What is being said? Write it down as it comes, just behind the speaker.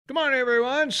Come on,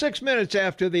 everyone. 6 minutes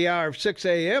after the hour of 6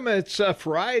 a.m. It's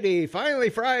Friday. Finally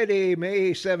Friday,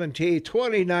 May 17th,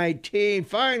 2019.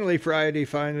 Finally Friday.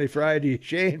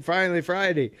 Shane, finally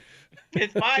Friday.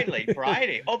 It's finally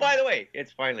Friday. Oh, by the way,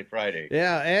 it's finally Friday.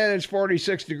 Yeah, and it's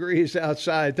 46 degrees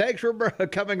outside. Thanks for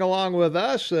coming along with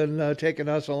us and taking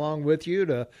us along with you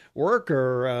to work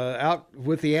or out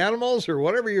with the animals or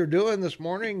whatever you're doing this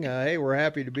morning. Hey, we're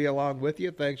happy to be along with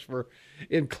you. Thanks for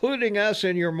including us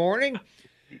in your morning.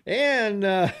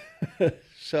 And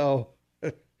so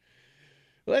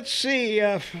let's see,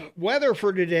 weather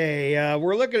for today.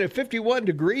 We're looking at 51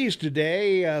 degrees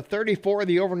today, 34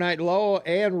 the overnight low,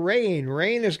 and rain.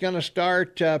 Rain is going to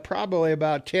start probably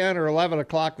about 10 or 11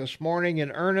 o'clock this morning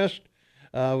in earnest.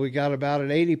 We got about an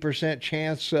 80%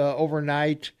 chance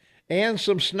overnight, and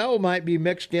some snow might be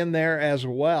mixed in there as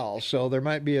well. So there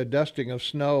might be a dusting of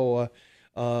snow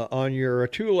on your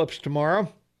tulips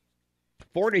tomorrow.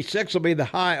 46 will be the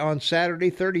high on Saturday,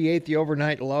 38 the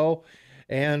overnight low.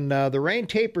 And the rain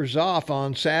tapers off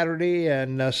on Saturday,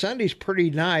 and Sunday's pretty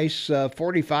nice.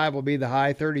 45 will be the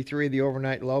high, 33 the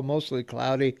overnight low, mostly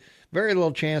cloudy. Very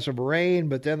little chance of rain,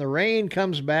 but then the rain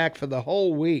comes back for the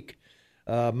whole week.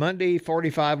 Monday,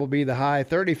 45 will be the high,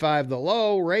 35 the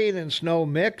low, rain and snow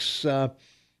mix.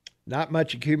 Not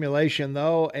much accumulation,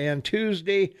 though. And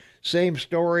Tuesday, same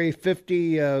story.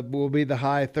 50 will be the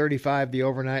high, 35 the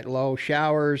overnight low.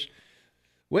 Showers.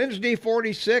 Wednesday,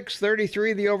 46,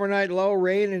 33 the overnight low.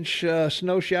 Rain and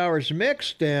snow showers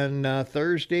mixed. And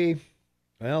Thursday,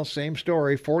 well, same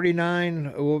story.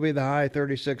 49 will be the high,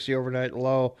 36 the overnight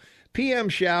low. PM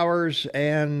showers.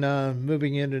 And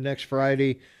moving into next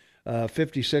Friday,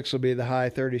 56 will be the high,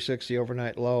 36 the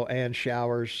overnight low, and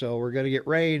showers. So we're going to get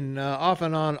rain off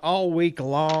and on all week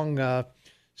long.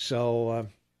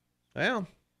 Well,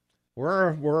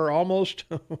 we're almost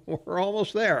we're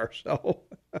almost there. So,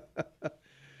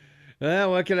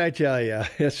 well, what can I tell you?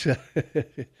 It's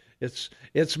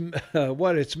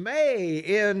May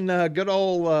in good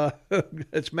old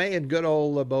it's May in good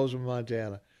old Bozeman,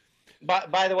 Montana.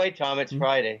 By the way, Tom, it's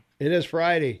Friday. It is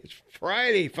Friday. It's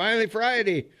Friday. Finally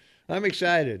Friday. I'm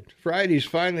excited. Friday's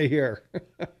finally here.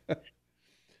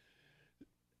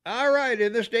 All right.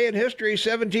 In this day in history,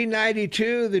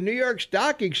 1792, the New York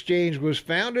Stock Exchange was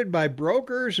founded by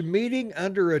brokers meeting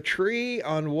under a tree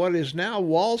on what is now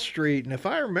Wall Street. And if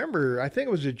I remember, I think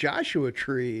it was a Joshua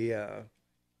tree.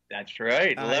 That's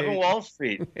right. 11 Wall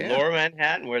Street, yeah. Lower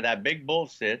Manhattan, where that big bull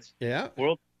sits. Yeah.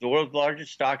 The world's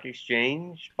largest stock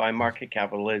exchange by market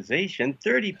capitalization,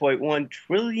 $30.1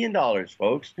 trillion,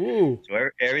 folks. Ooh. So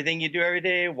everything you do every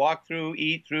day, walk through,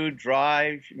 eat through,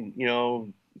 drive,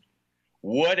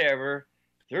 whatever,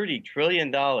 $30 trillion.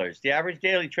 The average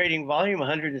daily trading volume,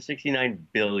 $169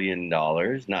 billion.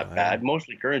 Not bad.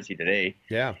 Mostly currency today.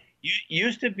 Yeah.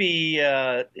 Used to be,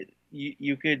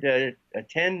 you could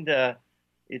attend...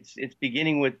 It's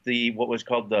beginning with what was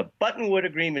called the Buttonwood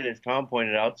Agreement, as Tom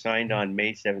pointed out, signed on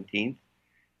May 17th,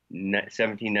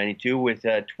 1792, with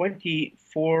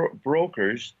 24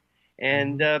 brokers.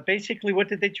 And basically, what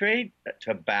did they trade?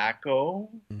 Tobacco,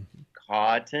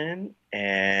 cotton,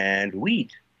 and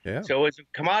wheat. Yeah. So it's a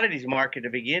commodities market to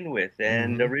begin with.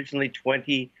 And originally,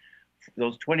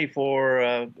 those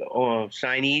 24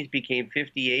 signees became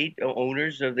 58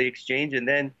 owners of the exchange, and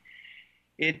then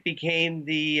it became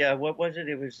the, what was it?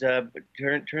 It was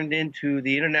turned into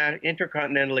the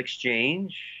Intercontinental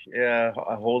Exchange,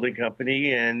 a holding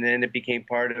company, and then it became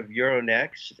part of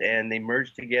Euronext, and they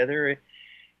merged together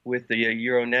with the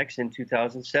Euronext in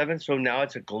 2007. So now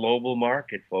it's a global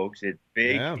market, folks. It's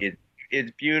big,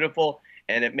 it's beautiful,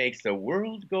 and it makes the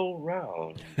world go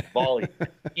round. Volume,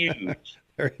 huge.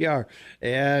 There you are.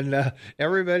 And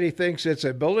everybody thinks it's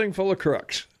a building full of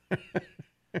crooks.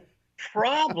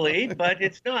 Probably, but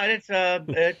it's not. It's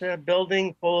a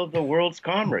building full of the world's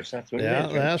commerce. That's what it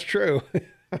is. Yeah, that's true.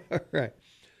 All right.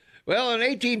 Well, in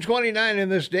 1829, in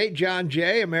this date, John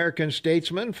Jay, American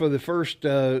statesman for the first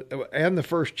and the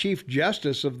first Chief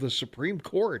Justice of the Supreme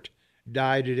Court,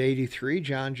 died at 83.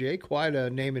 John Jay, quite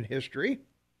a name in history.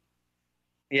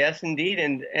 Yes, indeed,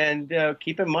 and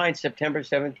keep in mind September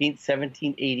 17th,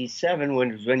 1787,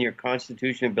 when your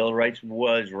Constitution and Bill of Rights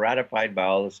was ratified by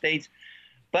all the states.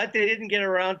 But they didn't get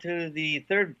around to the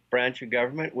third branch of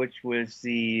government, which was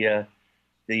the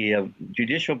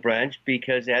judicial branch,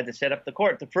 because they had to set up the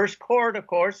court. The first court, of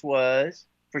course, was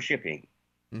for shipping.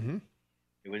 Mm-hmm.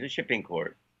 It was a shipping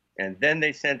court, and then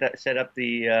they set up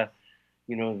the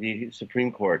the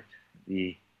Supreme Court,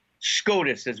 the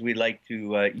SCOTUS, as we like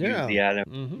to use the item.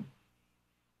 Mm-hmm.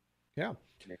 Yeah.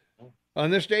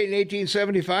 On this date in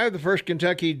 1875, the first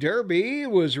Kentucky Derby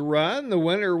was run. The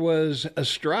winner was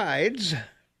Astrides.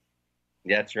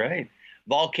 That's right.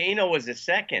 Volcano was the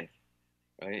second,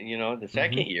 the Hmm.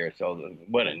 second year. So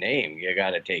what a name. You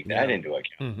got to take that Yeah. into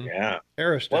account. Hmm. Yeah.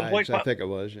 Aristides, I 1.5. think it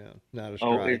was. Yeah, not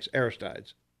Oh, it's astrides.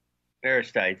 Aristides.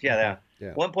 Aristides. Yeah. Hmm. Yeah.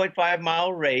 Yeah. 1.5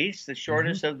 mile race, the Hmm.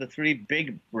 shortest of the three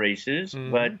big races.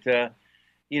 Hmm. But,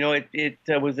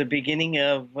 it was the beginning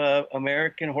of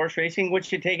American horse racing, which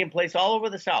had taken place all over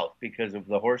the South because of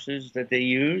the horses that they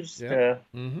used. Yep.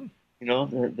 Hmm.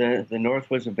 The North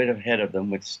was a bit ahead of them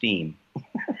with steam.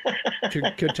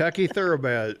 Kentucky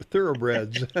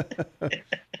thoroughbreds.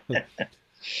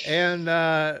 And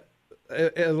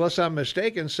unless I'm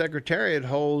mistaken, Secretariat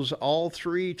holds all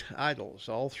three titles,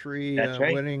 all three That's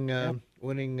right. Yeah,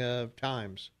 winning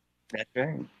times. that's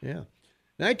right. Yeah.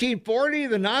 1940,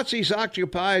 the Nazis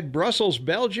occupied Brussels,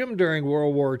 Belgium during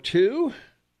World War II.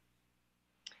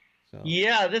 So.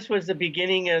 Yeah, this was the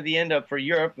beginning of the end up for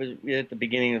Europe at the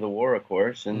beginning of the war, of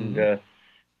course, and Hmm.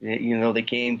 they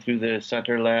came through the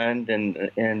Sunderland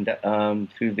and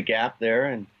through the gap there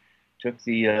and took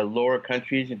the lower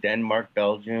countries of Denmark,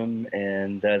 Belgium,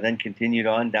 and then continued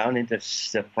on down into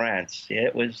France.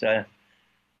 It was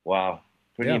wow,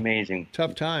 pretty Yeah. amazing,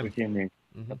 Tough time. pretty amazing.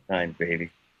 Hmm. Sometimes, baby.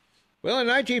 Well, in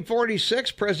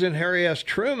 1946, President Harry S.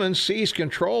 Truman seized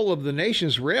control of the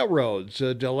nation's railroads,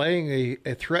 delaying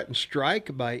a threatened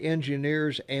strike by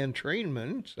engineers and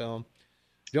trainmen. So,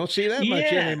 don't see that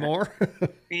much Yeah, anymore.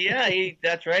 yeah,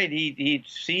 that's right. He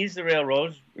seized the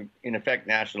railroads, in effect,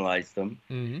 nationalized them,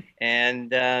 Hmm.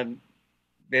 and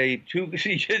they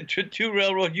two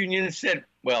railroad unions said,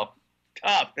 "Well,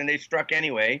 tough," and they struck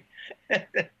anyway.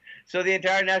 So the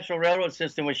entire national railroad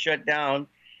system was shut down,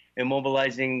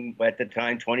 immobilizing at the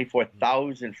time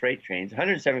 24,000 freight trains,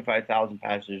 175,000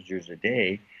 passengers a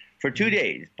day for 2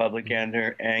 days. Public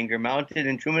anger mounted,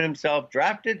 and Truman himself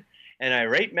drafted an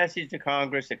irate message to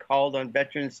Congress that called on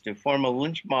veterans to form a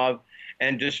lynch mob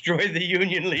and destroy the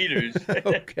union leaders.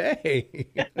 Okay.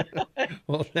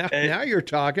 Well, now you're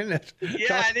talking. Yeah,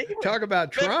 Talk and talk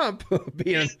about Trump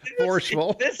being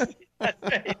forceful. this, that's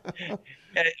right.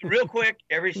 Real quick,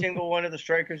 every single one of the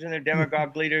strikers and their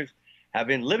demagogue leaders have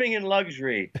been living in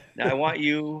luxury. Now, I want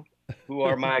you, who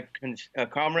are my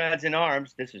comrades in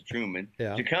arms, this is Truman,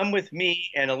 Yeah. to come with me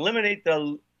and eliminate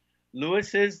the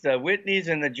Lewises, the Whitneys,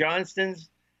 and the Johnstons,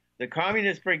 the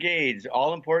communist brigades,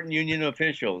 all important union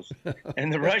officials,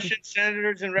 and the Russian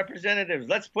senators and representatives.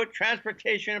 Let's put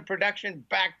transportation and production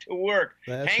back to work.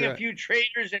 That's Hang a right. few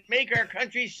traitors and make our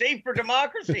country safe for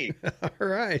democracy. All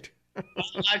right. Can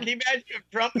you imagine if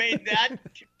Trump made that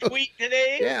tweet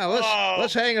today? Yeah,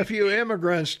 let's hang a few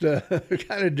immigrants to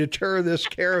kind of deter this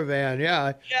caravan.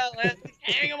 Yeah. Yeah, let's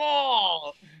hang them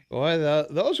all. Boy,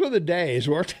 those were the days,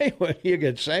 weren't they, when you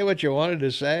could say what you wanted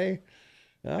to say?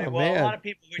 Oh, Well, a lot man. of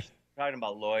people wish they were talking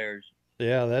about lawyers.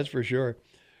 Yeah, that's for sure.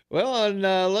 Well, and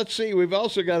let's see, we've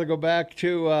also got to go back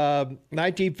to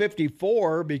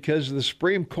 1954 because the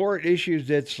Supreme Court issued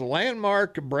its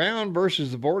landmark Brown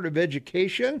versus the Board of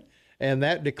Education, and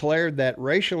that declared that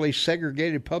racially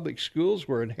segregated public schools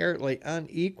were inherently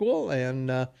unequal. And,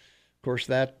 of course,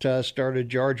 that started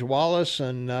George Wallace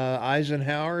and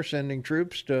Eisenhower sending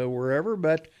troops to wherever.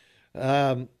 But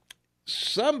um,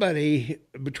 somebody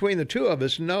between the two of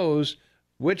us knows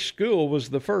which school was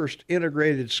the first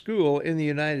integrated school in the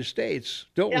United States,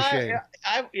 don't we, Shane?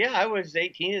 I was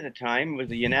 18 at the time. It was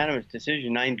a unanimous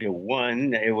decision,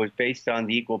 9-1. It was based on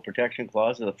the Equal Protection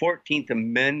Clause of the 14th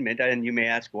Amendment. And you may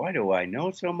ask, why do I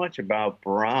know so much about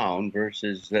Brown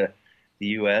versus the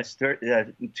U.S.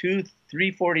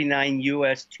 349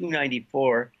 U.S.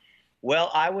 294?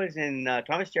 Well, I was in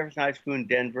Thomas Jefferson High School in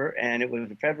Denver, and it was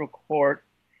the federal court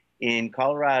in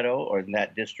Colorado, or in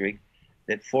that district,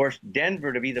 that forced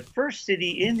Denver to be the first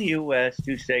city in the U.S.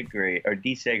 to segregate or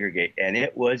desegregate, and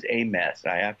it was a mess.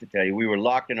 I have to tell you, we were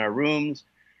locked in our rooms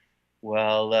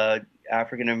while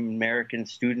African American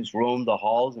students roamed the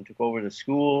halls and took over the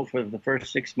school. For the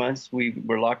first 6 months, we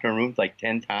were locked in our rooms like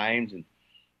 10 times. And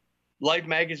Life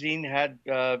magazine had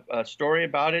a story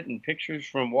about it and pictures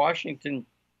from Washington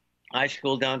High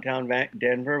School downtown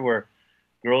Denver, where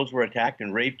girls were attacked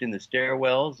and raped in the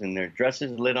stairwells and their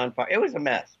dresses lit on fire. It was a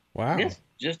mess. Wow.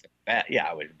 Just bad.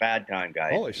 Yeah, it was a bad time,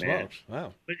 guys. Holy man. smokes.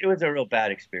 Wow. But it was a real bad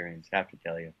experience, I have to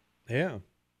tell you. Yeah.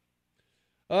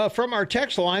 From our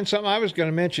text line, something I was going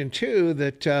to mention too,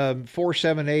 that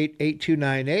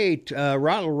 478-8298,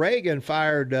 Ronald Reagan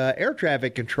fired air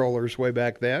traffic controllers way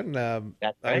back then.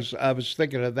 That's right. I was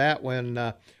thinking of that when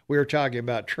we were talking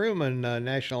about Truman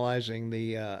nationalizing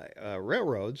the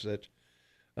railroads.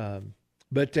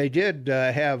 But they did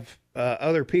have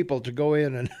other people to go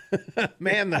in and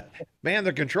man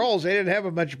the controls. They didn't have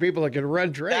a bunch of people that could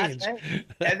run trains. Right.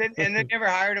 And they never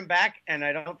hired them back, and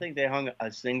I don't think they hung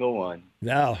a single one.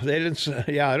 No, they didn't.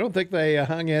 Yeah, I don't think they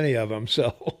hung any of them.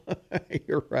 So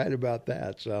you're right about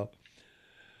that. So,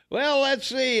 well, let's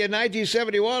see. In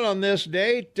 1971, on this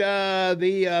date,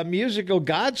 the musical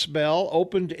Godspell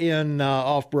opened in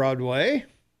off Broadway,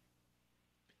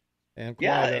 and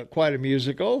quite a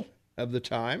musical of the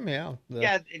time. Yeah,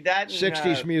 that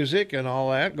 60s music and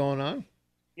all that going on.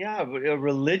 Yeah, a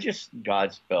religious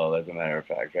Godspell, as a matter of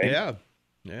fact, right?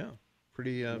 Yeah,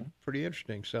 pretty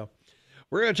interesting. So.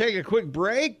 We're going to take a quick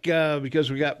break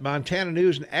because we got Montana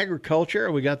News and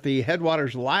Agriculture. We got the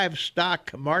Headwaters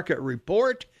Livestock Market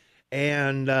Report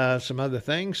and some other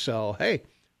things. So, hey,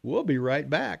 we'll be right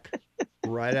back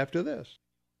right after this.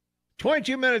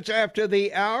 22 minutes after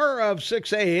the hour of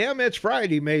 6 a.m. It's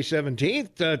Friday, May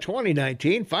 17th,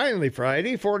 2019. Finally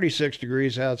Friday, 46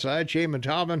 degrees outside. Shaman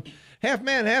Tobin, half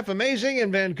man, half amazing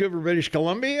in Vancouver, British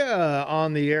Columbia.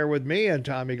 On the air with me and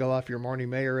Tommy Goloff, your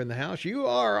morning mayor in the house. You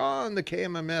are on the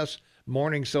KMMS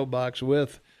Morning Soapbox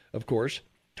with, of course,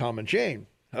 Tom and Shane.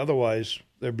 Otherwise,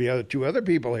 there'd be two other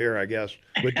people here, I guess,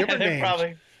 with different names.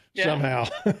 Probably, somehow.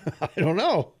 I don't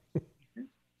know.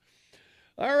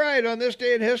 All right, on this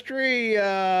day in history,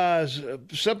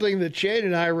 something that Shane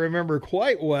and I remember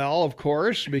quite well, of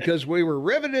course, because we were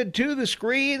riveted to the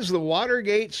screens, the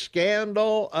Watergate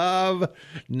scandal of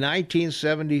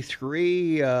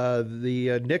 1973,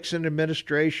 the Nixon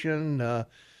administration,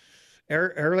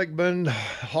 Ehrlichman,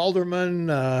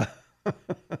 Haldeman,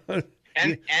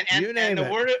 you name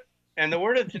it. The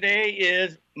word of today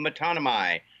is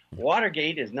metonymy.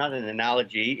 Watergate is not an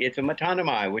analogy, it's a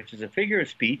metonymy, which is a figure of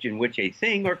speech in which a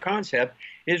thing or concept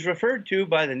is referred to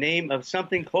by the name of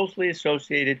something closely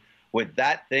associated with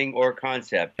that thing or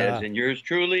concept. As in yours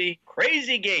truly,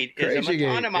 Crazygate is a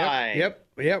metonymy.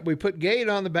 Yep. We put gate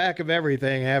on the back of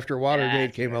everything after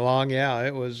Watergate came along. Yeah,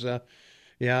 it was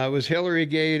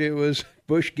Hillary-gate, it was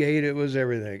Bush-gate, it was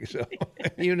everything. So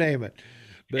you name it.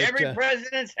 But, every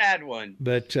president's had one.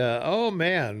 But, oh,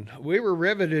 man, we were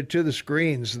riveted to the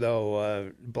screens, though.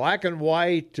 Black and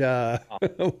white,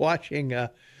 watching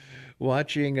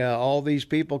all these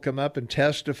people come up and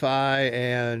testify,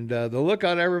 and the look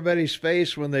on everybody's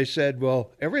face when they said,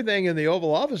 well, everything in the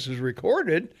Oval Office is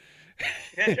recorded.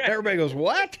 Right. Everybody goes,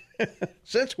 what?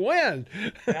 Since when?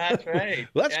 That's right.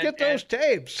 Let's get those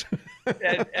tapes.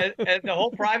 and the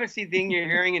whole privacy thing you're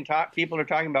hearing and people are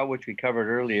talking about, which we covered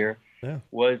earlier,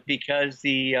 was because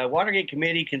the Watergate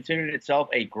Committee considered itself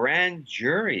a grand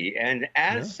jury and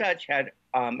as such had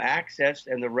access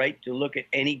and the right to look at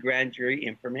any grand jury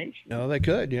information. No, they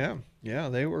could. Yeah.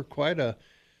 They were quite a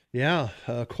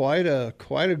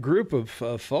group of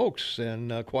folks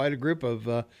and quite a group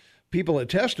of people that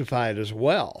testified as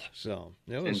well. So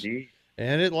it was. Indeed.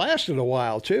 And it lasted a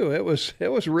while too. It was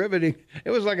riveting.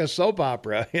 It was like a soap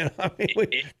opera. I mean,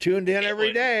 we tuned in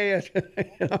every day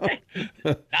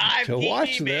to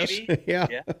watch this. Yeah.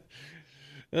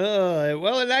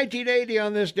 Well, in 1980,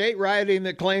 on this date, rioting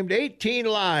that claimed 18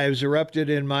 lives erupted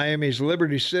in Miami's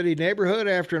Liberty City neighborhood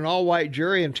after an all-white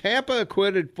jury in Tampa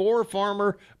acquitted 4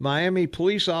 former Miami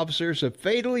police officers of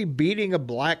fatally beating a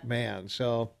black man.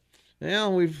 So. Yeah,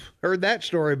 we've heard that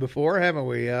story before, haven't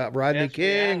we? Rodney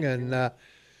King and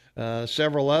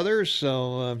several others.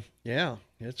 So,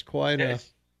 it's quite a...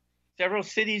 Several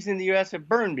cities in the U.S. have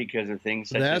burned because of things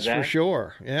such as that. That's for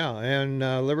sure, yeah. And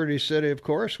Liberty City, of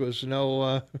course, was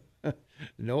no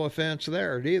offense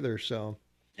there either, so...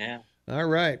 Yeah. All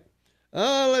right.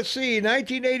 Let's see.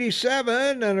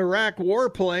 1987, an Iraq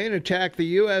warplane attacked the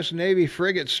U.S. Navy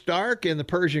frigate Stark in the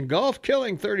Persian Gulf,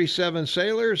 killing 37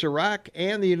 sailors. Iraq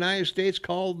and the United States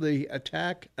called the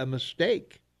attack a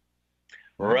mistake.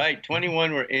 Right.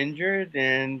 21 were injured,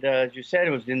 and as you said,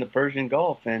 it was in the Persian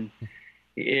Gulf. And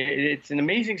it's an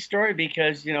amazing story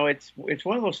because, it's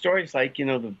one of those stories like,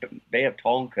 the Bay of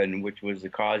Tonkin, which was the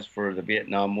cause for the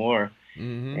Vietnam War.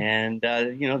 Mm-hmm. And,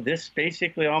 this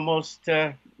basically almost...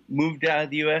 moved out of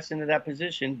the U.S. into that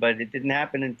position, but it didn't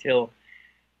happen until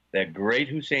the great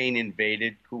Hussein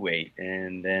invaded Kuwait,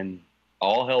 and then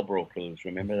all hell broke loose.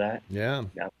 Remember that? Yeah.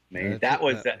 That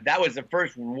was the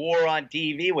first war on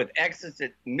TV with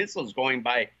Exocet missiles going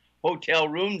by hotel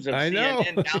rooms of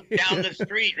CNN down the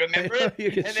street. Remember? And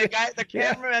the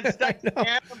cameraman stuck the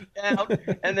camera down,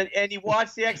 and he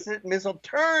watched the Exocet missile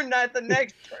turn at the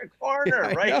next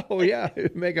corner. Right? Oh yeah,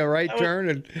 make a right turn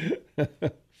and.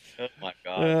 Oh, my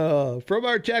God. From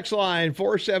our text line,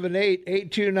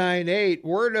 478-8298,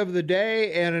 word of the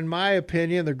day, and in my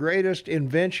opinion, the greatest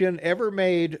invention ever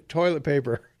made, toilet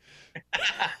paper.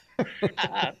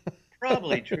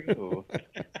 Probably true.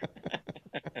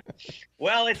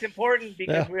 Well, it's important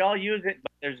because we all use it,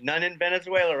 but there's none in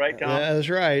Venezuela, right, Tom? That's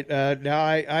right. Now,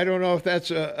 I don't know if that's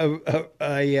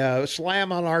a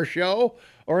slam on our show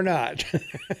or not.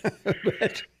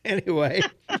 But anyway.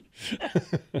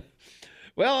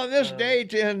 Well, on this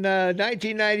date in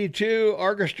 1992,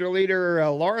 orchestra leader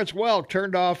Lawrence Welk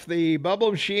turned off the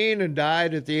bubble machine and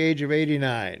died at the age of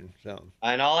 89. So,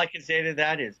 and all I can say to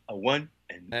that is a 1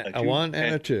 and a 2. A 1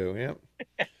 and a 2, yep.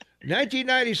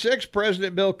 1996,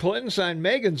 President Bill Clinton signed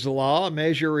Megan's Law, a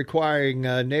measure requiring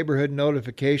neighborhood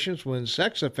notifications when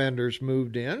sex offenders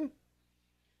moved in.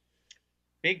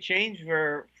 Big change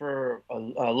for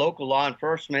local law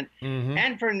enforcement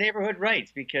and for neighborhood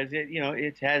rights, because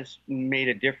it has made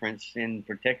a difference in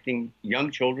protecting young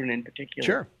children in particular.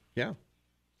 Sure, yeah.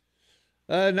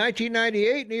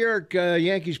 1998, New York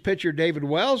Yankees pitcher David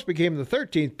Wells became the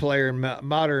 13th player in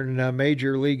modern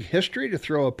Major League history to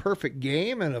throw a perfect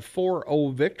game and a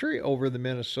 4-0 victory over the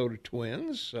Minnesota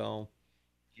Twins. So,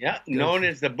 yeah, known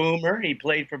as the Boomer. He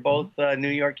played for both New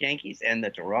York Yankees and the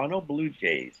Toronto Blue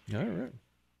Jays. All right.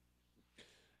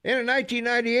 And in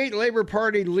 1998, Labor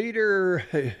Party leader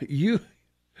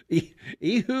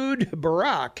Ehud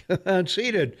Barak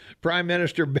unseated Prime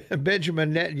Minister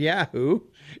Benjamin Netanyahu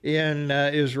in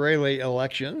Israeli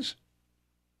elections.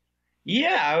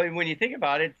 Yeah, I mean, when you think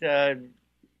about it,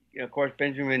 of course,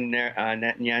 Benjamin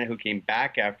Netanyahu came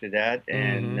back after that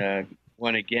and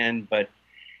won again. But,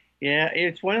 yeah,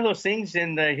 it's one of those things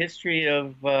in the history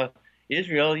of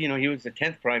Israel. He was the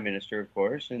 10th prime minister, of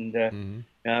course, and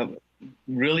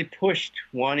really pushed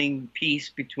wanting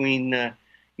peace between the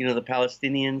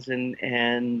Palestinians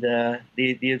and the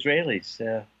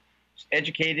Israelis.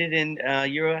 Educated in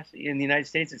in the United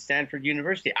States at Stanford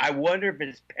University. I wonder if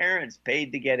his parents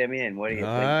paid to get him in. What do you think?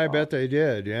 I bet they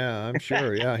did. Yeah, I'm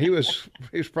sure. Yeah, he was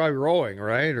probably rowing,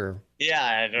 right? Or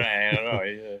yeah, that's right. I don't know.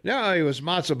 Yeah. No, he was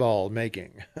matzo ball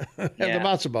making. The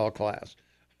matzo ball class.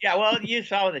 Yeah, well, you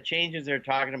saw the changes they're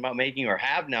talking about making or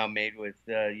have now made with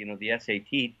the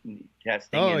SAT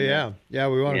testing. Oh, yeah.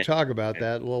 We want to talk about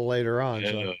that a little later on.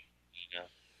 So.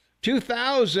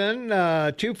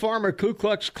 2000, 2 former Ku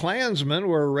Klux Klansmen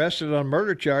were arrested on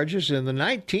murder charges in the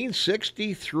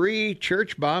 1963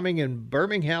 church bombing in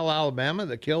Birmingham, Alabama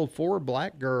that killed 4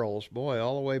 black girls. Boy,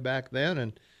 all the way back then.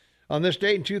 And on this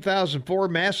date in 2004,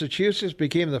 Massachusetts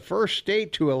became the first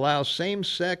state to allow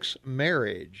same-sex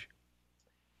marriage.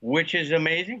 Which is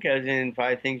amazing, because in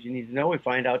 5 Things You Need to Know, we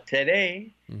find out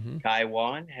today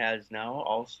Taiwan has now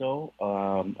also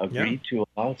agreed to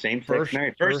allow same-sex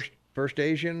marriage. First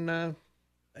Asian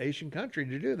country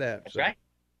to do that. That's right.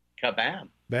 Kabam.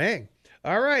 Bang.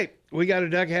 All right. We got a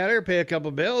duck hatter, pay a couple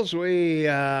bills.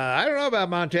 I don't know about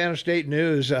Montana State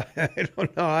News. I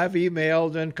don't know. I've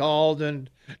emailed and called and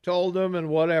told them and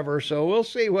whatever. So we'll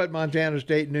see what Montana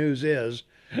State News is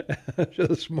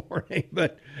this morning.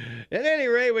 But at any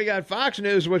rate, we got Fox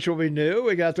News, which will be new.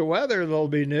 We got the weather that'll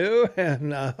be new,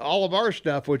 and all of our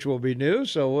stuff, which will be new.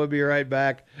 So we'll be right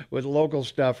back with local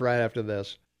stuff right after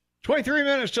this. 23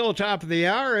 minutes till the top of the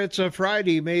hour. It's a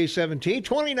Friday, May 17,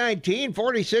 2019,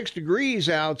 46 degrees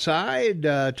outside.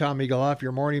 Tommy Goloff,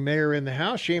 your morning mayor in the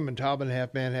house. Shaman Taubman,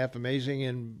 half man, half amazing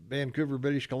in Vancouver,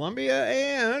 British Columbia.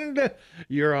 And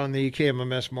you're on the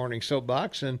KMMS Morning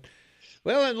Soapbox. And,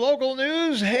 well, in local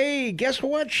news, hey, guess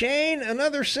what, Shane?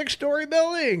 Another 6-story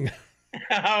building.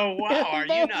 Oh, wow. Are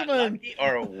you not lucky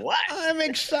or what? I'm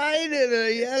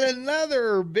excited. Yet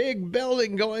another big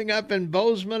building going up in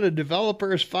Bozeman. A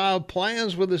developer has filed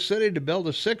plans with the city to build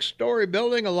a 6-story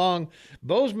building along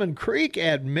Bozeman Creek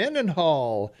at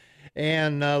Mendenhall.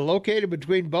 And located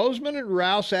between Bozeman and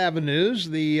Rouse Avenues,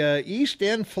 the East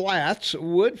End Flats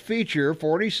would feature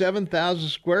 47,000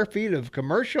 square feet of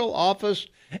commercial, office,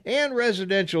 and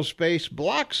residential space,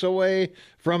 blocks away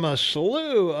from a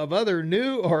slew of other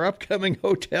new or upcoming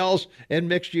hotels and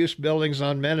mixed-use buildings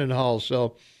on Mendenhall.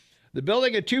 So the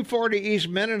building at 240 East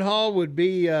Mendenhall would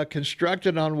be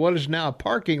constructed on what is now a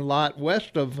parking lot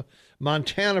west of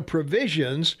Montana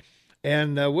Provisions,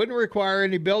 and wouldn't require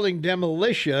any building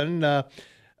demolition.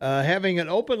 Having an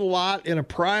open lot in a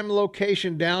prime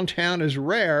location downtown is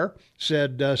rare,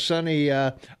 said Sonny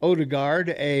Odegaard,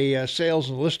 a sales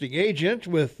and listing agent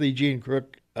with the Gene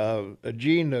Cook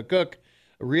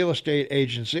Real Estate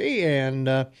Agency. And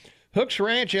Hooks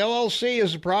Ranch LLC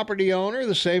is the property owner,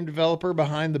 the same developer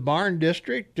behind the Barn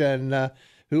District, and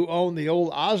who owned the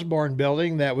old Osborne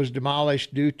building that was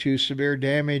demolished due to severe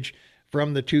damage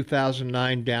from the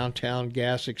 2009 downtown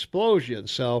gas explosion.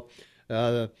 So,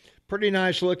 pretty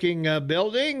nice looking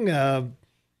building. Once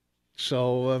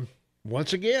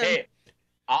again, hey,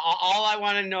 all I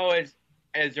want to know is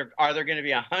are there going to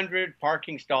be 100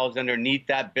 parking stalls underneath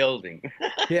that building?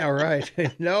 Yeah, right.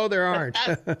 No, there aren't.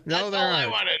 That's No, there all I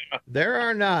aren't. want to know. There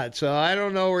are not. So I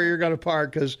don't know where you're going to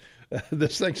park because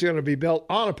this thing's going to be built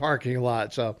on a parking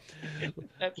lot. So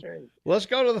That's right. let's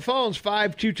go to the phones.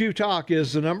 522-TALK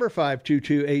is the number,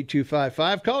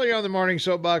 522-8255. Call you on the Morning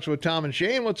Soapbox with Tom and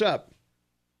Shane. What's up?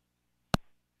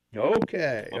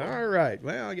 Okay. All right.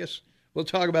 Well, I guess we'll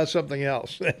talk about something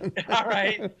else. All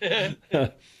right.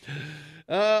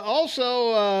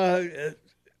 Also,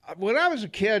 when I was a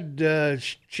kid,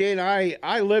 Shane,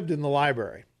 I lived in the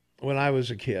library when I was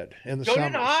a kid in the So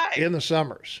did summers. I. In the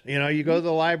summers, you go to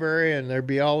the library and there'd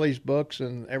be all these books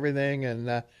and everything,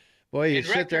 and boy, you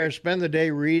sit there and spend the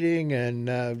day reading, and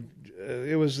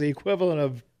it was the equivalent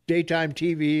of daytime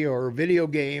TV or video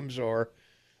games or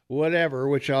whatever,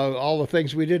 which all the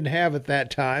things we didn't have at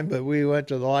that time. But we went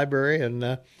to the library,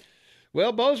 and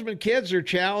well, Bozeman kids are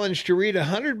challenged to read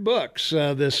 100 books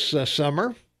this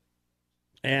summer.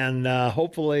 And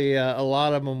hopefully a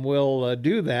lot of them will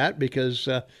do that because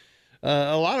a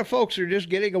lot of folks are just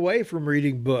getting away from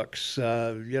reading books.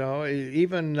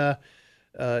 Even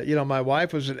my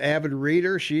wife was an avid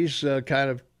reader. She's kind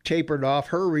of tapered off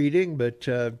her reading, but,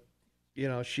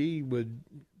 she would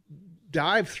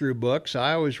dive through books.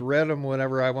 I always read them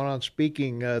whenever I went on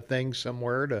speaking things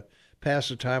somewhere to pass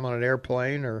the time on an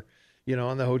airplane or,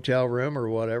 in the hotel room or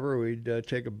whatever. We'd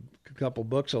take a couple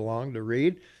books along to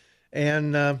read.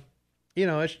 And,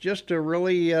 it's just a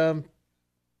really,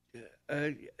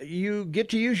 you get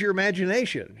to use your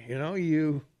imagination,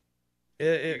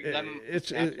 it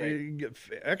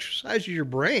exercises your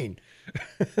brain.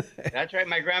 That's right.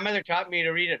 My grandmother taught me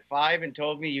to read at 5 and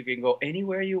told me you can go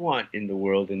anywhere you want in the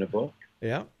world in a book.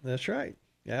 Yeah, that's right.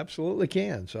 You absolutely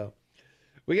can. So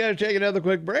we got to take another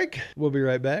quick break. We'll be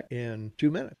right back in 2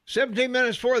 minutes. 17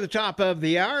 minutes for the top of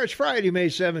the hour. It's Friday, May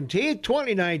 17th,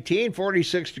 2019,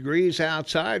 46 degrees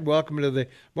outside. Welcome to the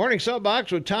Morning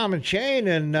Soapbox with Tom and Shane.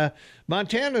 And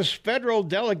Montana's federal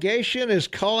delegation is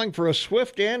calling for a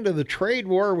swift end to the trade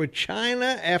war with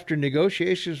China after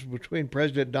negotiations between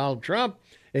President Donald Trump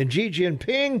and Xi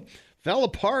Jinping fell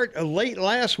apart late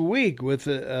last week with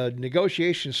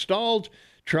negotiations stalled.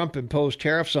 Trump imposed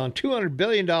tariffs on $200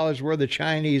 billion worth of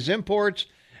Chinese imports,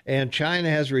 and China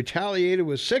has retaliated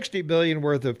with $60 billion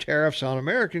worth of tariffs on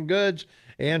American goods,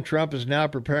 and Trump is now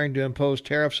preparing to impose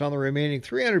tariffs on the remaining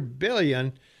 $300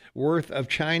 billion worth of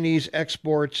Chinese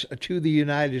exports to the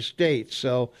United States.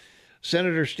 So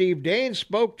Senator Steve Daines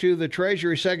spoke to the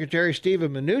Treasury Secretary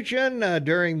Steven Mnuchin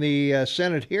during the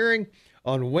Senate hearing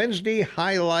on Wednesday,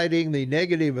 highlighting the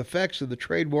negative effects of the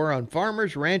trade war on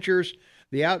farmers, ranchers,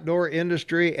 the outdoor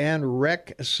industry, and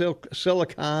Rec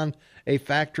Silicon, a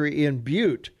factory in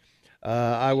Butte.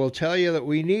 I will tell you that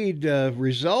we need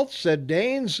results, said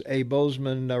Daines, a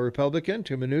Bozeman Republican,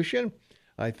 to Mnuchin.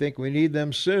 I think we need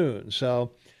them soon.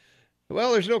 So,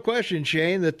 well, there's no question,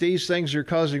 Shane, that these things are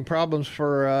causing problems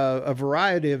for a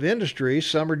variety of industries.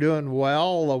 Some are doing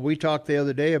well. We talked the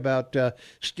other day about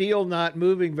steel not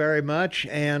moving very much,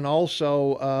 and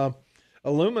also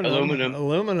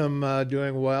aluminum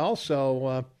doing well.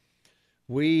 So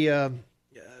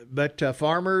but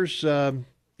farmers,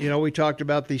 we talked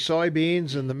about the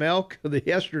soybeans and the milk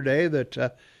yesterday,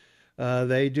 that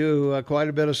they do quite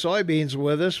a bit of soybeans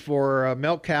with us for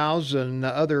milk cows and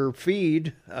other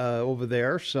feed over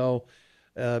there. So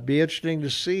be interesting to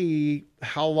see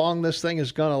how long this thing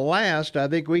is going to last. I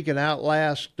think we can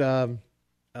outlast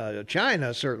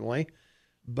China, certainly,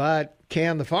 but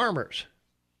can the farmers?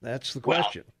 That's the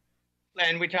question. Well,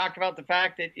 and we talked about the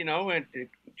fact that,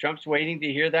 Trump's waiting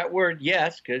to hear that word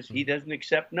yes, because he doesn't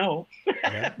accept no.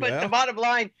 Yeah, but the bottom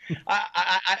line,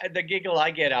 the giggle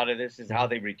I get out of this is how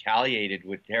they retaliated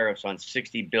with tariffs on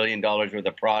 $60 billion worth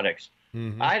of products.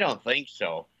 Mm-hmm. I don't think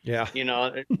so. Yeah.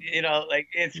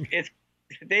 It's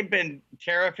they've been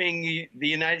tariffing the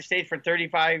United States for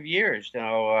 35 years.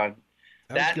 So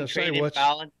that and trade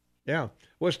imbalance. Yeah.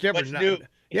 What's different? What's new?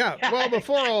 Yeah, well,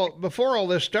 before all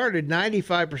this started,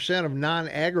 95% of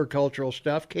non-agricultural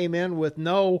stuff came in with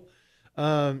no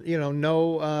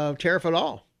tariff at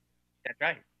all. That's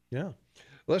right. Yeah.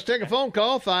 Let's take a phone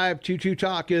call.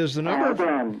 522-TALK is the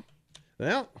number.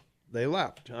 Well, they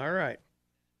left. All right.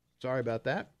 Sorry about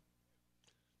that.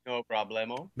 No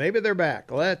problemo. Maybe they're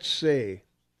back. Let's see.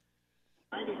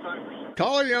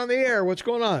 Caller, you're on the air. What's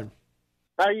going on?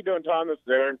 How you doing, Tom? This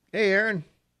is Aaron. Hey, Aaron.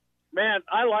 Man,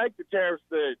 I like the tariffs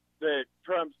that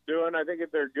Trump's doing. I think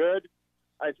that they're good.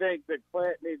 I think that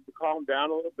Clinton needs to calm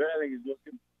down a little bit. I think he's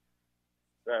looking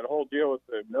that whole deal with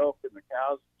the milk and the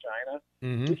cows in China.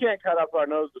 Mm-hmm. We can't cut up our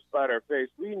nose to spite our face.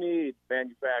 We need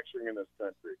manufacturing in this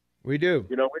country. We do.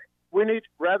 We need,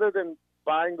 rather than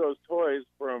buying those toys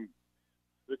from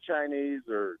the Chinese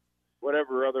or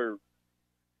whatever other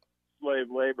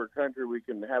slave labor country we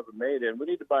can have them made in, we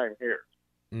need to buy them here.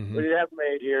 Mm-hmm. We need to have them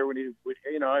made here.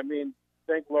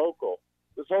 Think local.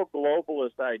 This whole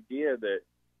globalist idea that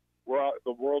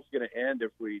the world's going to end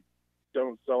if we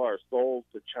don't sell our souls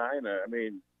to China. I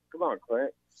mean, come on,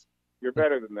 Clint. You're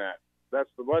better than that. That's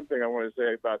the one thing I want to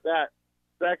say about that.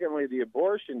 Secondly, the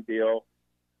abortion deal.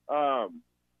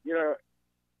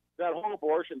 That whole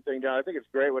abortion thing down, I think it's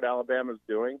great what Alabama's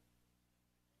doing.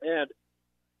 And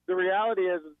the reality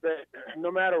is that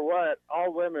no matter what,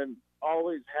 all women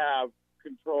always have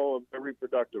control of their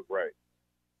reproductive rights.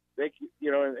 And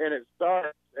it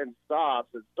starts and stops.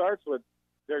 It starts with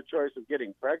their choice of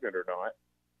getting pregnant or not,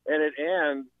 and it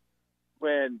ends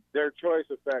when their choice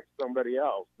affects somebody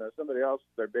else. Now, somebody else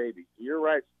is their baby. So your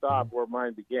rights stop where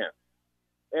mine begin.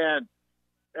 And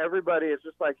everybody, it's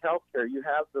just like healthcare. You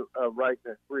have the right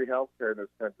to free healthcare in this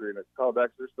country, and it's called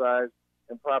exercise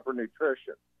and proper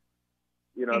nutrition.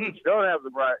 You don't have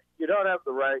the right. You don't have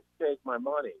the right to take my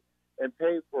money and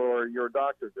pay for your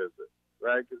doctor visit,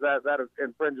 right? Because that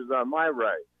infringes on my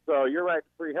right. So your right to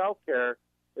free healthcare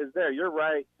is there. Your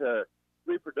right to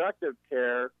reproductive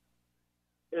care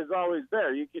is always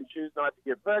there. You can choose not to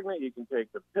get pregnant. You can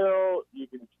take the pill. You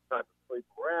can choose not to sleep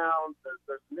around. There's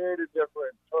a myriad of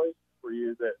different choices for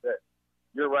you that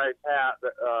your rights have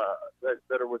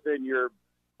that are within your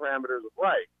parameters of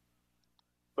right.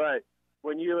 But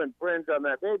when you infringe on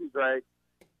that baby's right,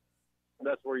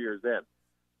 that's where yours ends.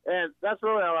 And that's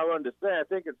really all I wanted to say. I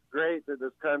think it's great that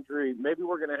this country, maybe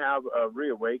we're going to have a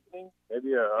reawakening,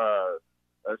 maybe a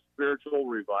spiritual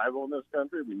revival in this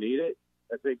country. We need it.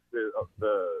 I think it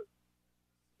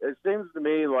seems to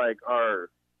me like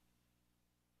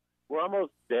we're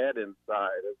almost dead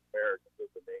inside as Americans, as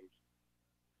a nation.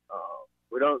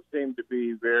 We don't seem to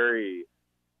be very.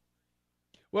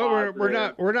 Well,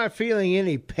 we're not feeling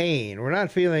any pain. We're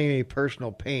not feeling any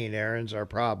personal pain. Aaron's our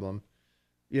problem.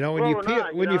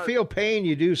 When you feel pain,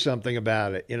 you do something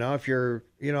about it. If you're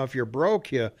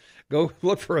broke, you go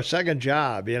look for a second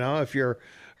job. If you're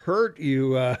hurt, you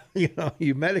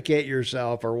medicate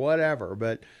yourself or whatever.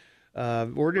 But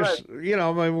we're just,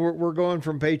 we're going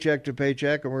from paycheck to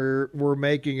paycheck, and we're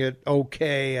making it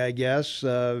okay, I guess.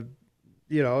 It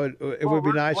would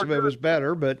be nice if it was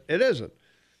better, but it isn't.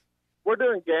 We're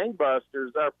doing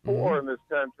gangbusters. Our poor in this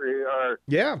country are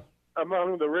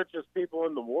among the richest people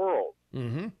in the world.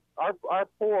 Mm-hmm. Our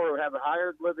poor have a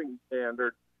higher living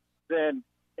standard than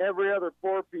every other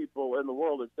poor people in the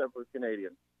world except for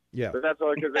Canadians. Yeah, but that's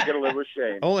only because they get to live with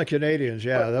shame. Only Canadians,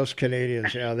 those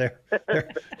Canadians, they're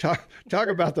talk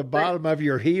about the bottom of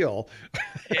your heel.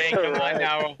 Hey, come on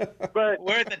now. But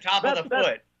we're at the top of the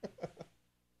foot.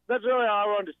 That's really all I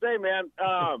wanted to say, man.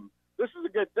 This is a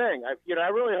good thing. I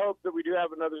really hope that we do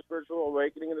have another spiritual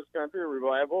awakening in this country, a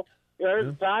revival. There's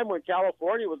a time when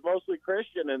California was mostly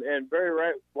Christian and very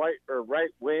right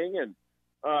wing. And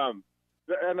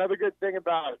another good thing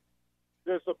about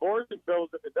this abortion bill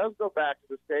is if it does go back to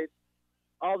the States,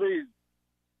 all these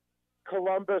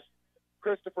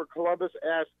Christopher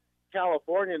Columbus-esque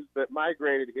Californians that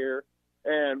migrated here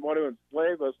and want to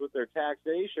enslave us with their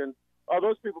taxation, all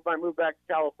those people might move back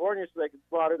to California so they can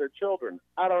slaughter their children.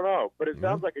 I don't know, but it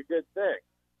sounds like a good thing.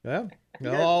 Yeah,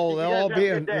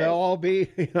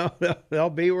 they'll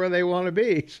be where they want to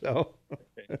be. So,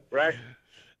 right.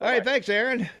 All right, thanks,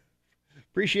 Aaron.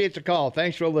 Appreciate the call.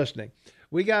 Thanks for listening.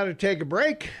 We got to take a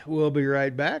break. We'll be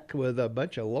right back with a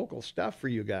bunch of local stuff for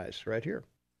you guys right here.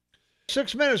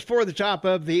 6 minutes for the top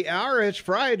of the hour. It's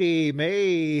Friday,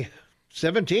 May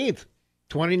 17th,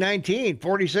 2019.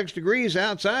 46 degrees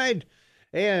outside.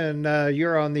 And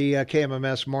you're on the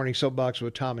KMMS Morning Soapbox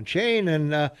with Tom and Shane.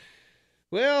 And, I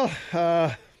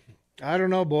don't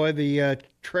know, boy. The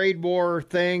trade war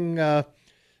thing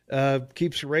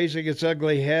keeps raising its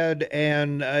ugly head.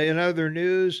 And in other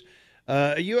news,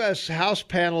 a U.S. House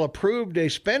panel approved a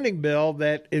spending bill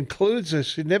that includes a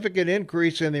significant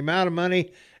increase in the amount of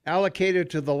money allocated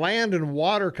to the Land and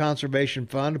Water Conservation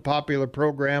Fund, a popular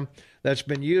program that's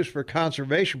been used for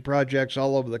conservation projects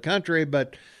all over the country.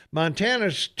 But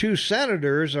Montana's 2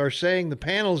 senators are saying the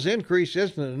panel's increase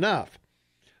isn't enough.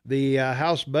 The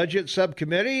House Budget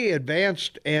Subcommittee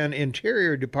advanced an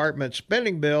Interior Department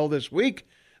spending bill this week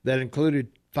that included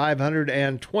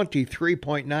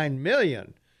 $523.9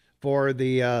 million for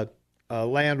the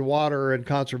land, water, and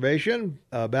conservation,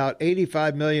 about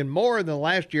 $85 million more than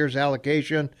last year's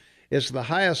allocation. It's the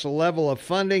highest level of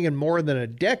funding in more than a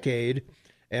decade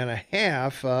and a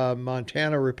half.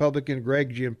 Montana Republican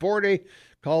Greg Gianforte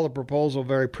called the proposal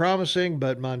very promising,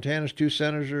 but Montana's 2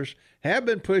 senators have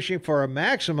been pushing for a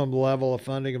maximum level of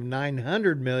funding of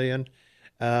 $900 million.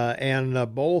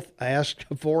 And both asked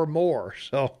for more.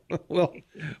 So,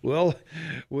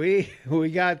 we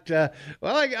got.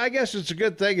 I guess it's a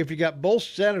good thing if you got both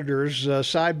senators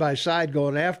side by side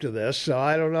going after this. So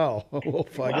I don't know.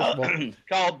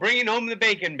 Called bringing home the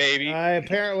bacon, baby.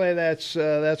 Apparently that's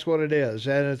what it is,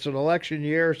 and it's an election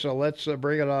year. So let's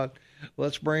bring it on.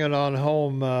 Let's bring it on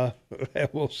home. And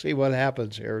we'll see what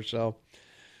happens here. So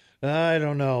I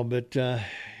don't know, but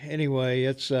anyway,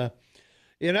 it's.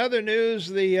 In other news,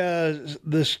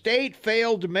 the state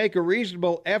failed to make a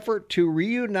reasonable effort to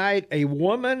reunite a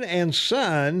woman and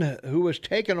son who was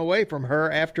taken away from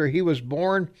her after he was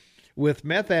born with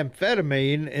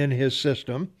methamphetamine in his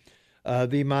system.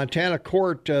 The Montana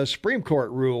Supreme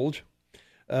Court ruled.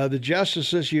 The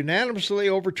justices unanimously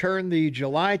overturned the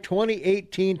July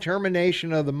 2018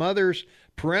 termination of the mother's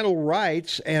parental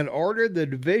rights and ordered the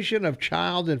Division of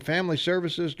Child and Family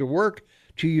Services to work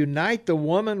to unite the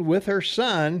woman with her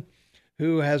son,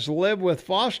 who has lived with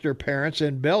foster parents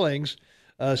in Billings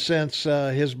since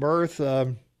his birth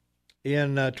in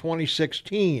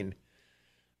 2016.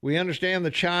 We understand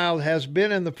the child has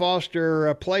been in the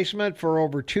foster placement for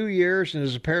over 2 years and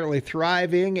is apparently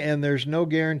thriving, and there's no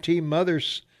guarantee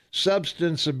mother's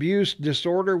substance abuse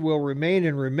disorder will remain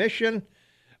in remission.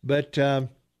 But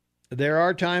there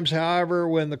are times, however,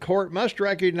 when the court must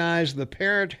recognize the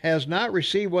parent has not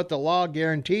received what the law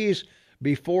guarantees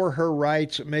before her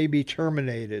rights may be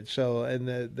terminated. So, and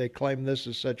they claim this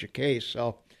is such a case.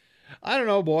 So, I don't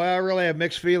know, boy. I really have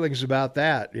mixed feelings about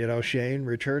that. You know, Shane,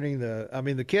 returning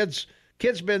the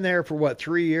kid's been there for what,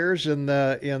 3 years in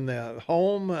the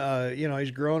home.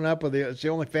 He's grown up with it's the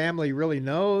only family he really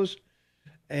knows,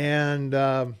 and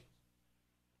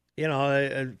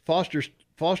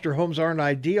Foster homes aren't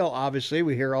ideal, obviously.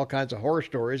 We hear all kinds of horror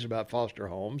stories about foster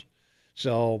homes.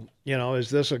 So,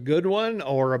 is this a good one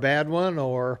or a bad one?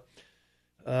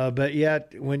 But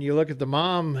yet, when you look at the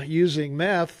mom using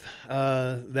meth,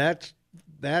 that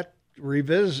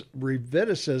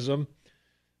recidivism,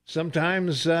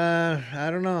 sometimes, I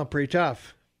don't know, pretty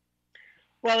tough.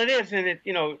 Well, it is, and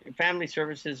family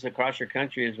services across your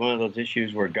country is one of those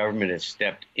issues where government has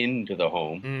stepped into the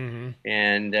home,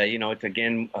 and it's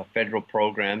again a federal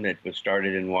program that was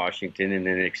started in Washington and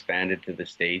then expanded to the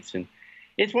states, and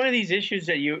it's one of these issues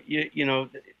that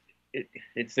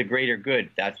it's the greater good.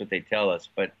 That's what they tell us,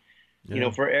 but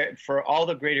for all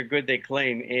the greater good they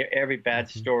claim, every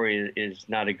bad story is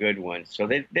not a good one. So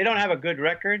they don't have a good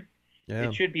record. Yeah.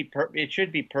 It should be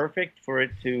perfect for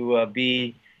it to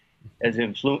be as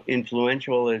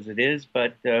influential as it is,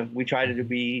 but we try to do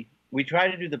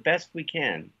the best we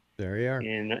can. There you are.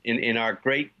 In our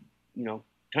great,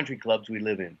 country clubs we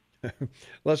live in.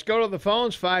 Let's go to the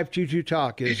phones. 522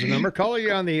 Talk is the number. Caller,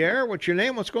 you're on the air. What's your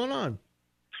name? What's going on?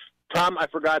 Tom, I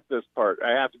forgot this part.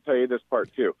 I have to tell you this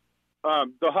part too.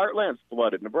 The Heartland's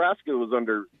flooded. Nebraska was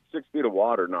under 6 feet of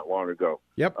water not long ago.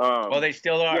 Yep. Well, they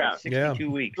still are.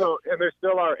 62 weeks. So, and there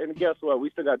still are. And guess what?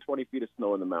 We still got 20 feet of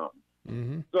snow in the mountains.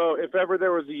 Mm-hmm. So if ever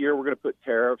there was a year we're going to put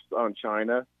tariffs on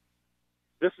China,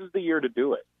 this is the year to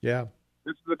do it. Yeah.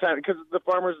 This is the time, because the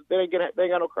farmers, they ain't got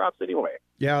no crops anyway.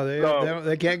 Yeah,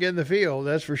 they can't get in the field,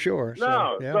 that's for sure.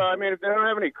 No, so I mean, if they don't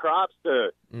have any crops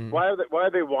why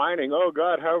are they whining? Oh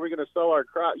God, how are we going to sell our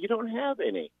crop? You don't have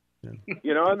any. Yeah.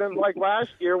 And then like last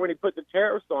year when he put the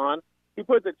tariffs on, the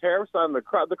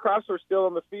crop. The crops were still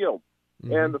in the field,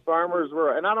 and the farmers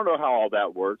were. And I don't know how all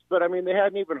that works, but I mean, they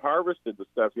hadn't even harvested the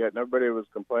stuff yet, and everybody was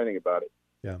complaining about it.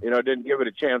 Yeah. Didn't give it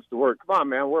a chance to work. Come on,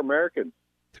 man, we're Americans.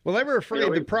 Well, they were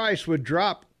afraid the price would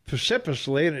drop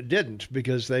precipitously, and it didn't,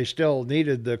 because they still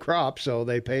needed the crop, so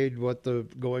they paid what the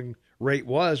going rate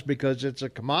was, because it's a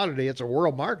commodity. It's a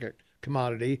world market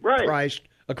commodity, right, priced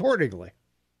accordingly.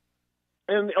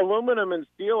 And aluminum and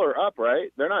steel are up,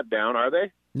 right? They're not down, are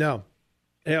they? No.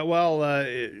 Yeah, well,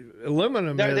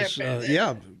 aluminum is,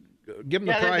 give them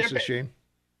the prices, Shane.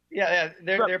 Yeah,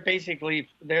 they're basically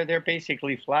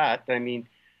flat. I mean,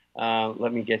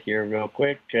 let me get here real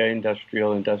quick.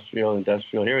 Industrial.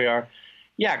 Here we are.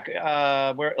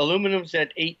 Yeah, where aluminum's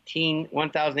at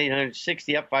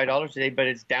 $1,860, up $5 today, but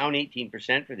it's down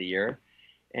 18% for the year.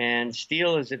 And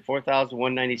steel is at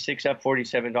 $4,196, up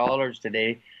 $47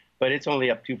 today, but it's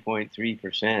only up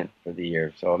 2.3% for the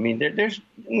year. So I mean, there's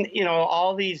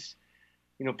all these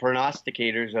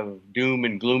prognosticators of doom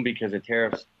and gloom because of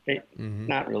tariffs. They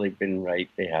not really been right.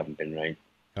 They haven't been right.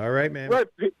 All right, man. Right.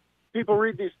 People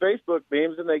read these Facebook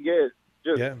memes and they get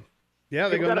just they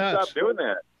go nuts. Stop doing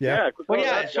that.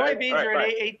 Soybeans are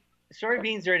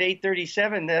at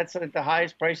 $8.37. That's at the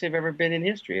highest price they've ever been in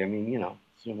history. I mean,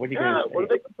 So what are you Yeah, going to say? what are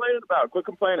they complaining about? Quit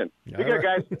complaining. Take care,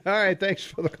 guys. All right, thanks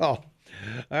for the call.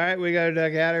 All right, we got to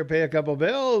duck out here, pay a couple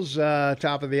bills.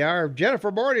 Top of the hour.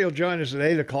 Jennifer Bordy will join us at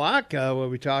 8 o'clock. We'll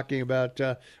be talking about,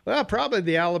 probably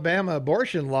the Alabama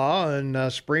abortion law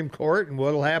and Supreme Court and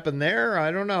what will happen there.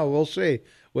 I don't know. We'll see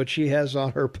what she has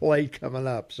on her plate coming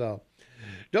up. So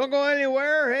don't go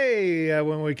anywhere. Hey,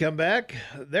 when we come back,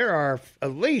 there are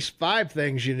at least 5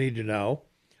 things you need to know.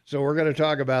 So we're going to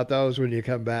talk about those when you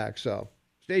come back. So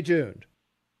stay tuned.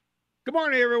 Good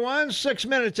morning, everyone. 6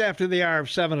 minutes after the hour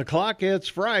of 7 o'clock. It's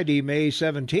Friday, May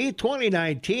 17th,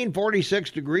 2019,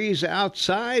 46 degrees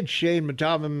outside. Shane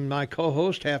Matavin, my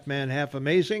co-host, half man, half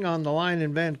amazing, on the line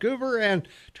in Vancouver. And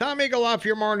Tom Eagleoff,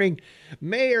 your morning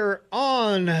mayor,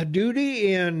 on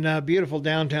duty in beautiful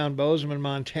downtown Bozeman,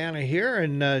 Montana here.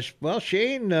 And,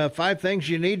 Shane, 5 things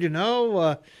you need to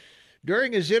know.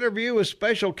 During his interview with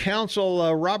Special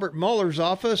Counsel Robert Mueller's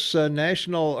office,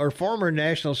 former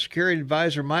National Security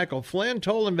Advisor Michael Flynn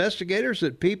told investigators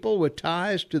that people with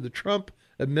ties to the Trump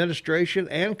administration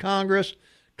and Congress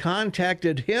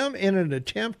contacted him in an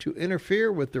attempt to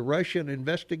interfere with the Russian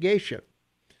investigation.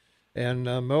 And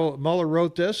Mueller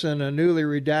wrote this in a newly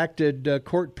redacted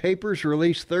court papers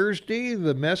released Thursday.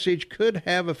 The message could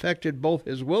have affected both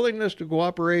his willingness to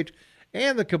cooperate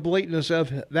and the completeness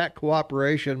of that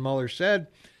cooperation, Mueller said,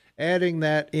 adding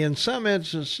that in some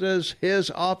instances his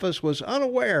office was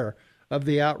unaware of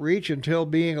the outreach until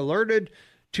being alerted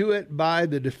to it by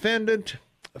the defendant.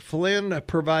 Flynn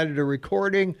provided a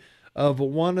recording of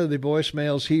one of the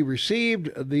voicemails he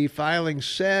received, the filing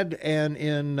said, and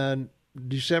in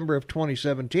December of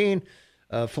 2017,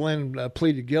 Flynn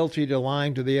pleaded guilty to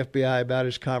lying to the FBI about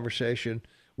his conversation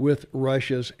with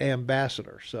Russia's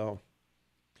ambassador. So,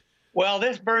 Well,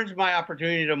 this burns my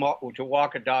opportunity to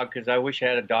walk a dog because I wish I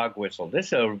had a dog whistle. This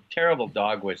is a terrible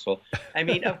dog whistle. I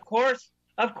mean, of course,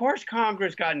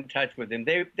 Congress got in touch with him.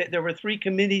 There were 3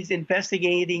 committees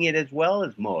investigating it as well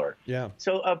as Mueller. yeah.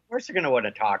 So of course they're going to want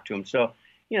to talk to him. So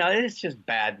it's just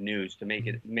bad news to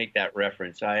make that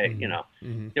reference.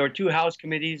 There were 2 House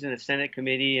committees and a Senate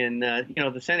committee, and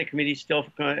the Senate committee still.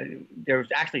 There was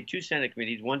actually 2 Senate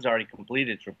committees. One's already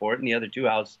completed its report, and the other 2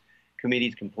 House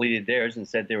committees completed theirs and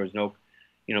said there was no,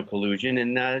 collusion.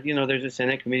 And there's a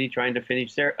Senate committee trying to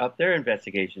finish their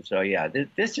investigation. So yeah, this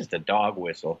is just a dog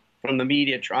whistle from the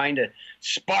media trying to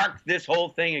spark this whole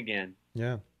thing again.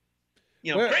 Yeah.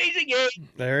 Crazy game.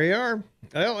 There you are.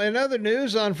 Well, in other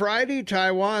news, on Friday,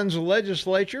 Taiwan's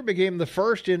legislature became the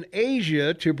first in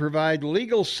Asia to provide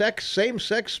legal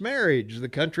same-sex marriage. The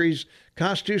country's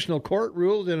constitutional court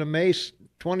ruled in a May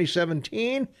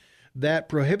 2017 that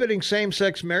prohibiting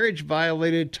same-sex marriage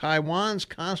violated Taiwan's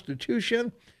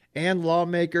constitution, and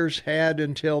lawmakers had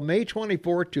until May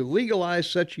 24 to legalize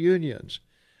such unions.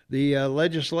 The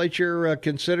legislature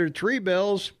considered 3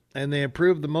 bills, and they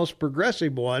approved the most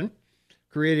progressive one,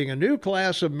 creating a new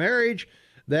class of marriage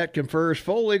that confers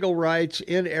full legal rights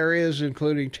in areas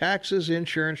including taxes,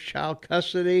 insurance, child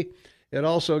custody. It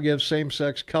also gives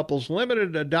same-sex couples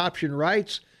limited adoption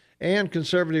rights, and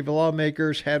conservative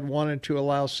lawmakers had wanted to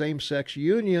allow same-sex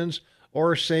unions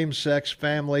or same-sex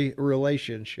family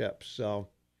relationships. So,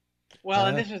 well,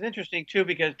 and this is interesting too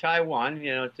because Taiwan,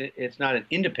 it's not an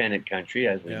independent country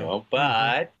as we know,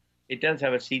 but it does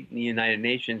have a seat in the United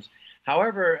Nations.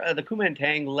 However, the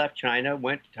Kuomintang left China,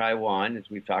 went to Taiwan,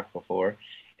 as we've talked before,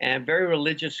 and very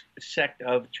religious sect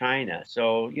of China.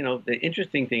 So, the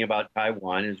interesting thing about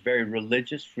Taiwan is very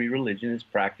religious, free religion is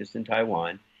practiced in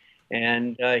Taiwan.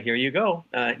 And here you go.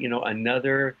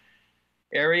 Another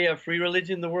area of free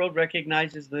religion in the world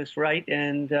recognizes this right,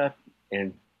 and the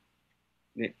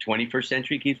 21st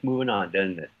century keeps moving on,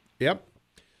 doesn't it? Yep.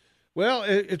 Well,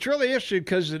 it's really interesting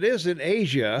because it is in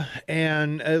Asia,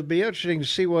 and it'll be interesting to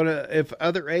see if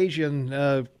other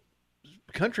Asian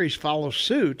countries follow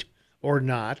suit or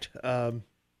not.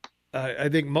 I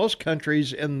think most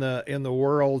countries in the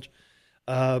world,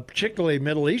 particularly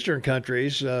Middle Eastern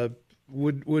countries,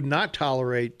 would not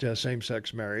tolerate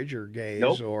same-sex marriage or gays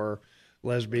Nope. or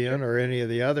lesbian or any of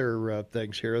the other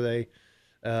things here. They,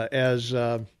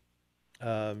 the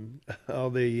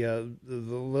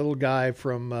little guy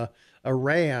from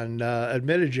Iran,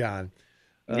 Ahmadinejad,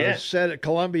 Yes. said at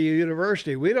Columbia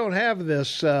University, we don't have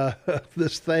this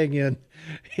this thing in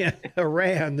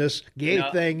Iran, this gay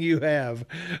thing you have.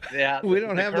 Yeah, We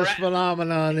don't have this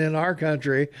phenomenon in our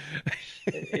country.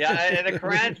 Yeah, and the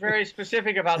Quran's very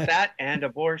specific about that and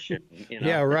abortion.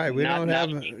 Yeah, right. We don't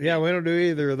do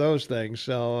either of those things.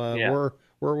 So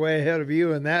we're way ahead of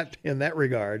you in that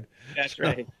regard. That's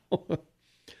right.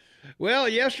 Well,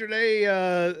 yesterday,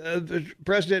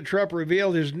 President Trump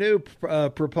revealed his new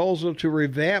proposal to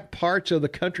revamp parts of the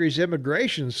country's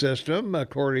immigration system,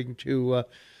 according to,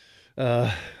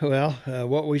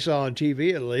 what we saw on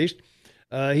TV at least.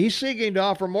 He's seeking to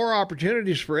offer more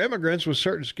opportunities for immigrants with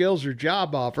certain skills or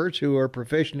job offers who are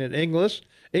proficient in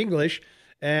English,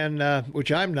 and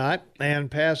which I'm not,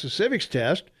 and pass a civics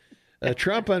test.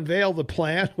 Trump unveiled the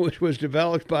plan, which was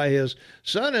developed by his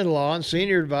son-in-law and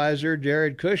senior advisor,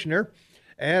 Jared Kushner.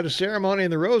 At a ceremony in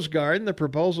the Rose Garden, the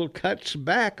proposal cuts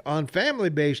back on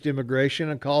family-based immigration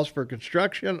and calls for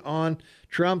construction on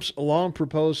Trump's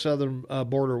long-proposed southern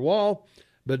border wall,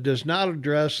 but does not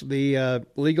address the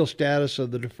legal status of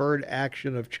the Deferred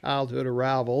Action of Childhood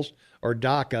Arrivals, or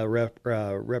DACA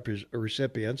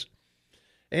recipients.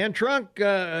 And Trump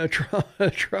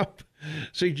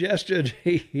suggested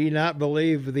he not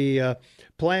believe the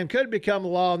plan could become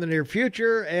law in the near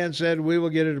future, and said we will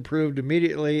get it approved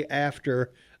immediately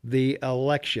after the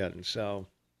election. So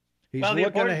he's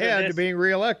looking ahead to being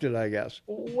reelected, I guess.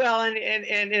 Well, and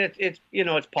it's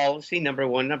it's policy, number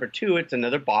one. Number two, it's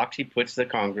another box he puts the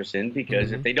Congress in,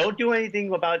 because if they don't do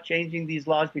anything about changing these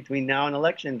laws between now and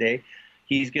Election Day,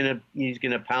 he's gonna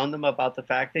pound them about the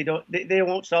fact they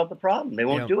won't solve the problem. They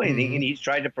won't do anything, and he's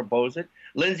tried to propose it.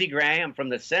 Lindsey Graham from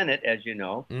the Senate, as you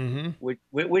know,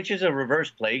 which is a reverse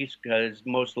play, because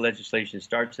most legislation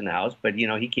starts in the House. But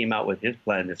he came out with his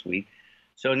plan this week.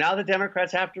 So now the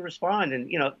Democrats have to respond, and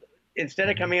instead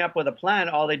of coming up with a plan,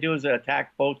 all they do is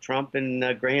attack both Trump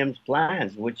and Graham's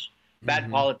plans, which bad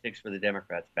politics for the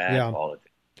Democrats. Bad politics.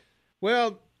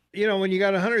 Well, when you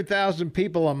got 100,000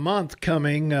 people a month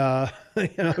coming, to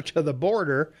the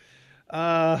border,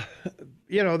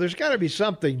 there's got to be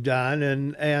something done.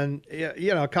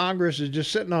 And Congress is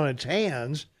just sitting on its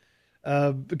hands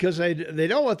because they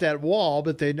don't want that wall,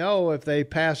 but they know if they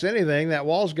pass anything, that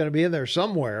wall's going to be in there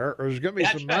somewhere, or there's going to be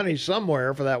some money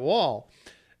somewhere for that wall.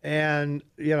 And,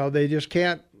 they just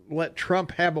can't let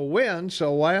Trump have a win.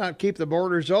 So why not keep the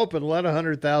borders open, let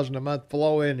 100,000 a month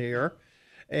flow in here?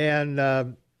 And,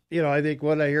 I think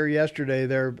what I hear yesterday,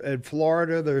 they're in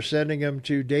Florida, they're sending them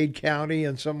to Dade County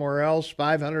and somewhere else,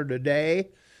 500 a day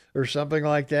or something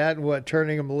like that, and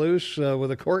turning them loose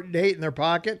with a court date in their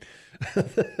pocket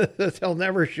that they'll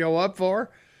never show up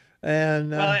for.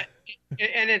 And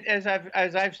as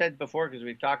I've said before, because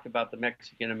we've talked about the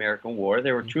Mexican-American War,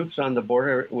 there were troops on the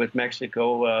border with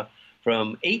Mexico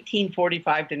from 1845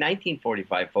 to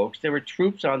 1945, folks. There were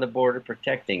troops on the border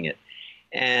protecting it.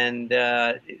 And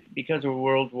because of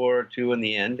World War II in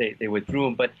the end, they withdrew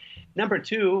them. But number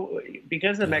two,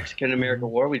 because of the Mexican-American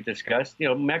War we discussed,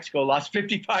 Mexico lost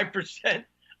 55%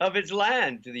 of its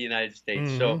land to the United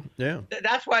States. So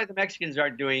that's why the Mexicans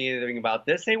aren't doing anything about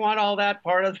this. They want all that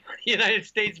part of the United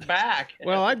States back.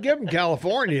 Well, I'd give them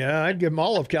California. I'd give them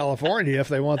all of California if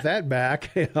they want that back.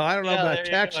 I don't know about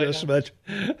Texas, but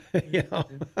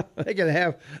they can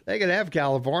have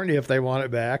California if they want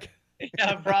it back.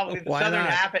 Yeah, probably the southern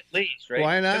half at least, right?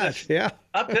 Why not? You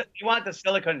want the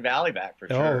Silicon Valley back for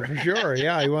sure. Oh, for sure.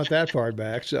 Yeah, you want that part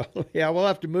back. So, we'll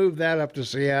have to move that up to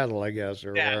Seattle, I guess,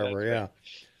 or wherever. Yeah.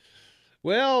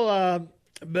 Well,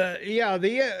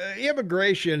 the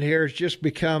immigration here has just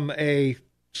become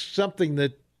something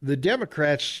that the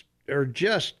Democrats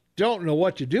just don't know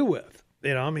what to do with.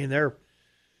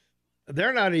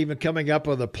 They're not even coming up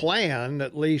with a plan.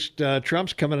 At least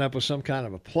Trump's coming up with some kind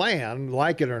of a plan,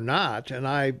 like it or not. And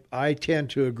I tend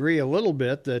to agree a little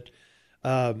bit that,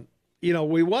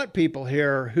 we want people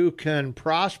here who can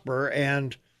prosper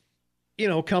and,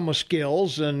 come with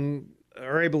skills and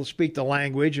are able to speak the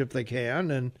language if they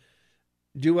can and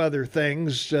do other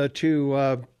things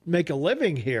to make a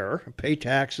living here, pay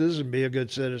taxes and be a good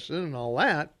citizen and all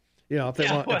that,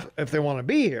 if they want to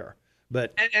be here.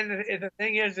 But and the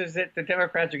thing is that the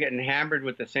Democrats are getting hammered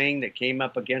with the saying that came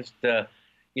up against one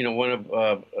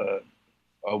of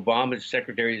Obama's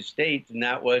Secretary of State, and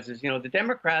that was the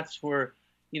Democrats were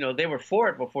they were for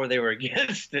it before they were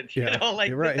against it. You're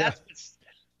right,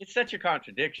 it's such a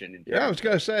contradiction. I was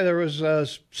going to say there was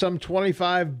some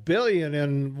 $25 billion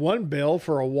in one bill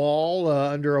for a wall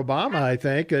under Obama. I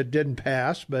think it didn't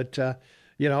pass, but.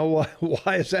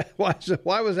 Why is that?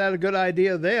 Why was that a good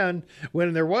idea then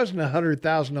when there wasn't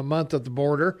 100,000 a month at the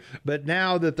border? But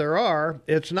now that there are,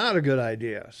 it's not a good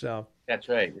idea. So that's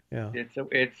right. Yeah,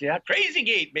 it's crazy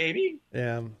gate, baby.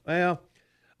 Yeah. Well,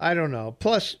 I don't know.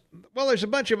 Plus, there's a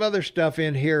bunch of other stuff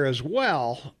in here as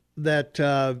well that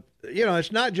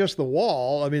it's not just the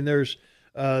wall. I mean, there's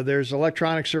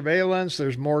electronic surveillance.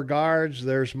 There's more guards.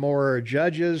 There's more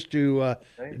judges to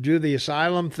do the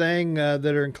asylum thing that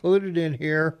are included in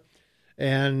here.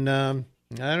 And I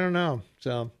don't know.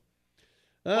 So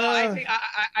Well, I Uh, think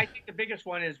I think the biggest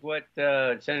one is what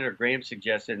Senator Graham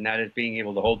suggested, and that is being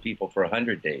able to hold people for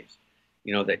 100 days.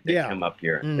 That yeah. come up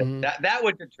here. Hmm. That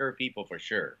would deter people for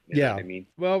sure. You know what Yeah. I mean?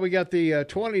 Well, we got the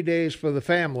 20 days for the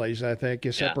families, I think. You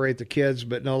Yeah. separate the kids,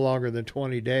 but no longer than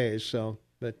 20 days. So,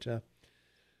 but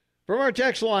from our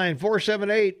text line,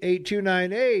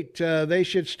 478-8298, they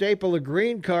should staple a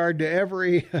green card to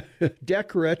every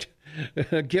decorate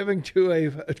given to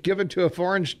a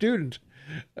foreign student.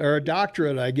 Or a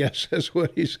doctorate, I guess, is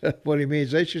what he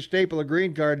means. They should staple a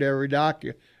green card to every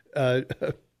uh,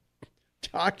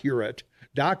 doctorate,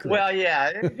 Well,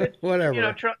 yeah.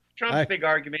 whatever. Trump's I big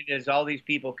argument is all these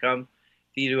people come to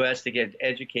the U.S. to get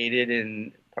educated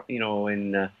in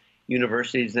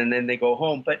universities, and then they go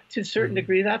home. But to a certain Mhm.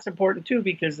 degree, that's important too,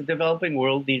 because the developing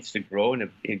world needs to grow and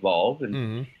evolve, and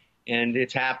Mhm. and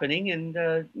it's happening. And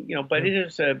but Yeah. it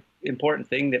is a important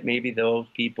thing that maybe those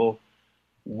people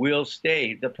will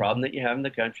stay. The problem that you have in the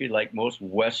country, like most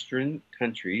Western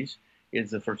countries, is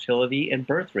the fertility and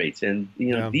birth rates, and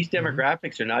Yeah. these Mhm.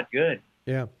 demographics are not good.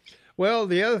 Yeah. Well,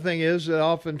 the other thing is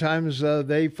oftentimes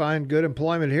they find good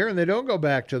employment here and they don't go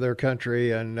back to their country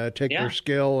and take their Yeah,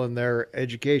 skill and their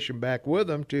education back with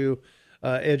them to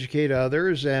educate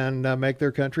others and make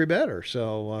their country better.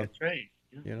 So, that's right.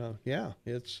 Yeah. yeah,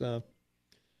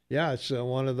 it's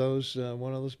one of those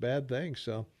bad things.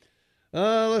 So,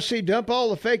 let's see. Dump all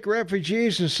the fake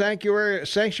refugees in sanctuary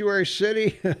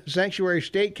city, sanctuary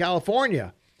state,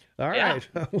 California. All Yeah.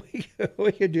 right,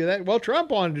 we could do that. Well, Trump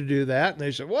wanted to do that, and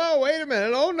they said, "Whoa, wait a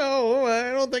minute! Oh no,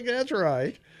 I don't think that's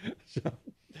right." So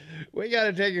we got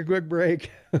to take a quick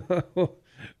break.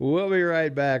 We'll be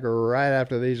right back right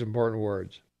after these important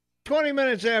words. 20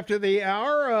 minutes after the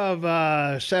hour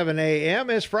of 7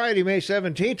 a.m. It's Friday, May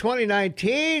 17,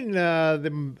 2019.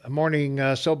 The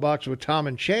morning soapbox with Tom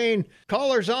and Shane.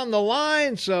 Caller's on the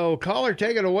line, so caller,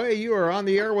 take it away. You are on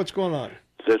the air. What's going on?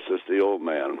 This is the old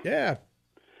man. Yeah.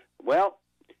 Well,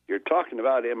 you're talking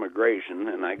about immigration,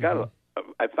 and I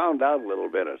found out a little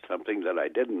bit of something that I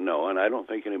didn't know, and I don't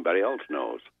think anybody else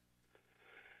knows.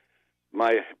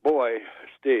 My boy,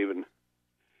 Steven,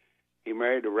 he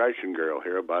married a Russian girl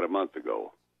here about a month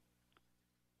ago,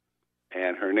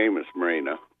 and her name is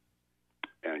Marina,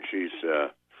 and she's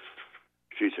a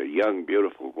young,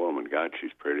 beautiful woman. God,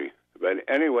 she's pretty. But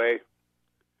anyway,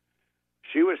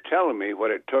 she was telling me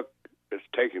what it's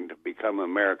taken to become an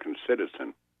American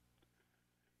citizen.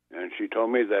 And she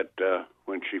told me that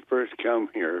when she first came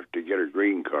here to get her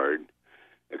green card,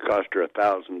 it cost her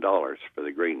 $1,000 for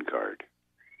the green card.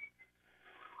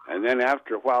 And then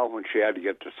after a while, when she had to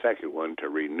get the second one to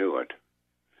renew it,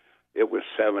 it was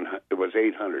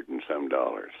 $800 and some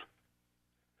dollars.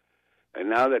 And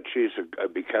now that she's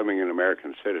becoming an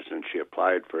American citizen, she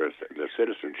applied for the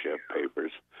citizenship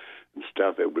papers and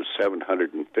stuff. It was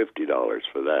 $750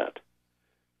 for that.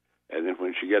 And then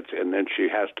then she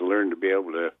has to learn to be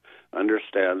able to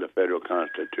understand the federal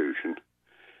Constitution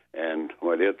and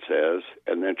what it says,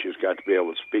 and then she's got to be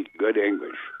able to speak good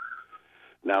English.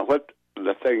 Now, what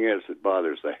the thing is that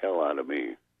bothers the hell out of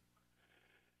me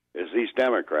is these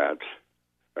Democrats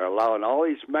are allowing all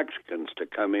these Mexicans to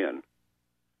come in.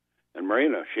 And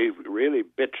Marina, she really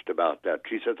bitched about that.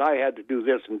 She says, I had to do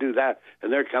this and do that,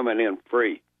 and they're coming in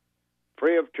free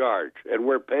of charge, and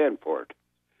we're paying for it.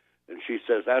 And she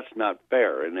says, that's not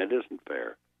fair, and it isn't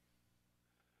fair.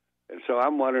 And so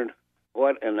I'm wondering,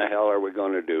 what in the hell are we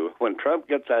going to do? When Trump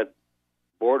gets that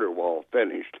border wall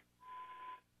finished,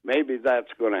 maybe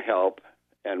that's going to help,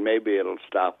 and maybe it'll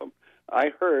stop them.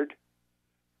 I heard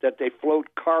that they float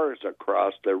cars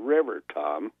across the river,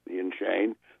 Tom and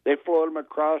Shane. They float them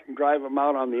across and drive them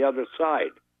out on the other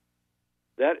side.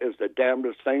 That is the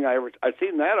damnedest thing I've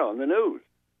seen that on the news.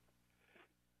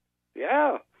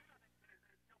 Yeah.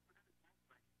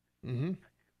 Mm-hmm.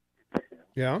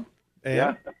 Yeah. And?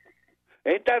 Yeah.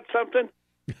 Ain't that something?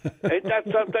 Ain't that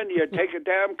something? You take a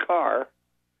damn car,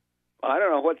 I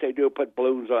don't know what they do, put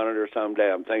balloons on it or some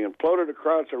damn thing, and float it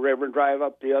across the river and drive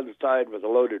up the other side with a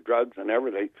load of drugs and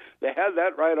everything. They had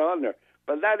that right on there.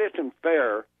 But that isn't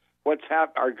fair, what's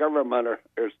our government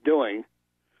is doing.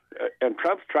 And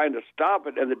Trump's trying to stop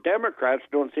it, and the Democrats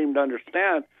don't seem to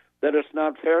understand that it's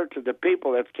not fair to the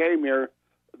people that came here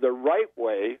the right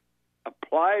way,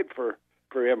 applied for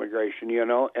immigration,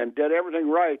 and did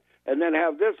everything right, and then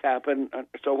have this happen.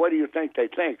 So what do you think they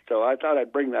think? So I thought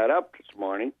I'd bring that up this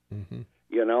morning, Mm-hmm.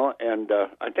 And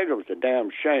I think it was a damn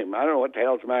shame. I don't know what the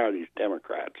hell's the matter with these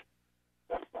Democrats.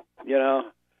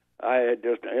 I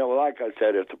just, like I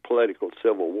said, it's a political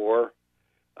civil war.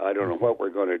 I don't know what we're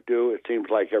going to do. It seems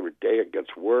like every day it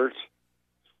gets worse.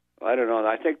 I don't know.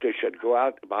 I think they should go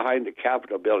out behind the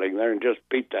Capitol building there and just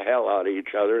beat the hell out of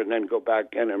each other and then go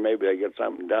back in and maybe they get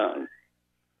something done.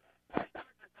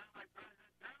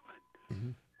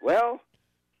 Well,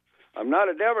 I'm not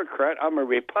a Democrat. I'm a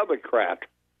Republican.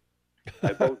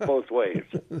 I vote both ways.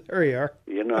 There you are.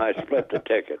 You know, I split the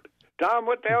ticket. Tom,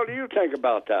 what the hell do you think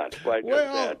about that?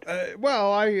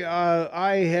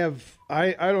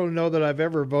 I don't know that I've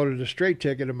ever voted a straight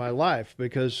ticket in my life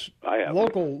because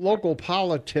local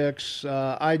politics.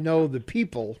 I know the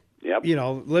people. Yep. You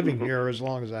know, living here as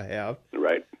long as I have.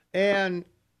 Right. And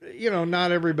you know,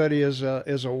 not everybody is a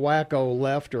wacko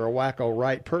left or a wacko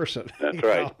right person. That's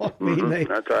right. I mean,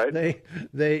 that's right.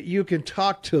 They you can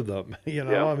talk to them. You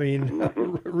know, I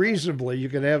mean, reasonably, you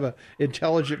can have an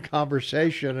intelligent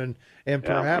conversation and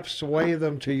perhaps sway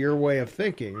them to your way of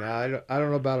thinking. Now, I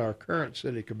don't know about our current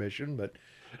city commission, but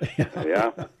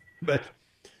but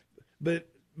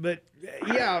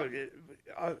yeah.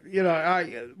 You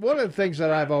know, one of the things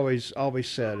that I've always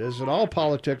said is that all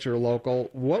politics are local.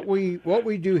 What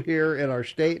we do here in our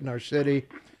state and our city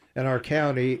and our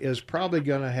county is probably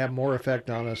going to have more effect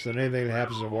on us than anything that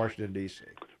happens in Washington, D.C.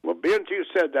 Well, being you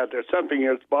said that, there's something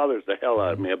that bothers the hell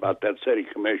out of me about that city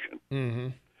commission. Mm-hmm.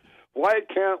 Why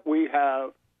can't we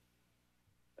have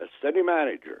a city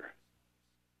manager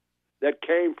that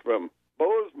came from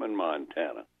Bozeman,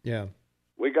 Montana? Yeah.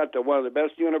 We got one of the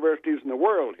best universities in the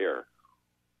world here.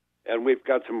 And we've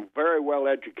got some very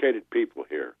well-educated people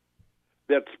here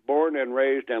that's born and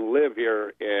raised and live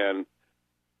here in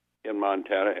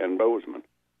Montana and Bozeman.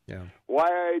 Yeah.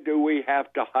 Why do we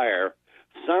have to hire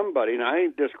somebody, and I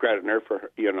ain't discrediting her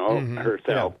for,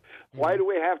 herself. Yeah. Why do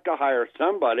we have to hire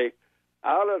somebody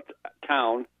out of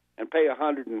town and pay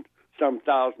 $100,000 and some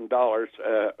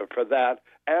for that?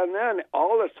 And then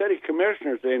all the city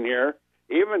commissioners in here,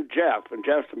 even Jeff, and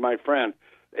Jeff's my friend,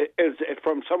 is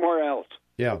from somewhere else.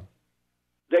 Yeah.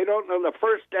 They don't know the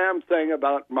first damn thing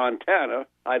about Montana,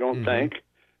 I don't think,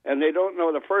 and they don't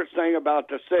know the first thing about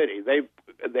the city.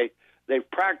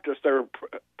 They've practiced their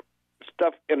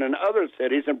stuff in other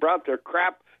cities and brought their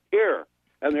crap here,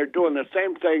 and they're doing the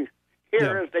same thing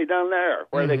here as they done there,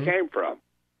 where they came from.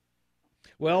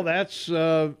 Well, that's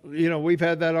we've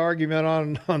had that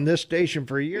argument on this station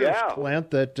for years, Clint.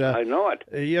 That I know it.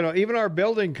 Even our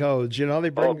building codes.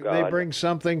 They bring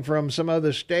something from some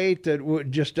other state that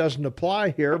just doesn't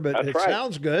apply here, but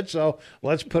sounds good, so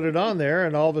let's put it on there.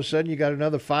 And all of a sudden, you got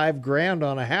another $5,000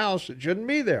 on a house that shouldn't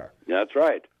be there. That's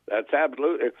right. That's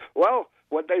absolutely well.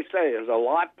 What they say is a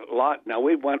lot. Now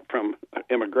we went from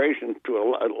immigration to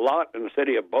a lot in the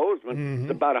city of Bozeman.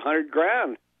 It's about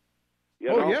 $100,000.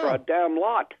 For a damn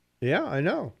lot. Yeah, I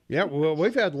know. Yeah, well,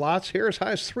 we've had lots here as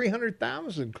high as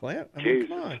 300,000, Clint. I mean,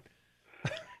 come on.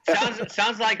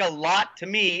 Sounds like a lot to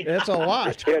me. It's a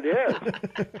lot. It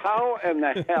is. How in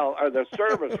the hell are the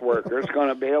service workers going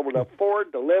to be able to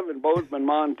afford to live in Bozeman,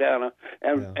 Montana,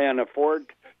 and afford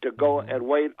to go and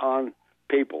wait on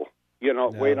people?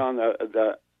 Wait on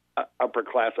the upper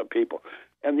class of people.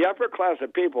 And the upper class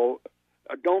of people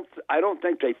I don't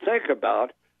think they think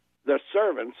about the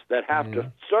servants that have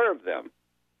to serve them.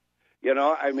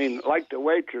 Like the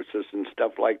waitresses and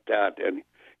stuff like that, and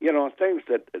things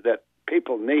that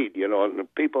people need. And the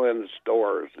people in the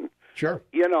stores, and sure.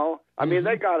 They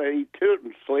got to eat, toot,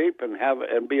 and sleep, and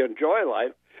enjoy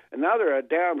life. And now they're a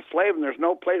damn slave, and there's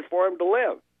no place for them to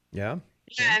live. Yeah.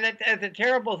 Yeah, and the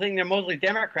terrible thing, they're mostly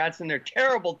Democrats, and they're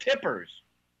terrible tippers.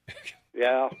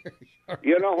 Yeah.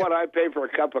 You know what I pay for a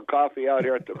cup of coffee out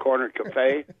here at the corner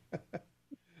cafe?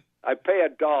 I pay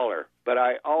 $1, but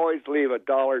I always leave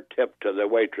 $1 tip to the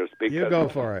waitress because you go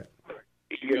for it.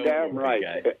 You're damn right.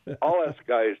 All us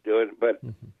guys do it, but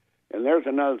and there's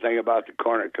another thing about the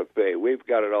corner cafe. We've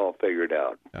got it all figured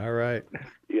out. All right.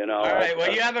 All right.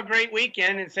 Well, you have a great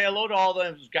weekend and say hello to all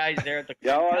those guys there at the.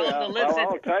 Tell them to listen.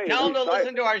 Tell them to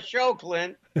listen to our show,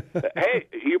 Clint. Hey,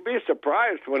 you'd be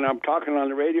surprised when I'm talking on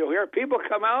the radio here. People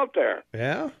come out there.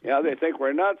 Yeah. Yeah, they think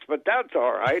we're nuts, but that's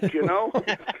all right.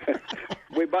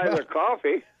 We buy their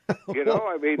coffee.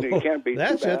 You can't be.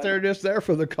 That's it. They're just there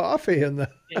for the coffee and the.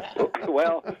 Yeah.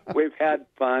 Well, we've had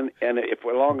fun, and as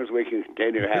long as we can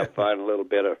continue to have fun, a little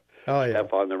bit of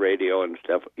stuff on the radio and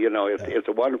stuff. It's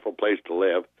a wonderful place to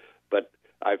live, but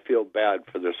I feel bad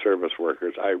for the service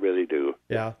workers. I really do.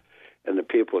 Yeah. And the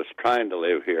people that's trying to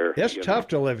live here. It's tough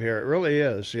to live here. It really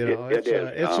is. It is.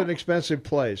 It's an expensive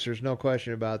place. There's no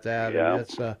question about that. Yeah. And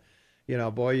it's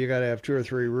boy, you got to have 2 or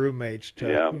 3 roommates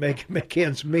to make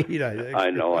ends meet. I think. I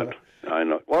know it.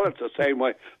 Well, it's the same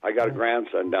way. I got a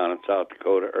grandson down in South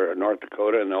Dakota or North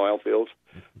Dakota in the oil fields.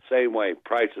 Same way.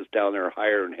 Prices down there are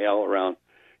higher than hell around,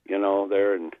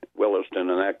 there in Williston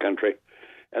and that country.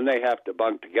 and they have to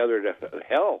bunk together.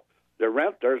 Hell, the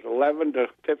rent there's $1,100 to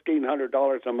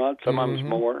 $1,500 a month. Some of them's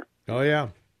more. Oh yeah.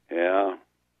 Yeah.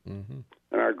 And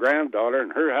our granddaughter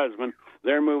and her husband,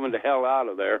 they're moving the hell out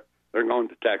of there. They're going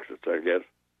to Texas, I guess.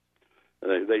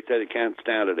 They say they can't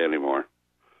stand it anymore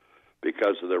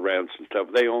because of the rents and stuff.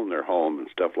 They own their home and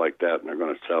stuff like that, and they're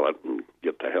going to sell it and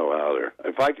get the hell out of there.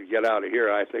 If I could get out of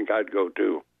here, I think I'd go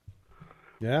too.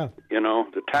 Yeah. You know,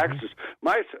 the taxes.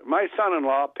 My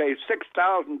son-in-law pays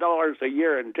 $6,000 a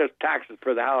year in just taxes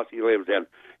for the house he lives in.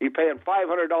 He's paying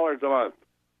 $500 a month.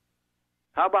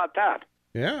 How about that?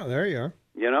 Yeah, there you are.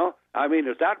 You know, I mean,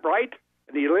 is that right?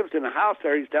 And he lives in a house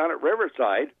there. He's down at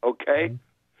Riverside, okay?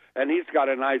 And he's got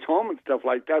a nice home and stuff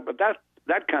like that. But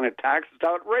that kind of tax is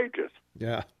outrageous.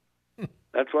 Yeah.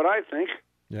 That's what I think.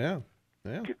 Yeah.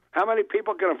 Yeah. How many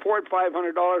people can afford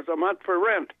 $500 a month for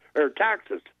rent or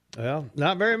taxes? Well,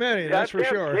 not very many, that's for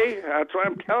sure. See, that's what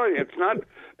I'm telling you. It's not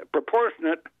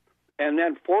proportionate. And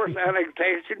then forced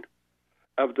annexation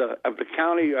of the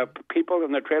county people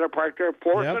in the trailer park there,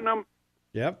 forcing them.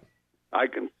 Yep. I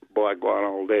go on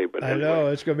all day. But I know,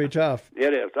 it's going to be tough.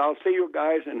 It is. I'll see you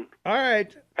guys. And all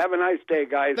right. Have a nice day,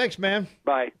 guys. Thanks, man.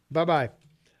 Bye. Bye-bye.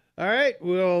 All right,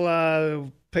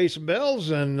 we'll pay some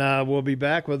bills, and we'll be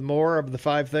back with more of the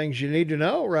 5 things you need to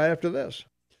know right after this.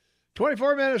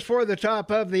 24 minutes for the top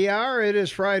of the hour. It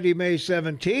is Friday, May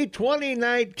 17th,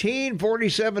 2019,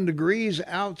 47 degrees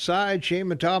outside. Shane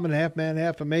and Tom and Half Man,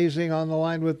 Half Amazing on the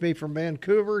line with me from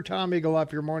Vancouver. Tom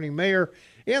Eagleoff, your morning mayor,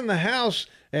 in the house.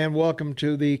 And welcome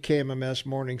to the KMMS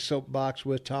Morning Soapbox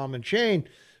with Tom and Shane.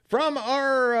 From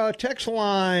our text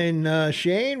line,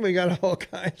 Shane, we got all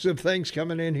kinds of things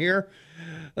coming in here.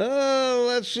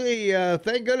 Let's see.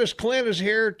 Thank goodness Clint is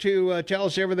here to tell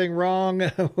us everything wrong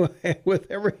with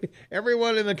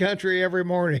everyone in the country every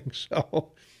morning.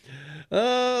 So,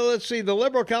 let's see. The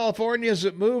liberal Californians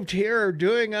that moved here are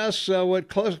doing us what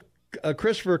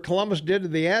Christopher Columbus did to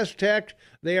the Aztec.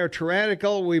 They are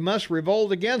tyrannical. We must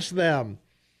revolt against them.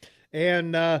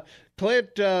 And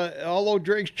Clint, although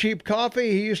drinks cheap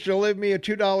coffee, he used to leave me a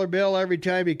 $2 bill every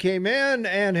time he came in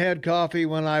and had coffee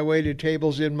when I waited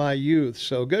tables in my youth.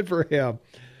 So good for him.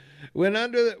 When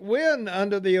under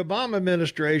the Obama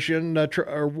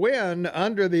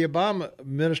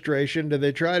administration, did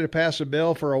they try to pass a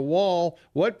bill for a wall?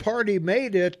 What party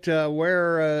made it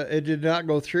where it did not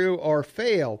go through or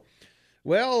fail?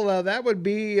 Well, that would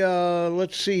be,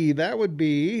 let's see, that would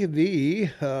be the,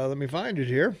 let me find it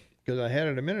here, because I had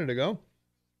it a minute ago.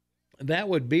 That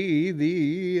would be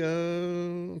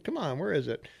the, come on, where is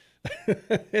it?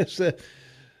 It's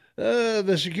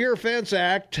the Secure Fence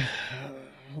Act.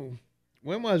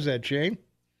 When was that, Shane?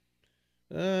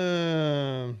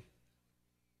 Fence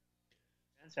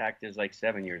Act is like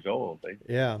 7 years old.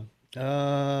 Yeah.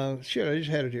 Shit, I just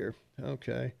had it here.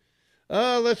 Okay.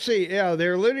 Let's see. Yeah,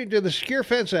 they're alluding to the Secure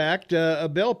Fence Act, a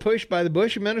bill pushed by the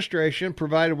Bush administration,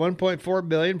 provided $1.4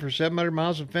 billion for 700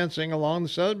 miles of fencing along the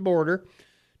southern border.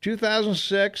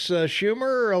 2006,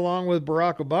 Schumer, along with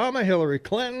Barack Obama, Hillary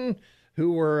Clinton,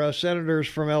 who were senators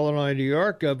from Illinois and New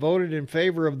York, voted in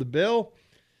favor of the bill.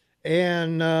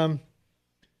 And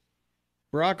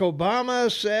Barack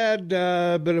Obama said,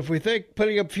 but if we think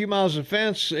putting up a few miles of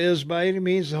fence is by any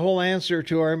means the whole answer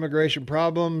to our immigration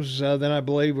problems, then I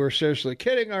believe we're seriously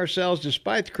kidding ourselves.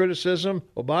 Despite the criticism,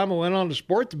 Obama went on to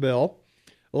support the bill,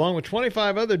 along with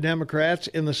 25 other Democrats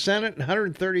in the Senate and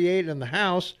 138 in the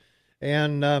House.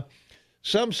 And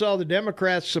some saw the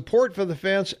Democrats' support for the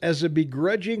fence as a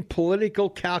begrudging political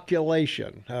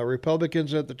calculation.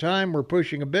 Republicans at the time were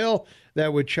pushing a bill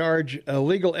that would charge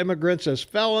illegal immigrants as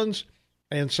felons,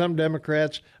 and some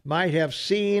Democrats might have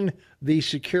seen the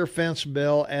secure fence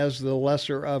bill as the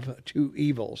lesser of two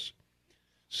evils.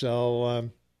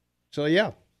 So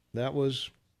yeah, that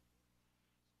was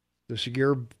the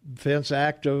Secure Fence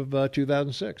Act of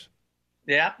 2006.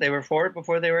 Yeah, they were for it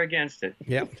before they were against it.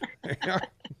 Yep.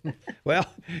 Well,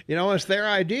 it's their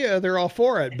idea. They're all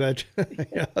for it. But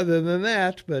other than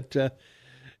that,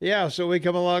 yeah, so we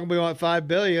come along, we want $5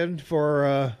 billion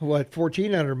for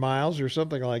 1,400 miles or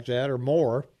something like that or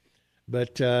more,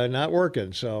 but not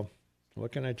working. So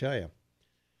what can I tell you?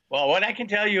 Well, what I can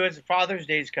tell you is Father's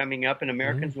Day is coming up, and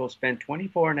Americans will spend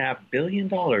 $24.5 billion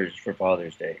for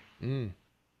Father's Day.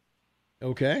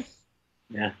 Okay.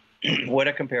 Yeah. What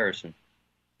a comparison.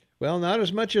 Well, not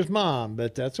as much as Mom,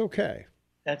 but that's okay.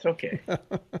 That's okay.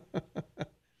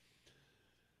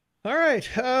 All right,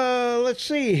 let's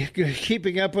see.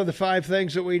 Keeping up with the 5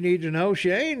 things that we need to know,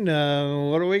 Shane.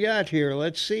 What do we got here?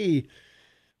 Let's see.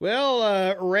 Well,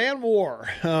 Iran war.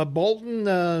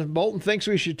 Bolton thinks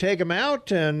we should take him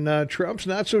out, and Trump's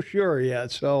not so sure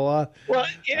yet. So, well,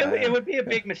 it would be a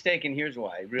big mistake, and here's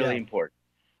why. Really important.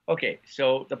 Okay,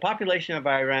 so the population of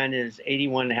Iran is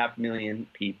 81.5 million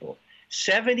people.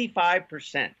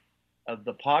 75% of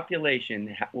the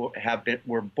population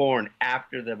were born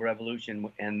after the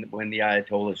revolution and when the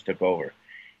Ayatollahs took over.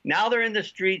 Now they're in the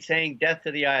street saying death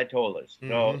to the Ayatollahs.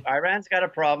 So Iran's got a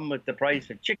problem with the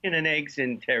price of chicken and eggs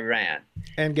in Tehran.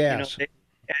 And gas.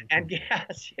 And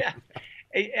gas, yeah.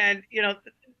 And,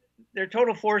 their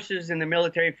total forces in the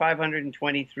military,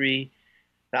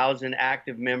 523,000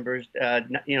 active members, a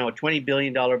 $20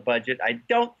 billion budget. I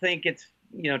don't think it's,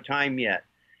 time yet.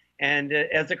 And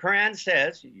as the Quran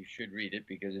says, you should read it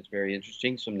because it's very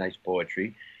interesting, some nice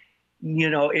poetry.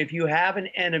 If you have an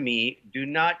enemy, do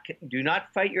not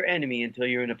fight your enemy until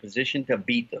you're in a position to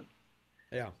beat them.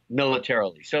 Yeah.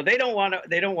 Militarily. So they don't want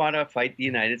to fight the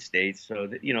United States. So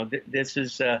this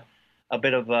is a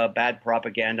bit of bad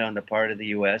propaganda on the part of the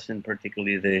U.S. and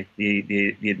particularly the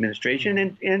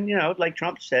administration. And like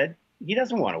Trump said, he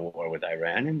doesn't want a war with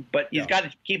Iran, but he's got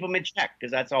to keep them in check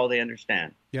because that's all they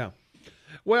understand. Yeah.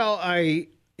 Well, I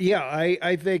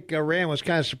think Iran was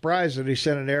kind of surprised that he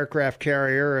sent an aircraft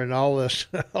carrier and all this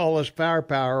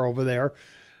firepower over there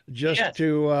just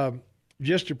to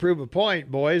prove a point,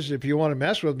 boys. If you want to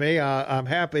mess with me, I'm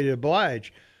happy to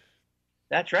oblige.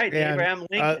 That's right. And Abraham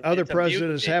Lincoln. Other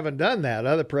presidents haven't done that.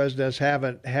 Other presidents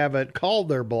haven't called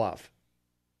their bluff.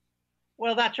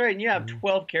 Well, that's right. And you have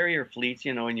 12 carrier fleets,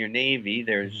 in your Navy.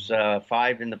 There's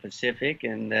 5 in the Pacific,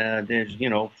 and there's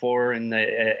 4 in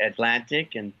the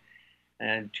Atlantic, and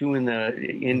 2 in the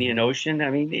Indian Ocean.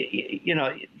 I mean,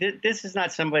 this is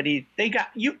not somebody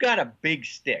you've got a big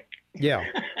stick. Yeah.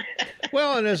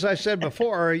 Well, and as I said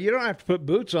before, you don't have to put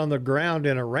boots on the ground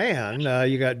in Iran.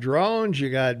 You got drones, you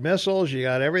got missiles, you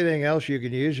got everything else you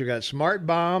can use. You got smart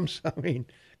bombs. I mean,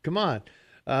 come on.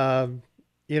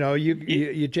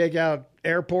 You take out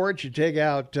airports, you take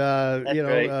out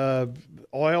oil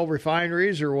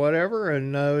refineries or whatever,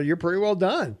 and you're pretty well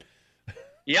done.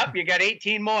 Yep, you got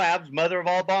 18 Moabs, mother of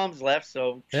all bombs left.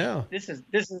 So this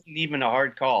isn't even a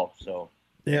hard call. So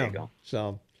there you go.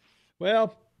 So,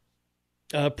 well,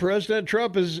 President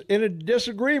Trump is in a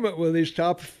disagreement with his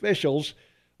top officials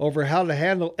over how to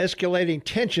handle escalating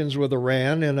tensions with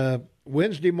Iran. In a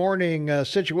Wednesday morning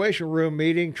Situation Room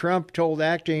meeting, Trump told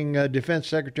Acting Defense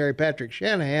Secretary Patrick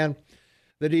Shanahan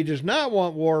that he does not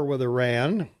want war with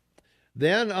Iran.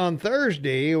 Then on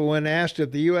Thursday, when asked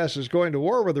if the U.S. is going to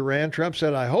war with Iran, Trump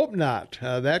said, "I hope not."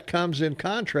 That comes in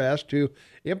contrast to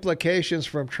implications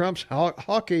from Trump's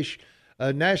hawkish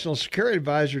National Security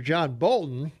Advisor, John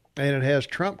Bolton, and it has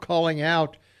Trump calling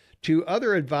out to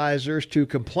other advisors to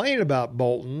complain about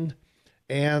Bolton.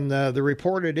 And the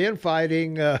reported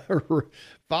infighting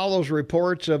follows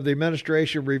reports of the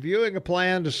administration reviewing a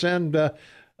plan to send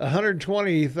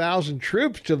 120,000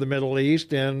 troops to the Middle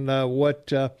East and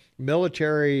what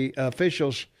military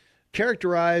officials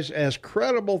characterize as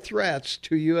credible threats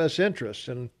to U.S. interests.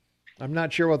 And I'm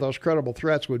not sure what those credible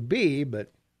threats would be,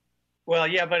 but... Well,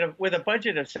 yeah, but with a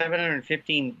budget of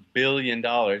 $715 billion,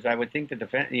 I would think the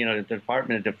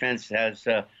Department of Defense has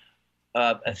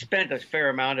spent a fair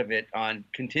amount of it on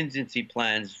contingency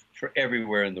plans for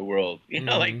everywhere in the world.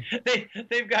 Like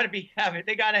they've got to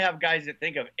have guys that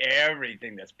think of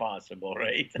everything that's possible,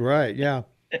 right? Right. Yeah.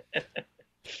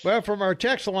 Well, from our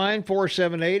text line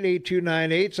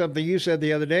 478-8298, something you said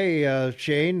the other day,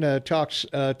 Shane, talk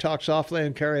softly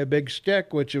and carry a big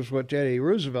stick, which is what Teddy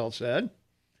Roosevelt said.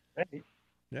 Right.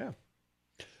 Yeah.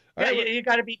 Yeah, right. You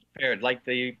got to be prepared, like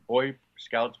the Boy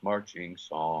Scouts marching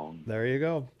song. There you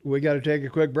go. We got to take a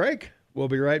quick break. We'll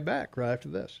be right back right after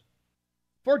this.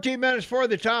 14 minutes for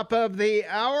the top of the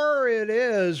hour. It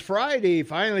is Friday,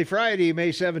 finally Friday,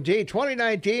 May 17,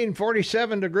 2019,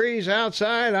 47 degrees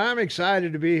outside. I'm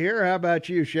excited to be here. How about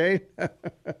you, Shane?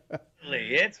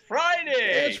 It's Friday.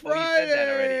 It's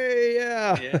Friday.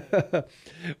 Yeah.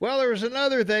 Well, there was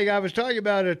another thing. I was talking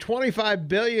about $25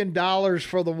 billion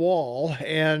for the wall.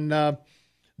 And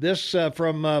this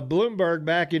from Bloomberg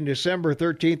back in December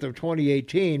 13th of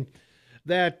 2018.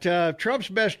 That Trump's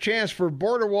best chance for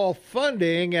border wall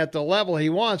funding at the level he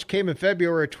wants came in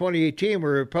February 2018,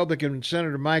 where Republican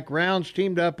Senator Mike Rounds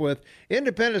teamed up with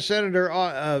Independent Senator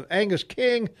Angus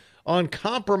King on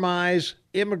compromise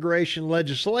immigration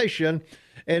legislation,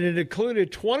 and it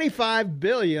included $25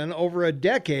 billion over a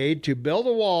decade to build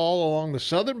a wall along the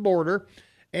southern border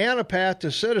and a path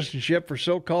to citizenship for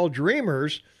so-called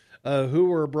dreamers who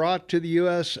were brought to the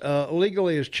U.S.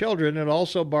 Illegally as children. It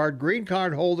also barred green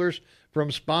card holders from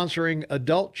sponsoring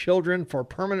adult children for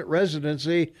permanent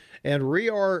residency and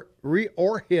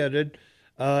reoriented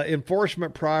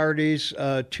enforcement priorities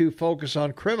to focus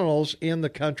on criminals in the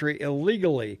country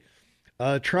illegally.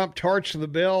 Trump torched the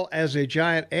bill as a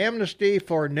giant amnesty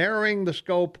for narrowing the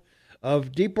scope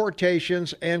of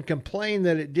deportations and complained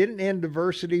that it didn't end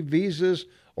diversity visas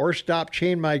or stop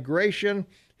chain migration.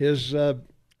 His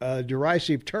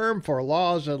derisive term for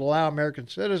laws that allow American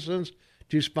citizens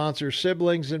to sponsor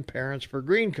siblings and parents for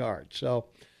green cards. So,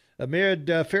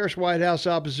 amid fierce White House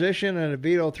opposition and a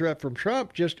veto threat from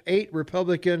Trump, just 8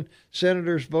 Republican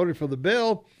senators voted for the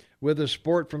bill, with the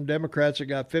support from Democrats that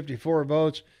got 54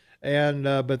 votes. And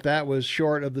but that was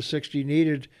short of the 60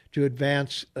 needed to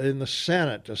advance in the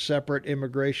Senate. A separate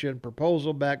immigration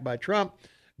proposal backed by Trump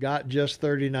got just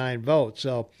 39 votes.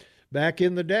 So back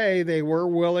in the day, they were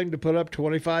willing to put up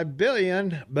 $25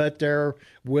 billion, but they're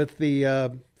with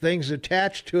the things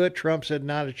attached to it. Trump said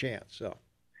not a chance. So,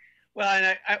 well,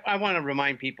 and I want to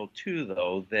remind people too,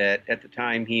 though, that at the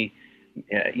time he,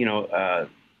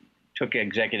 took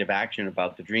executive action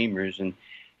about the Dreamers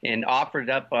and offered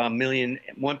up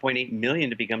 $1.8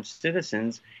 million to become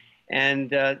citizens,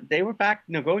 and they were back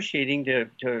negotiating to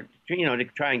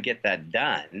try and get that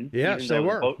done. Yes, they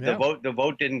were. The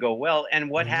vote didn't go well, and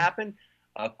what happened?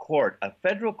 A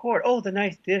federal court. Oh, the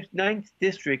ninth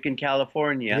district in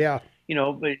California. Yeah.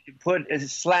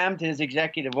 Slammed his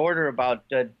executive order about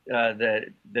the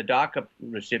DACA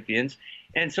recipients.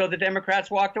 And so the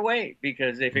Democrats walked away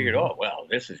because they figured, oh, well,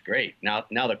 this is great. Now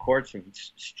the courts have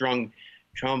strung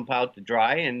Trump out to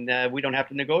dry, and we don't have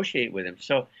to negotiate with him.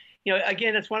 So,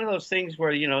 again, it's one of those things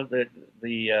where,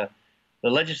 the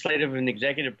legislative and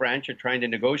executive branch are trying to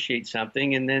negotiate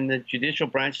something, and then the judicial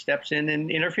branch steps in and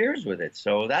interferes with it.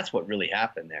 So that's what really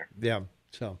happened there. Yeah.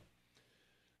 So,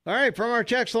 all right, from our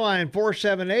text line,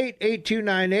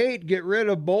 478-8298, get rid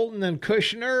of Bolton and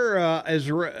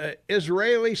Kushner,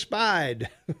 Israeli spied.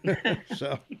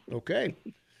 So, okay.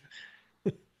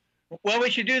 Well, we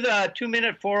should do the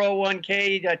 2-minute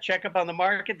 401k checkup on the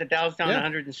market. The Dow's down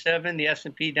 107, the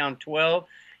S&P down 12,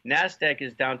 NASDAQ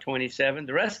is down 27.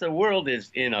 The rest of the world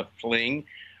is in a fling,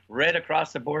 red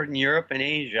across the board in Europe and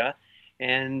Asia.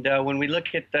 And when we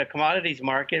look at the commodities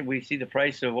market, we see the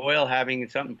price of oil having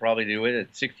something probably to do with it.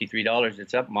 At $63,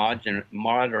 it's up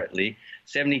moderately.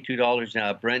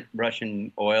 $72 Brent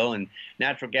Russian oil, and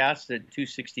natural gas at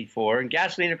 $2.64. And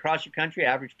gasoline across the country,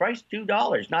 average price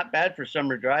 $2. Not bad for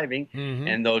summer driving.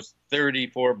 And those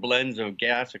 34 blends of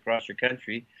gas across your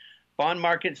country. Bond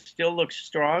market still looks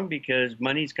strong because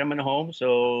money's coming home.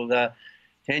 So the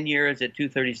 10-year is at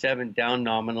 237, down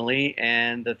nominally,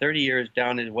 and the 30-year is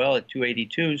down as well at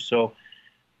 282. So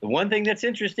the one thing that's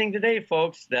interesting today,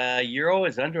 folks, the euro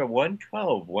is under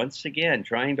 112 once again,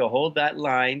 trying to hold that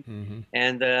line,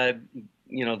 and the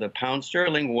pound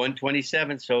sterling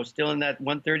 127. So still in that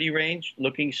 130 range,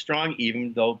 looking strong,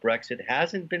 even though Brexit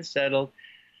hasn't been settled.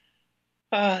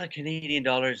 The Canadian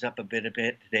dollar is up a bit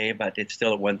today, but it's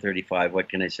still at 135. What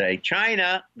can I say?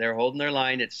 China, they're holding their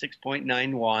line at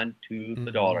 6.91 to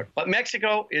the dollar. But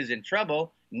Mexico is in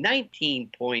trouble,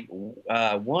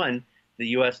 19.1 the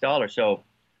U.S. dollar. So,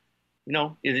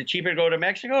 is it cheaper to go to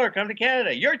Mexico or come to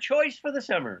Canada? Your choice for the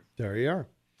summer. There you are.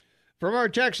 From our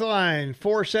text line,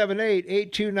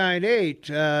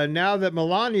 478-8298, now that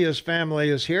Melania's family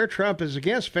is here, Trump is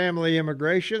against family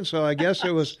immigration, so I guess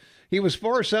he was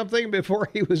for something before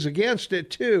he was against it,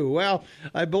 too. Well,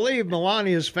 I believe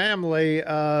Melania's family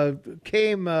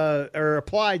came or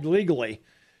applied legally.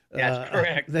 That's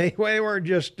correct. They weren't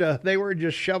just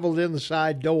shoveled in the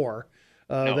side door.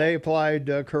 No. They applied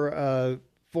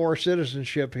for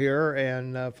citizenship here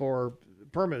and for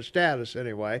permanent status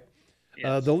anyway.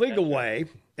 Yes, the legal right.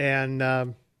 way,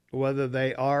 and whether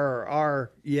they are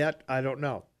yet, I don't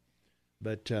know.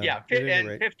 But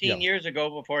 15 years ago,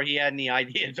 before he had any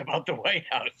ideas about the White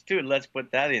House, too. Let's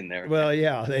put that in there. Well,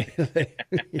 yeah, they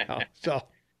so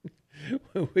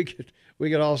we could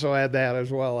also add that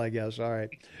as well, I guess. All right,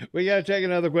 we got to take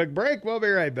another quick break. We'll be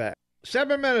right back.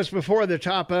 7 minutes before the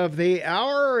top of the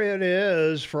hour, it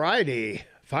is Friday.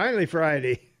 Finally,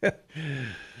 Friday.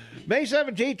 May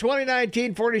 17,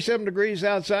 2019, 47 degrees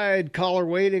outside. Caller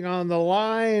waiting on the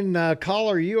line.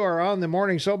 Caller, you are on the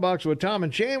Morning Soapbox with Tom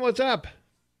and Shane. What's up?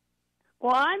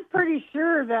 Well, I'm pretty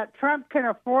sure that Trump can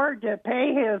afford to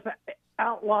pay his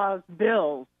outlaws'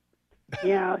 bills.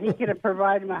 He could have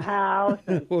provided him a house.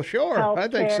 And well, sure. I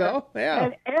think so. Yeah.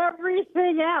 And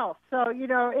everything else. So,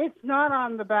 it's not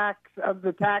on the backs of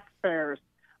the taxpayers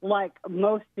like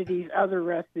most of these other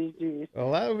refugees.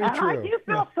 Well, that would be and true. I do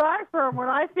feel sorry for them. What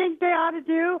I think they ought to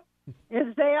do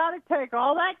is they ought to take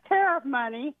all that tariff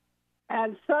money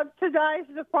and subsidize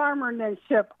the farmer and then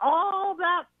ship all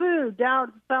that food down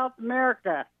to South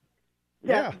America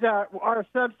that our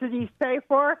subsidies pay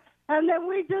for, and then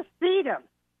we just feed them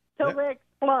till they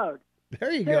explode.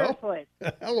 There you Seriously.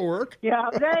 go. That'll work. Yeah,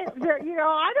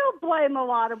 I don't blame a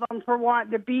lot of them for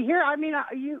wanting to be here. I mean,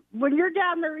 when you're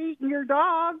down there eating your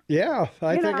dog. Yeah,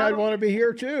 I think I'd want to be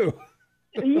here too.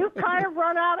 You kind of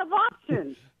run out of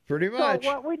options. Pretty much.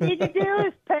 So what we need to do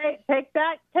is take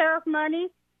that tariff money,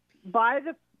 buy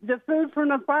the food from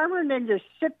the farmer, and then just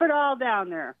ship it all down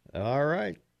there. All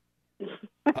right.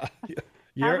 Have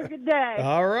a good day.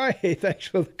 All right. Thanks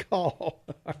for the call.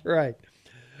 All right.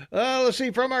 Let's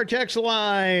see, from our text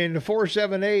line,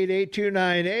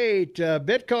 478-8298,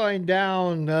 Bitcoin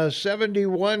down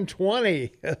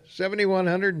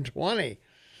 7,120.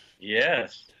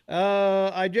 Yes.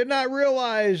 I did not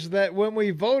realize that when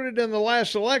we voted in the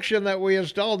last election that we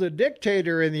installed a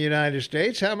dictator in the United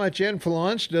States. How much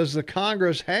influence does the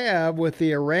Congress have with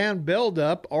the Iran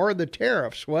buildup or the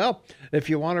tariffs? Well, if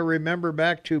you want to remember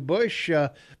back to Bush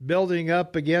building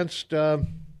up against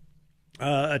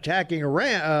attacking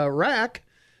Iraq,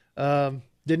 didn't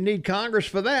need Congress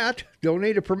for that. Don't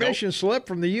need a permission slip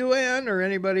from the UN or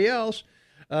anybody else.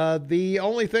 The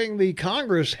only thing the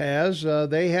Congress has,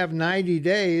 they have 90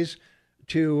 days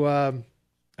to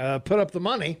put up the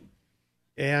money,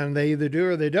 and they either do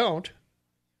or they don't.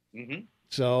 Mm-hmm.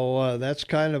 So that's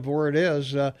kind of where it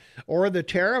is. Or the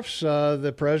tariffs,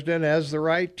 the president has the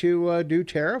right to do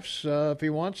tariffs if he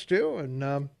wants to,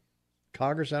 and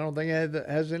Congress, I don't think,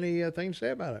 has anything to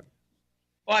say about it.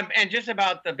 Well, and just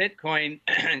about the Bitcoin,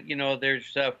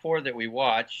 there's 4 that we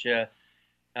watch.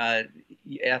 Bitcoin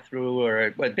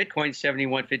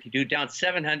 71.52, down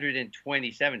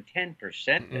 727, 10%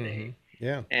 today. Mm-hmm.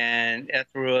 Yeah. And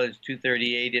Ethereum is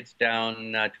 238. It's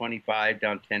down 25,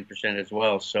 down 10% as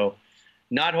well. So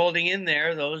not holding in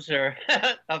there. Those are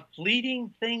a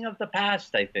fleeting thing of the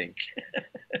past, I think.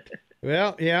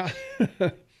 Well, yeah.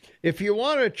 If you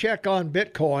want to check on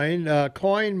Bitcoin,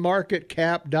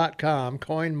 coinmarketcap.com,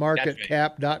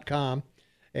 coinmarketcap.com,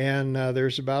 and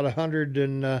there's about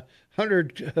 100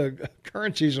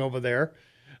 currencies over there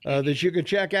that you can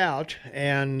check out,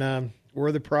 and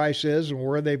where the price is and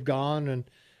where they've gone. And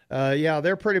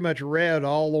they're pretty much red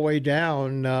all the way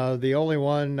down. The only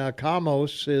one,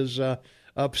 Kamos, is up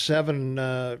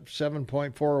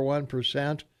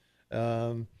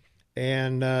 7.41%.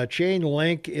 And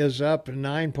Chainlink is up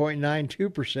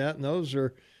 9.92%, and those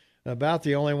are about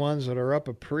the only ones that are up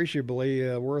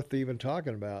appreciably worth even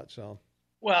talking about. So,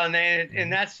 well,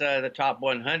 and that's the top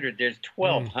 100. There's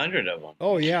 1,200 of them.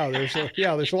 Oh yeah,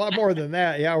 there's a lot more than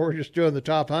that. Yeah, we're just doing the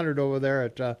top 100 over there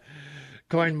at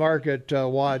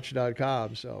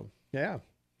CoinMarketWatch.com. So yeah,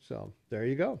 so there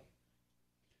you go.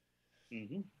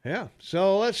 Mm-hmm. Yeah.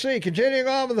 So let's see. Continuing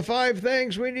on with the 5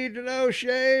 things we need to know,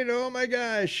 Shane. Oh my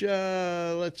gosh.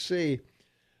 Let's see.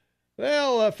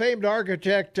 Well, famed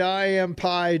architect I.M.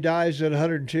 Pye dies at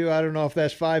 102. I don't know if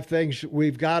that's 5 things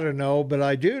we've got to know, but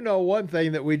I do know one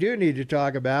thing that we do need to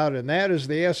talk about, and that is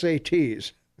the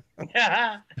SATs.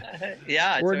 Yeah.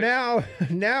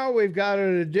 Now we've got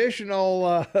an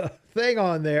additional thing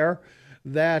on there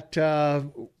that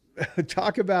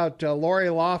talk about Lori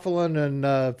Loughlin and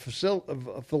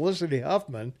Felicity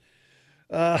Huffman.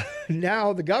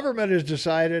 Now the government has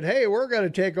decided, hey, we're going to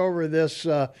take over this.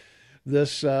 We're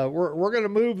going to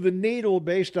move the needle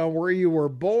based on where you were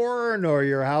born or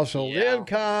your household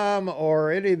income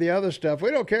or any of the other stuff.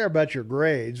 We don't care about your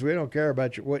grades. We don't care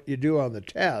about what you do on the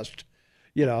test.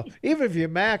 Even if you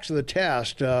max the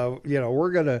test,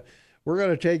 we're going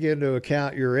to take into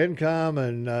account your income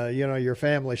and, your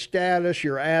family status,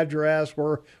 your address,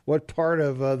 what part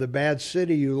of the bad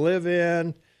city you live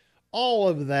in, all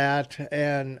of that.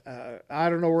 And I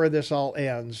don't know where this all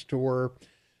ends to where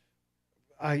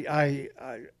I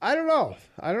don't know.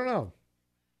 I don't know.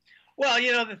 Well,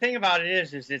 the thing about it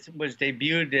is it was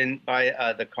debuted by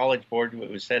the College Board.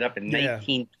 It was set up in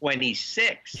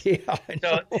 1926. Yeah,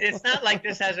 so it's not like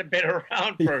this hasn't been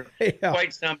around for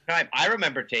quite some time. I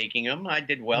remember taking them. I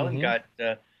did well and got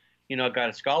got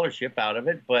a scholarship out of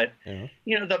it. But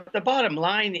the bottom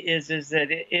line is that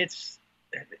it's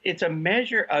a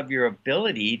measure of your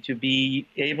ability to be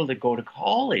able to go to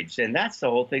college, and that's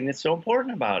the whole thing that's so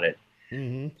important about it.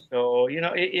 Mm-hmm. So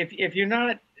if you're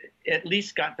not at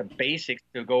least got the basics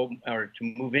to go or to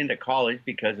move into college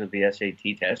because of the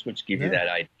SAT test, which give you that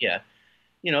idea,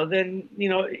 then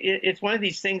it's one of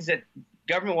these things that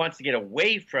government wants to get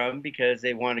away from because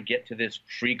they want to get to this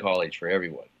free college for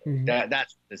everyone. Mm-hmm.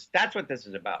 That's what this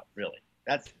is about, really.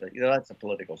 That's the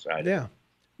political side. Yeah.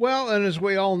 Well, and as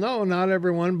we all know, not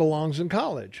everyone belongs in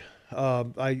college.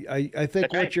 I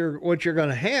think That's what you're going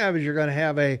to have is you're going to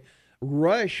have a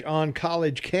rush on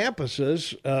college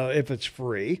campuses if it's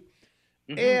free,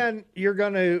 and you're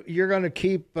gonna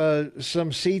keep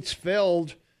some seats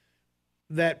filled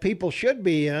that people should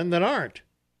be in that aren't.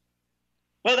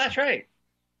 Well, that's right.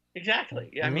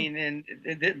 Exactly. I mean, and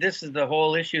this is the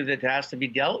whole issue that has to be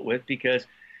dealt with because,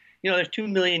 there's 2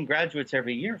 million graduates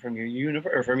every year from your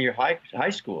or from your high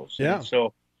schools. Yeah. And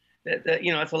so,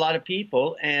 it's a lot of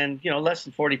people, and less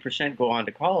than 40% go on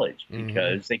to college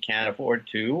because they can't afford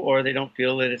to, or they don't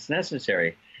feel that it's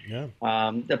necessary. Yeah.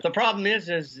 The problem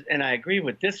is, and I agree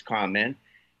with this comment.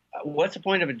 What's the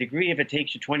point of a degree if it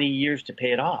takes you 20 years to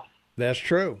pay it off? That's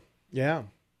true. Yeah.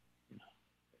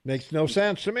 Makes no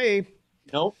sense to me.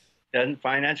 Nope. Doesn't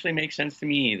financially make sense to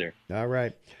me either. All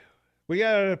right. We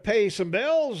got to pay some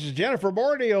bills. Jennifer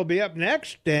Bordy will be up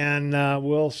next, and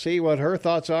we'll see what her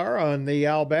thoughts are on the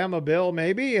Alabama bill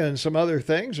maybe and some other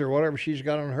things or whatever she's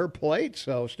got on her plate.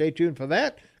 So stay tuned for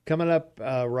that. Coming up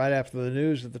right after the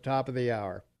news at the top of the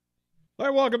hour. All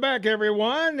right, welcome back,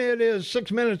 everyone. It is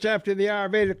 6 minutes after the hour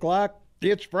of 8 o'clock.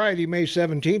 It's Friday, May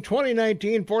 17,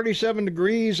 2019, 47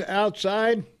 degrees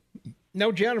outside.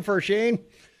 No Jennifer, Shane.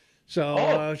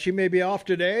 So she may be off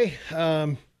today.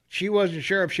 She wasn't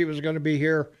sure if she was going to be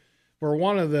here for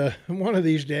one of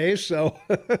these days. So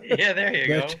yeah, there you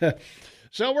go.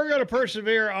 So we're going to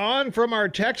persevere on from our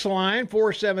text line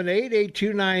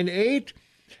 478-8298.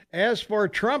 As for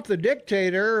Trump, the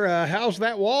dictator, how's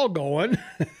that wall going?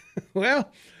 Well,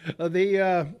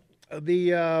 the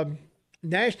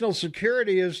national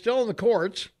security is still in the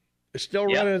courts. It's still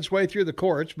running its way through the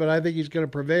courts, but I think he's going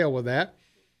to prevail with that.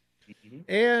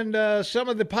 And some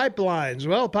of the pipelines.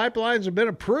 Well, pipelines have been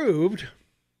approved.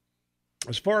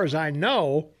 As far as I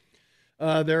know,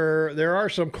 there are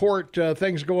some court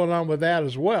things going on with that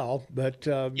as well. But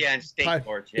in state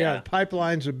courts, yeah.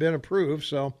 Pipelines have been approved.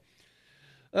 So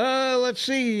let's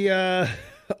see.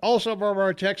 Also from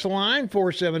our text line,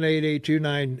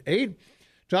 478-8298,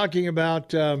 talking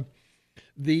about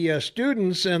the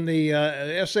students and the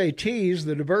SATs,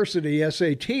 the diversity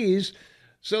SATs,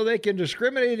 so they can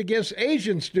discriminate against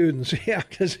Asian students. Yeah,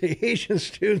 because the Asian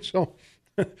students will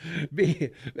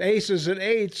be aces and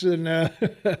eights and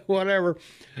whatever.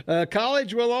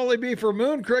 College will only be for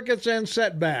moon crickets and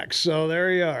setbacks. So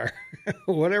there you are.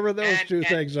 Whatever those two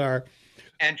things are.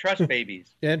 And trust babies.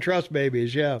 And trust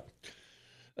babies, yeah.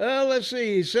 Let's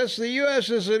see. Since the U.S.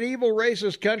 is an evil,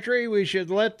 racist country, we should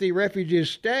let the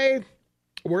refugees stay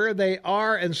where they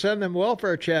are and send them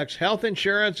welfare checks, health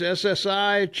insurance,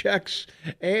 SSI checks,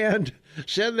 and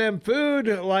send them food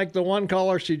like the one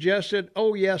caller suggested.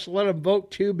 Oh, yes, let them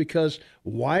vote too, because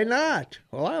why not?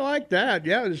 Well, I like that.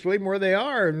 Yeah, just leave them where they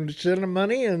are and send them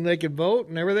money and they can vote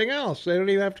and everything else. They don't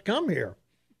even have to come here.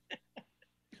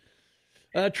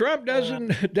 Trump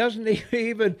doesn't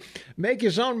even make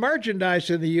his own merchandise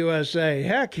in the USA.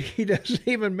 Heck, he doesn't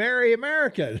even marry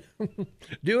American.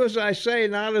 Do as I say,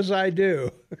 not as I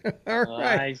do. All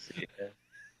right. I see.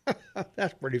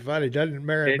 That's pretty funny. Doesn't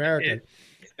marry American.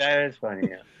 That is funny,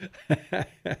 yeah.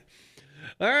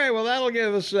 All right, well, that'll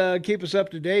keep us up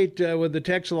to date with the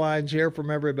text lines here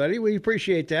from everybody. We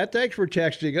appreciate that. Thanks for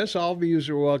texting us. All views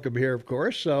are welcome here, of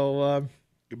course. So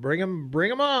bring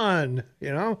them on,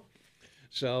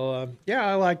 So, yeah,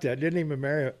 I like that. Didn't even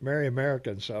marry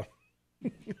Americans, so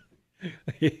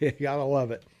you gotta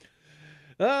love it.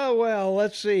 Oh, well,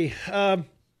 let's see.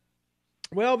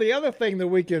 Well, the other thing that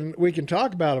we can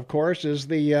talk about, of course, is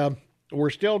we're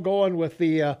still going with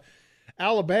the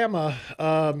Alabama,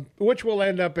 which will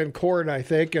end up in court, I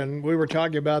think, and we were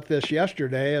talking about this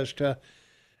yesterday as to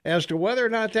whether or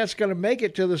not that's going to make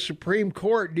it to the Supreme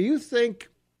Court. Do you think?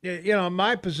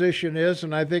 My position is,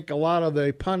 and I think a lot of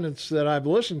the pundits that I've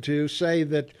listened to say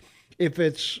that if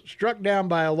it's struck down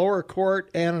by a lower court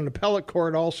and an appellate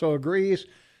court also agrees,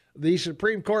 the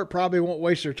Supreme Court probably won't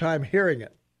waste their time hearing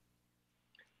it.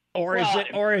 Or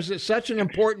is it such an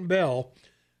important bill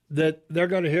that they're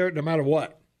going to hear it no matter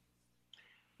what?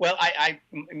 Well,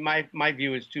 my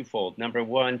view is twofold. Number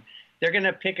one, they're going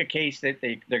to pick a case that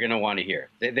they're going to want to hear.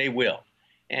 They will.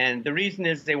 And the reason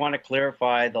is they want to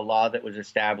clarify the law that was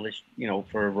established,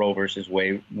 for Roe versus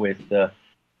Wade with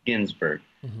Ginsburg.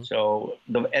 Mm-hmm. So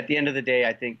at the end of the day,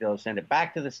 I think they'll send it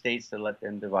back to the states to let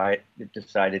them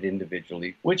decide it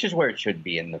individually, which is where it should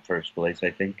be in the first place,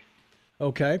 I think.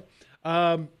 Okay.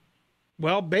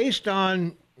 Well, based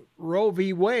on Roe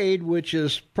v. Wade, which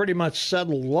is pretty much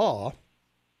settled law,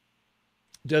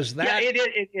 does that... Yeah,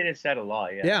 it is settled law,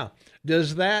 yeah. Yeah.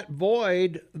 Does that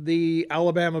void the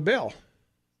Alabama bill?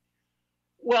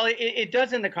 Well, it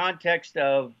does in the context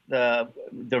of the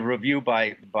review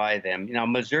by them. You know,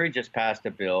 Missouri just passed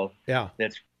a bill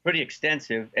that's pretty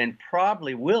extensive and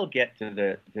probably will get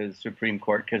to the Supreme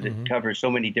Court because it covers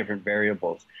so many different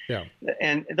variables. Yeah.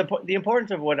 And the importance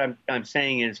of what I'm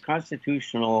saying is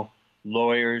constitutional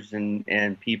lawyers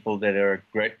and people that are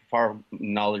far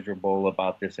knowledgeable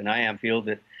about this, and I am, feel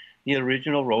that the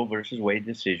original Roe versus Wade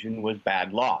decision was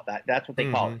bad law. That's what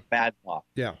they call it, bad law.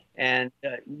 Yeah. And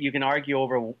you can argue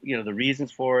over, the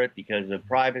reasons for it because of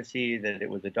privacy, that it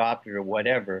was adopted or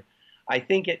whatever. I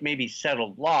think it may be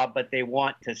settled law, but they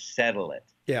want to settle it.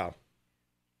 Yeah.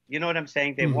 You know what I'm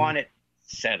saying? They want it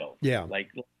settled. Yeah. Like,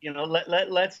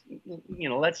 let's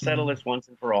settle this once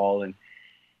and for all.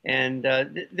 And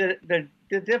the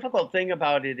difficult thing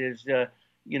about it is,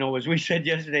 as we said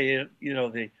yesterday,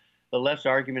 the left's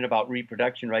argument about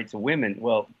reproduction rights of women.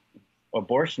 Well,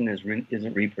 abortion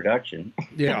isn't reproduction.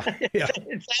 Yeah, yeah.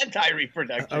 It's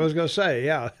anti-reproduction. I was going to say,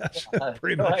 yeah, that's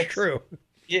pretty much true.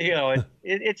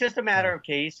 It's just a matter of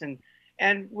case,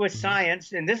 and with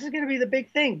science, and this is going to be the big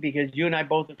thing because you and I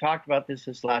both have talked about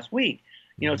this last week.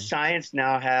 Science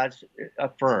now has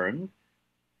affirmed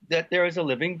that there is a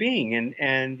living being,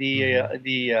 and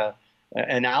the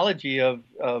analogy of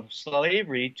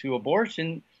slavery to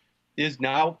abortion is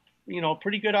now a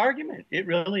pretty good argument. It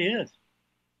really is.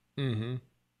 Mm-hmm.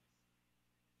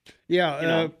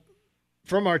 Yeah.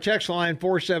 From our text line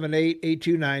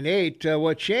 478-8298,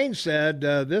 what Shane said,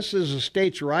 this is a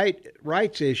states'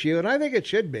 rights issue, and I think it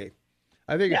should be.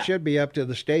 I think it should be up to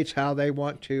the states how they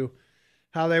want to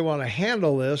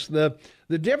handle this. The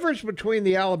difference between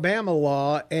the Alabama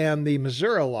law and the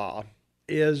Missouri law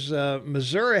is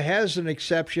Missouri has an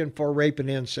exception for rape and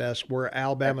incest where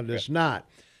Alabama does not.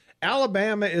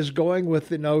 Alabama is going with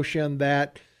the notion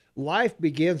that life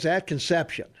begins at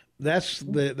conception. That's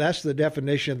the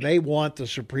definition they want the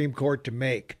Supreme Court to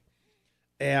make.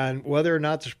 And whether or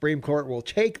not the Supreme Court will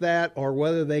take that or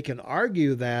whether they can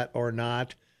argue that or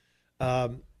not,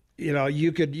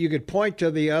 you could point to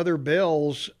the other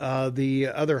bills, the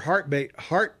other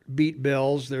heartbeat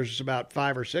bills. There's about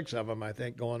 5 or 6 of them, I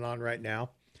think, going on right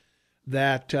now.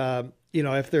 That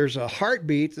if there's a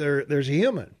heartbeat, there's a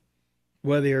human.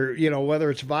 Whether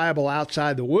it's viable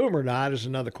outside the womb or not is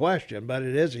another question, but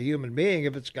it is a human being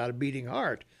if it's got a beating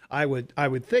heart. I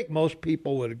would think most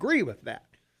people would agree with that.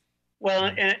 Well,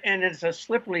 and it's a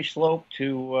slippery slope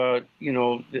to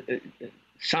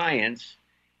science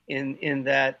in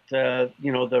that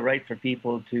the right for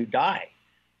people to die.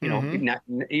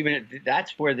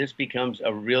 That's where this becomes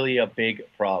a big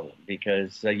problem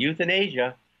because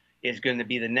euthanasia is going to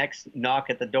be the next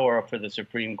knock at the door for the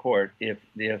Supreme Court if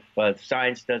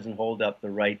science doesn't hold up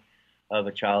the right of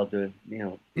a child to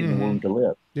in the womb to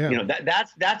live. Yeah.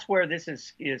 That's where this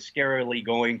is scarily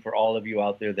going for all of you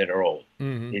out there that are old.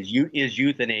 Is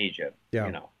euthanasia.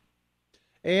 Yeah.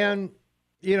 And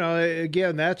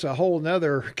again, that's a whole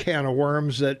nother can of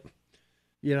worms. That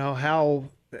how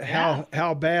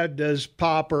bad does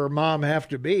pop or mom have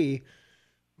to be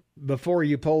before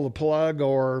you pull the plug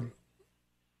or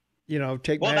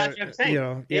take. Well, that's what I'm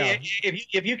saying.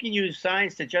 If you can use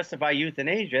science to justify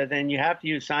euthanasia, then you have to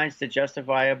use science to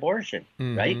justify abortion,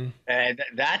 right?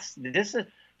 This is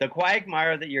the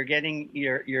quagmire that you're getting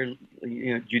your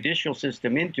judicial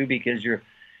system into because your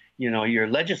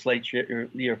legislature,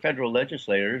 your federal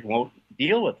legislators won't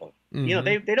deal with them.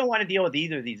 They don't want to deal with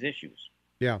either of these issues.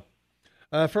 Yeah.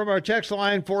 From our text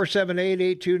line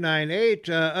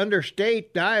 478-8298, under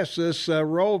state diocese,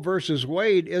 Roe versus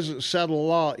Wade isn't settled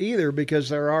law either because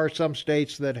there are some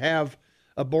states that have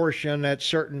abortion at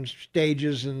certain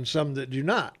stages and some that do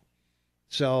not.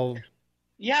 So,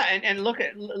 yeah, and look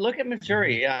at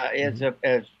Missouri as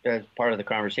part of the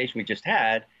conversation we just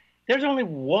had. There's only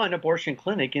one abortion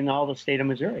clinic in all the state of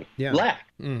Missouri left.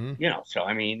 So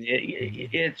I mean,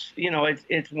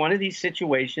 it's one of these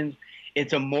situations.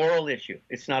 It's a moral issue.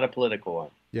 It's not a political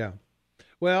one. Yeah.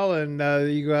 Well, and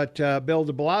you got Bill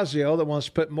de Blasio that wants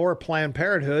to put more Planned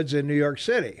Parenthoods in New York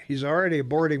City. He's already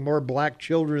aborting more black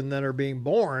children than are being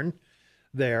born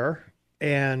there.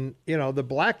 And, the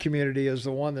black community is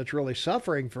the one that's really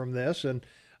suffering from this. And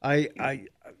I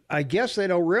guess they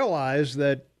don't realize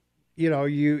that,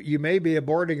 you may be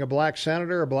aborting a black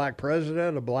senator, a black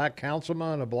president, a black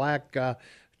councilman, a black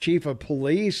chief of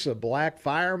police, a black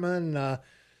fireman,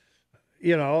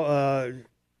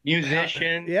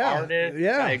 musician, artist.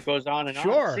 Yeah, it goes on and on.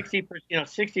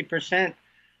 60%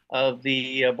 of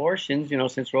the abortions,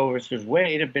 since Roe versus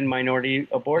Wade, have been minority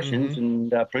abortions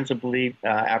and principally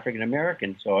African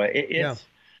American. So it's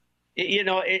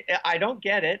I don't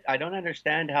get it. I don't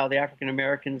understand how the African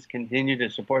Americans continue to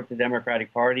support the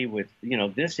Democratic Party with,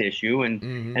 this issue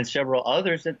and several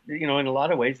others that, in a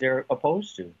lot of ways they're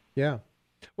opposed to. Yeah.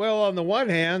 Well, on the one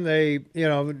hand, they,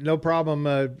 no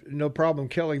problem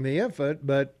killing the infant.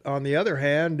 But on the other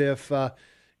hand, if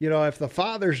the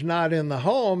father's not in the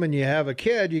home and you have a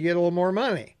kid, you get a little more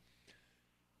money.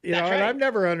 That's right. And I've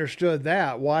never understood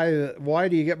that. Why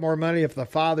do you get more money if the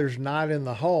father's not in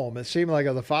the home? It seemed like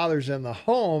if the father's in the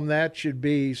home, that should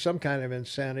be some kind of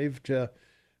incentive to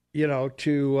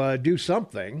do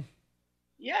something.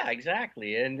 Yeah,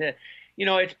 exactly. And,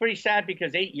 it's pretty sad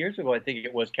because 8 years ago, I think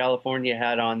it was, California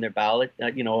had on their ballot,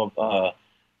 an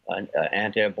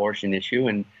anti-abortion issue.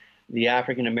 And the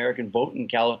African American vote in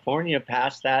California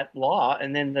passed that law.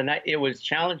 And then it was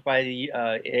challenged by the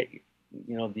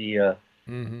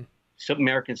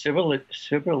American Civil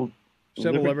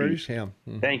Liberties. Yeah.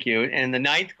 Mm-hmm. Thank you. And the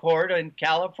Ninth Court in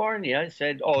California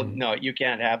said, no, you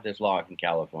can't have this law in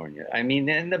California. I mean,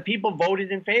 and the people voted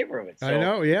in favor of it. So, I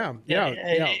know. Yeah.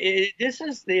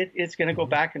 It's going to go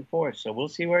back and forth. So we'll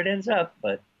see where it ends up.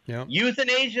 But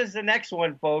euthanasia is the next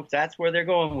one, folks. That's where they're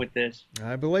going with this.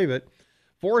 I believe it.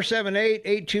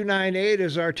 478-8298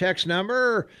 is our text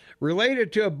number.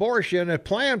 Related to abortion, if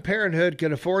Planned Parenthood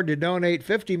can afford to donate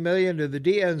 $50 million to the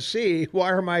DNC,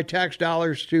 why are my tax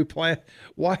dollars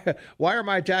Why are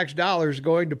my tax dollars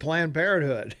going to Planned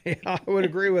Parenthood? I would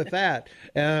agree with that.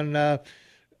 And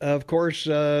of course,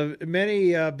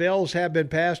 many bills have been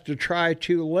passed to try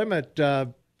to limit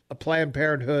Planned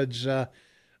Parenthood's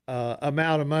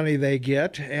amount of money they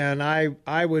get, and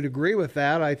I would agree with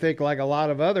that. I think, like a lot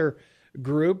of other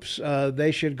groups,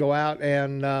 they should go out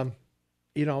and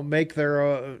make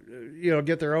their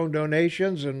get their own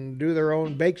donations and do their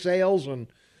own bake sales and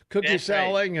cookie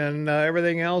selling and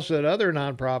everything else that other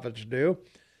nonprofits do.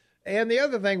 And the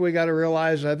other thing we got to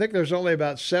realize, I think there's only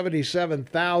about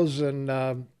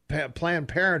 77,000 Planned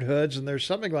Parenthoods, and there's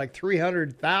something like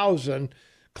 300,000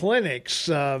 clinics,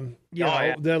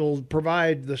 that'll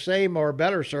provide the same or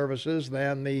better services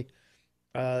than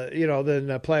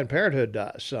than Planned Parenthood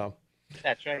does. So.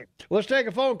 That's right. Let's take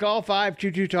a phone call.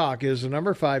 522-TALK is the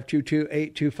number,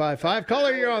 522-8255.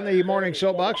 Caller, you're on the Morning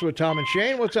Soapbox with Tom and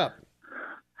Shane. What's up?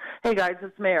 Hey, guys,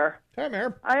 it's Mayor. Hi,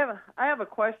 Mayor. I have a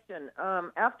question.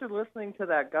 After listening to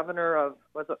that governor of,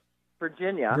 was it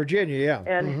Virginia? Virginia, yeah.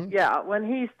 And, when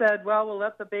he said, well, we'll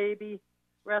let the baby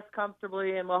rest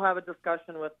comfortably and we'll have a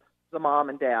discussion with the mom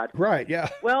and dad. Right, yeah.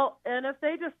 Well, and if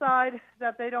they decide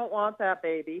that they don't want that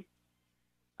baby,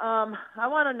 I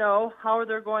want to know how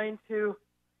they're going to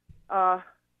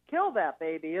kill that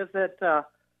baby. Is it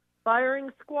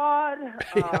firing squad,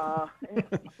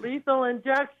 lethal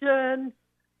injection,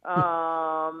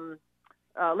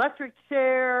 electric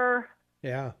chair,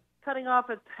 cutting off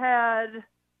its head?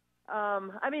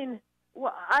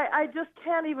 I just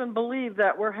can't even believe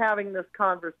that we're having this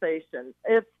conversation.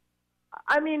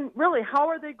 Really, how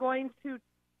are they going to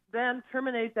then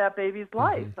terminate that baby's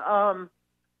life?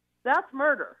 That's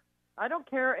murder. I don't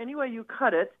care any way you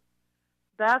cut it.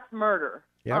 That's murder.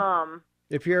 Yep.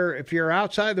 If you're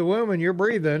outside the womb and you're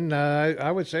breathing,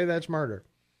 I would say that's murder.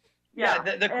 Yeah.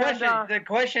 The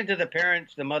question to the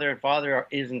parents, the mother and father,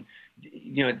 isn't,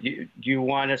 do you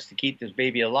want us to keep this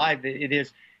baby alive? It is,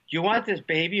 do you want this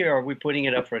baby, or are we putting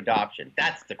it up for adoption?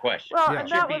 That's the question. Well, and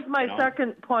that was my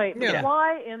second point. Yeah.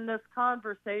 Why in this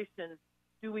conversation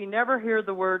do we never hear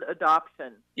the word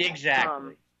adoption?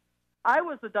 Exactly. I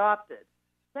was adopted.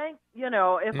 If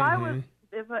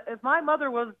my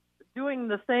mother was doing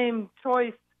the same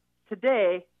choice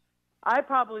today, I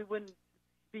probably wouldn't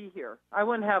be here. I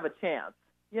wouldn't have a chance.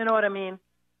 You know what I mean?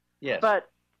 Yes. But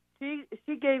she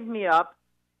gave me up.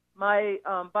 My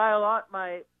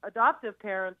adoptive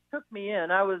parents took me in.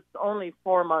 I was only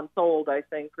 4 months old, I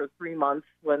think, or 3 months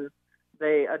when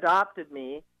they adopted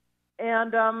me.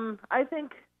 And I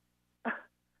think,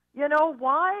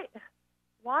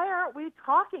 why aren't we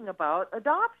talking about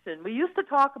adoption? We used to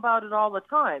talk about it all the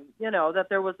time, that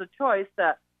there was a choice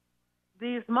that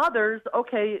these mothers,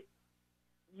 okay,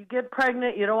 you get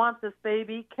pregnant, you don't want this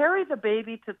baby, carry the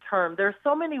baby to term. There's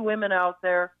so many women out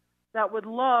there that would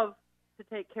love to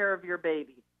take care of your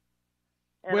baby.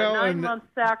 And a 9-month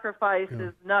sacrifice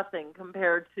is nothing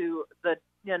compared to the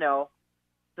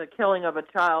killing of a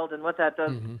child and what that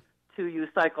does to you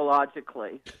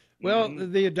psychologically. Well,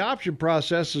 the adoption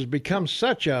process has become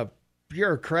such a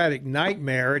bureaucratic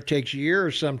nightmare. It takes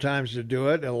years sometimes to do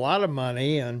it, a lot of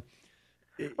money, and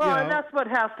and that's what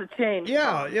has to change.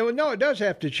 Yeah, it does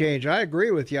have to change. I agree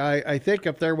with you. I think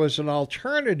if there was an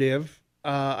alternative,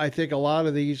 I think a lot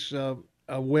of these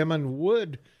women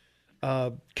would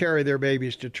carry their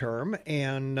babies to term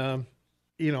and,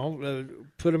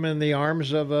 put them in the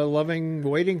arms of a loving,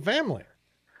 waiting family.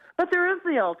 But there is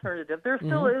the alternative. There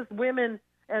still is women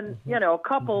and,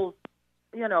 couples,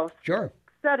 Sure.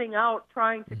 setting out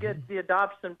trying to get the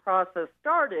adoption process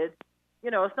started.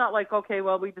 It's not like, okay,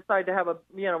 well, we decide to have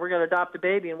we're going to adopt a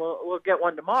baby and we'll get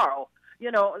one tomorrow.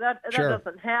 That Sure.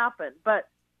 doesn't happen. But,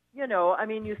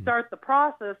 you start the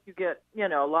process, you get,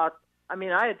 lots.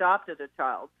 I adopted a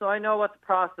child, so I know what the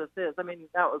process is.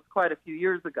 That was quite a few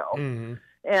years ago. Mm-hmm.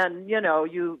 And,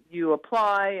 you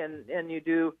apply and you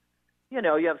do,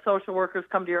 you have social workers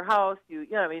come to your house.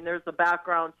 There's a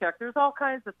background check. There's all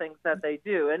kinds of things that they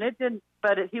do. And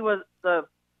the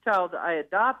child I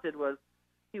adopted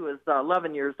he was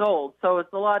 11 years old. So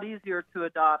it's a lot easier to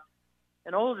adopt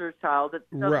an older child. It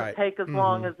doesn't take as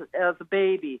long as a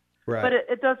baby. Right. But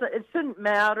it shouldn't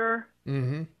matter.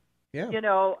 Mm-hmm. Yeah.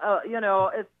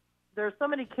 There's so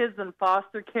many kids in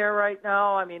foster care right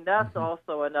now. That's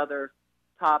also another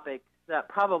topic that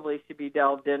probably should be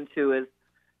delved into is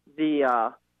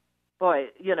the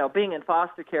being in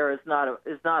foster care is not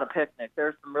a picnic.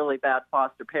 There's some really bad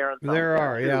foster parents. There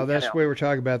are, too, yeah. We were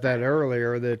talking about that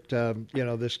earlier. That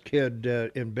this kid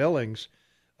in Billings,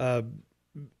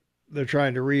 they're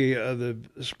trying to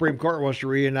the Supreme Court wants to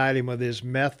reunite him with his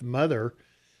meth mother,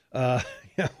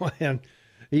 and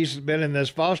he's been in this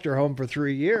foster home for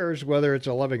 3 years. Whether it's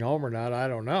a loving home or not, I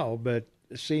don't know. But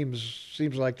it seems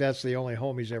like that's the only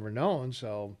home he's ever known.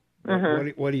 So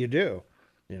what do you do?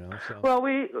 Well,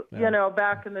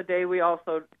 back in the day, we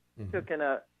also took in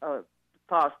a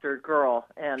foster girl,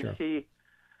 and she,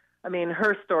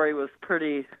 her story was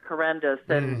pretty horrendous.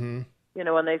 And,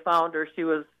 when they found her, she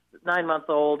was 9 months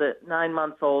old. At 9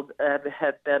 months old,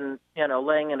 had been,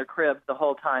 laying in a crib the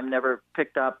whole time, never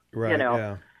picked up, Right,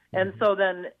 yeah. And so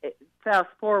then, fast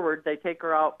forward, they take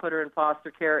her out, put her in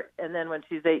foster care, and then when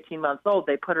she's 18 months old,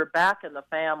 they put her back in the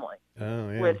family,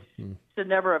 which should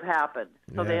never have happened.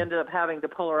 So they ended up having to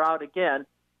pull her out again.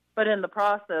 But in the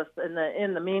process,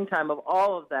 in the meantime of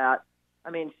all of that,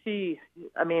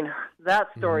 that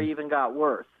story even got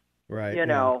worse. Right.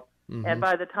 And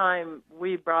by the time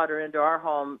we brought her into our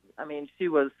home, she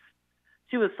was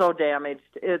so damaged.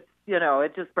 It's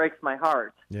it just breaks my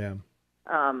heart. Yeah.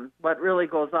 What really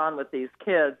goes on with these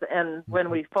kids. And when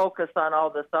we focus on all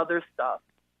this other stuff,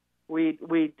 we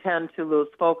tend to lose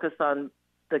focus on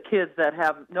the kids that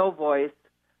have no voice,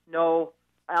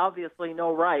 obviously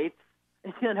no rights,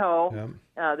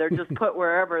 they're just put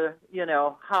wherever,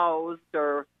 housed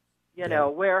or,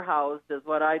 warehoused is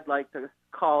what I'd like to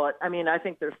call it. I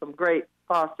think there's some great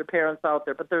foster parents out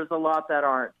there, but there's a lot that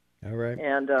aren't. All right.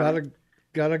 And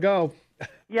gotta go.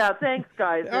 Yeah, thanks,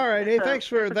 guys. All right. Hey, thanks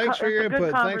for your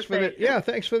input. Thanks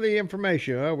for the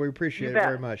information. We appreciate it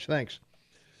very much. Thanks.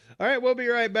 All right, we'll be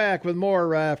right back with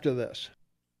more after this.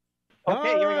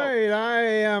 Okay, All right, I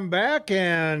am back,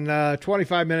 and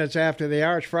 25 minutes after the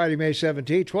hour. It's Friday, May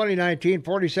 17, 2019,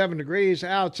 47 degrees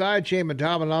outside. Shane and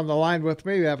Tom on the line with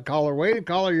me. We have a caller waiting.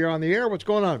 Caller, you're on the air. What's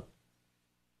going on?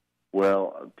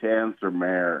 Well, to answer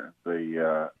Mayor,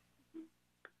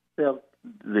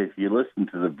 if you listen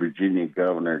to the Virginia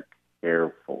governor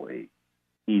carefully,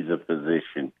 he's a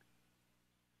physician.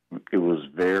 It was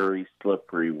very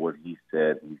slippery what he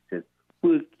said. He said,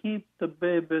 we'll keep the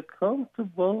baby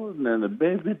comfortable, and then the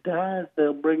baby dies,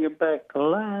 they'll bring it back to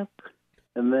life,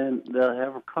 and then they'll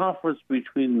have a conference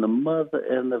between the mother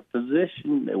and the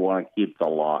physician. They want to keep the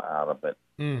law out of it.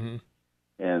 Mm-hmm.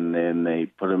 And then they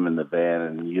put them in the van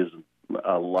and use them.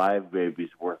 A live baby's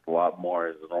worth a lot more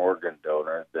as an organ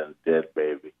donor than a dead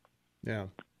baby. Yeah.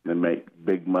 They make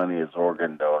big money as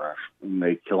organ donors, and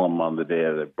they kill them on the day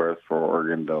of their birth for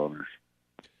organ donors.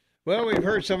 Well, we've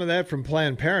heard some of that from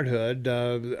Planned Parenthood.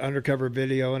 Undercover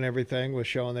video and everything was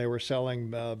showing they were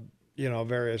selling,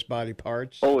 various body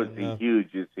parts. Oh, it's a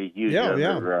huge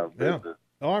underground business. Yeah.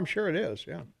 Oh, I'm sure it is.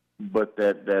 Yeah. But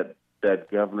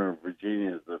that governor of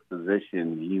Virginia is a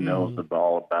physician. He knows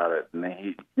all about it, and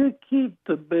they keep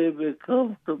the baby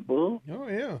comfortable. Oh,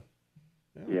 yeah.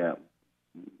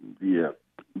 Yeah,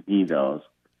 he knows.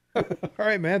 All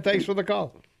right, man. Thanks for the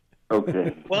call.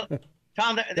 Okay. Well,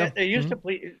 Tom, there used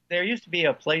to be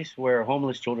a place where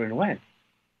homeless children went.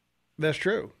 That's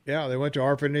true. Yeah, they went to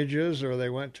orphanages or they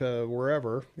went to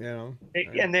wherever,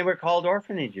 And they were called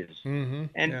orphanages. Mm-hmm.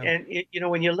 And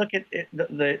when you look at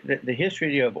the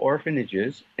history of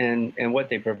orphanages and what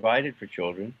they provided for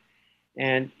children,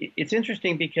 and it's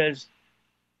interesting because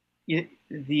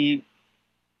the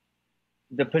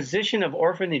position of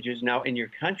orphanages now in your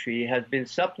country has been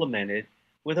supplemented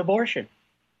with abortion.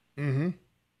 Mm-hmm.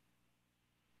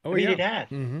 Oh, it has.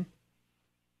 Mm-hmm.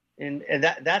 and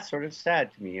that's sort of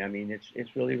sad to me. I mean,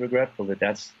 it's really regretful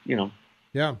that's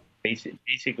Yeah.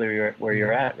 Basically where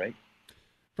you're at, right?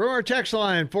 From our text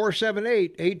line,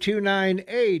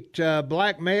 478-8298,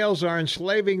 black males are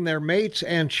enslaving their mates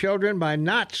and children by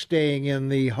not staying in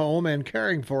the home and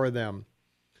caring for them.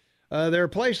 They're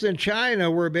placed in China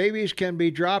where babies can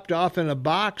be dropped off in a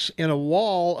box in a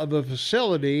wall of a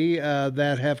facility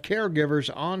that have caregivers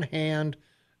on hand,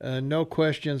 no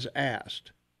questions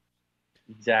asked.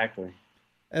 Exactly.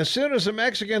 As soon as a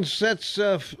Mexican sets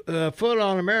foot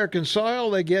on American soil,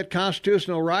 they get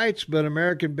constitutional rights, but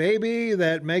American baby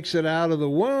that makes it out of the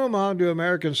womb onto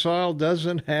American soil just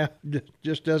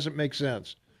doesn't make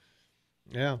sense.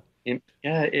 Yeah. It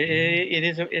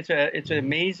is. It's an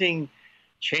amazing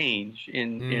change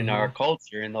in our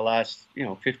culture in the last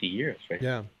 50 years, right?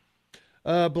 Yeah.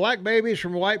 Black babies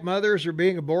from white mothers are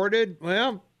being aborted.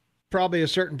 Well, probably a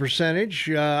certain percentage.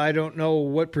 I don't know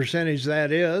what percentage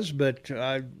that is, but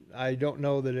I don't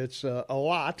know that it's a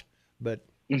lot, but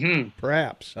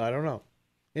perhaps. I don't know.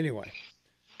 Anyway.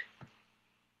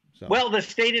 So. Well, the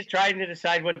state is trying to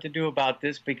decide what to do about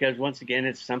this because, once again,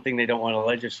 it's something they don't want to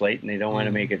legislate and they don't want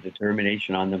to make a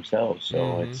determination on themselves.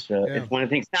 So it's one of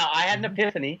the things. Now, I had an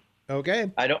epiphany.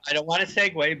 Okay. I don't want to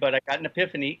segue, but I got an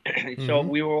epiphany. So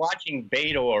we were watching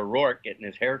Beto O'Rourke getting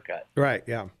his hair cut. Right,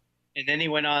 yeah. And then he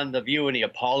went on The View and he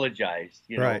apologized,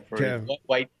 for his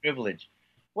white privilege.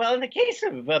 Well, in the case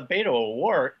of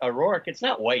Beto O'Rourke, it's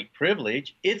not white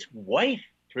privilege; it's wife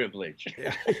privilege.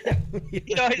 Yeah.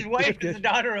 His wife is the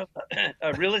daughter of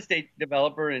a real estate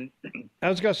developer, and I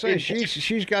was gonna say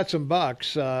she's got some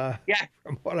bucks. Yeah,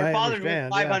 from what her I father's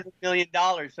understand, worth $500 million.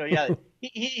 So yeah,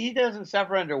 he doesn't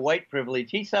suffer under white privilege;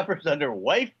 he suffers under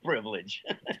wife privilege.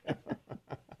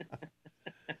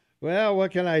 Well, what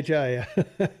can I tell you?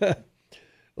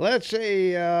 Let's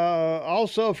see.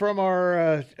 Also from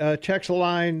our text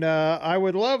line, I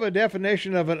would love a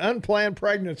definition of an unplanned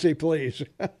pregnancy, please.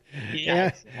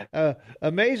 Yes.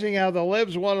 Amazing how the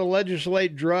libs want to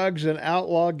legislate drugs and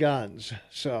outlaw guns.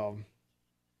 So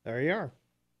there you are.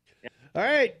 Yeah. All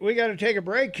right, we got to take a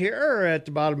break here at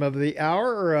the bottom of the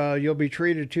hour. You'll be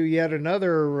treated to yet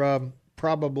another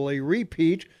probably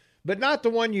repeat, but not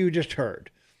the one you just heard.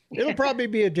 It'll probably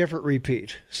be a different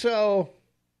repeat. So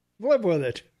live with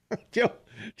it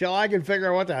till I can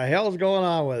figure out what the hell's going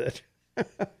on with it.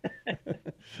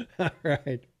 All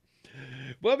right.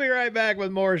 We'll be right back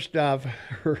with more stuff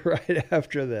right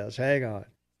after this. Hang on.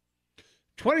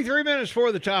 23 minutes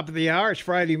for the top of the hour. It's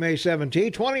Friday, May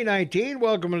 17, 2019.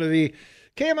 Welcome to the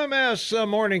KMMS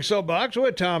Morning Soapbox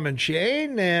with Tom and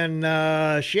Shane.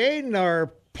 And Shane,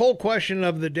 our poll question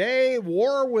of the day,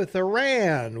 war with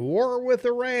Iran.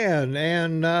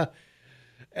 And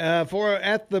for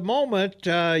at the moment,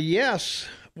 yes,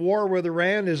 war with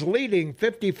Iran is leading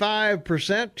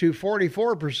 55% to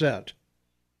 44%.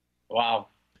 Wow.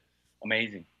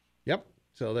 Amazing. Yep.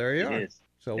 So there you are. It is.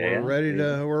 So we're ready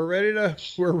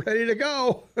to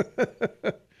go.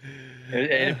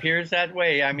 It appears that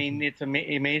way. I mean, it's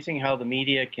amazing how the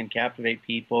media can captivate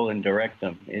people and direct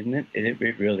them, isn't it?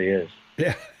 It really is.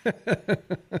 Yeah.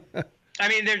 I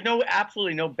mean, there's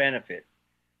absolutely no benefit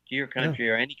to your country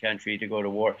or any country to go to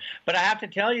war. But I have to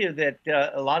tell you that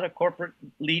a lot of corporate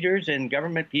leaders and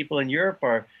government people in Europe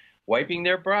are wiping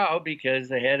their brow because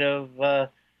the head of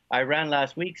Iran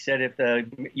last week said if the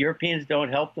Europeans don't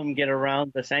help them get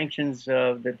around the sanctions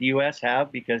that the U.S.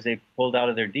 have because they pulled out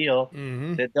of their deal,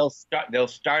 that they'll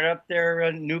start up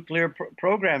their nuclear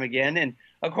program again. And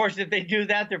of course, if they do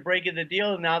that, they're breaking the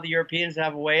deal, and now the Europeans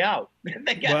have a way out.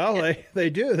 They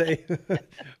do. So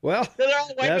they're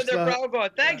all wiping their brow,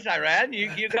 going, "Thanks, Iran,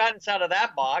 you got us out of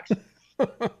that box."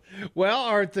 Well,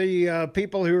 aren't the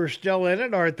people who are still in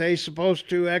it? Aren't they supposed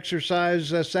to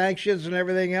exercise sanctions and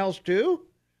everything else too?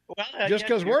 Well, just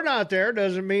because we're not there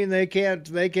doesn't mean they can't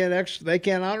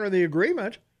honor the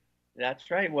agreement.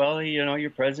 That's right. Well, your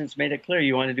president's made it clear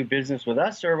you want to do business with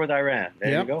us or with Iran.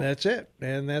 There you go. That's it,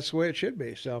 and that's the way it should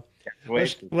be. So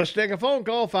let's take a phone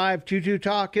call.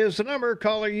 522-TALK is the number.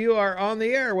 Caller, you are on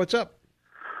the air. What's up?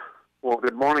 Well,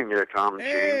 good morning there, Tom.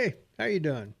 Hey, how you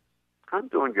doing? I'm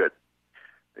doing good.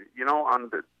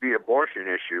 On the abortion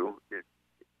issue,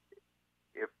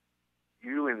 if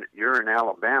you're in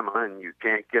Alabama and you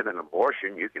can't get an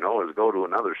abortion, you can always go to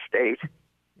another state.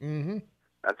 Mm-hmm.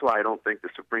 That's why I don't think the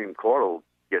Supreme Court will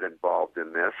get involved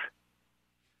in this.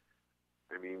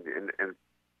 I mean, and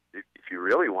if you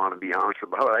really want to be honest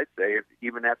about it, I'd say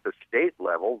even at the state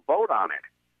level, vote on it.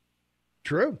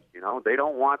 True. They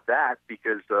don't want that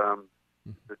because the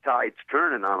tide's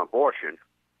turning on abortion.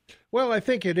 Well, I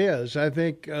think it is. I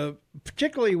think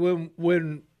particularly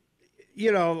when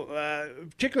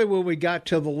particularly when we got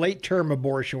to the late term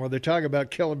abortion, where they're talking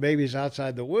about killing babies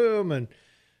outside the womb and,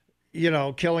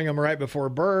 killing them right before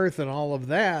birth and all of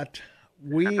that.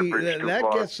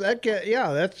 That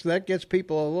gets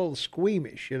people a little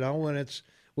squeamish, when it's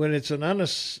an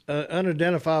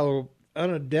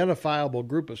unidentifiable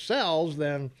group of cells,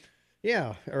 then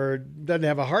or doesn't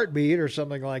have a heartbeat or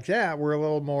something like that. We're a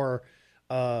little more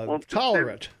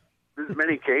tolerant. There's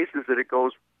many cases that it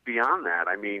goes beyond that.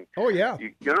 I mean,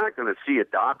 you're not going to see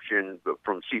adoption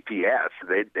from CPS.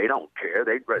 They don't care.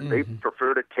 They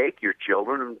prefer to take your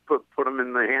children and put them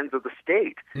in the hands of the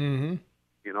state. Mm-hmm.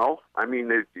 I mean,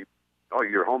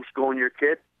 you're homeschooling your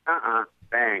kid?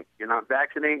 Bang. You're not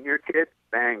vaccinating your kid?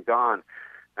 Bang, gone.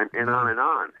 And on and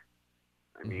on.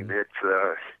 I mean,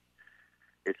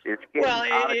 it's getting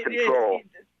out of control.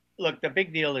 Look, the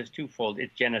big deal is twofold.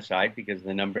 It's genocide, because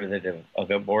the number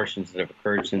of abortions that have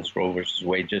occurred since Roe versus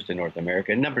Wade just in North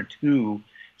America. And number two,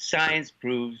 science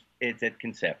proves it's at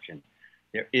conception.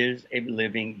 There is a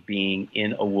living being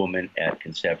in a woman at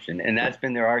conception. And that's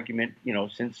been their argument,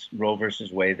 since Roe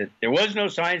versus Wade, that there was no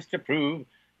science to prove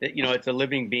that, it's a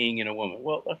living being in a woman.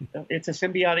 Well, it's a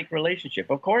symbiotic relationship.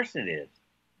 Of course it is.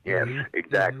 Yes,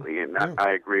 exactly, and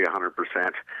I agree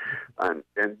 100%. And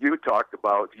you talked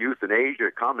about euthanasia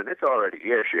coming; it's already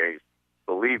here,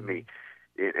 believe me.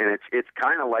 And it's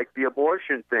kind of like the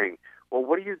abortion thing. Well,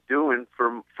 what are you doing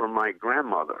for my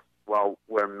grandmother? Well,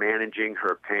 we're managing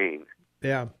her pain.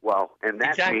 Yeah. Well, and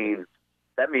that means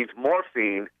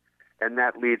morphine, and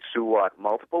that leads to what?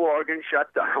 Multiple organ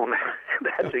shutdown.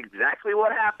 That's exactly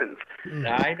what happens.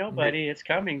 I know, buddy. It's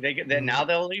coming. Now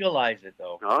they'll legalize it,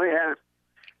 though. Oh yeah.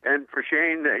 And for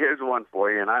Shane, here's one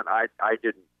for you, and I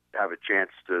didn't have a chance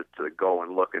to go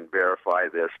and look and verify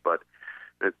this, but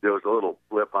there was a little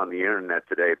blip on the internet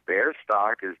today. Bear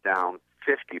stock is down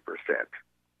 50%.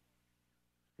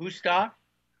 Whose stock?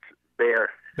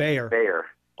 Bear.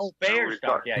 Oh, bear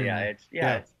stock.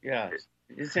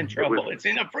 It's in trouble. It's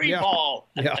in a free fall.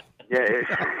 Yeah.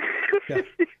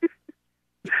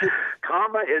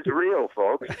 Karma is real,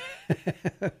 folks.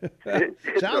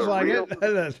 Sounds like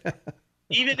it.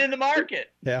 Even in the market.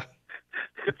 Yeah.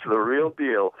 It's the real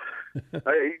deal.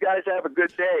 You guys have a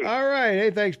good day. All right.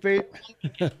 Hey, thanks, Pete.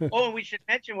 Oh, and we should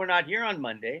mention we're not here on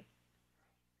Monday.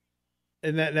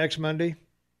 Isn't that next Monday?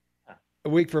 A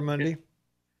week from Monday?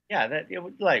 Yeah, that it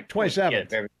would like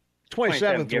 27th.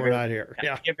 27th, we're not here.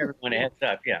 Yeah. Give everyone a heads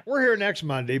up. Yeah. We're here next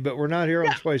Monday, but we're not here on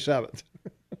the 27th.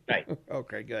 Right.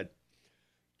 Okay, good.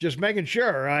 Just making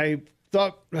sure. I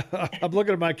thought, I'm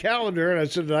looking at my calendar and I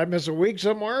said, did I miss a week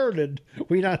somewhere? Or did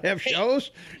we not have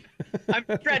shows? I'm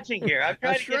stretching here. I'm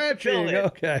trying to get to fill it.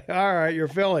 Okay. All right. You're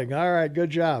filling. All right. Good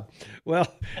job.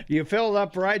 Well, you filled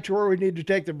up right to where we need to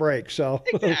take the break. So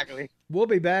exactly. We'll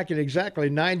be back in exactly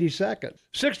 90 seconds.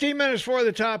 16 minutes for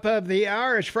the top of the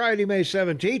hour. It's Friday, May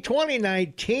 17th,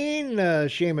 2019.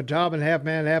 Shane and Taubman, half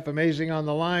man, half amazing on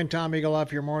the line. Tom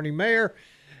Eagleoff, your morning mayor.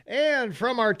 And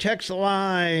from our text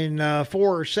line,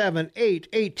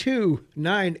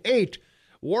 478-8298,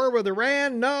 war with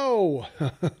Iran? No.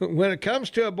 When it comes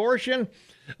to abortion,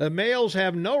 males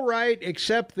have no right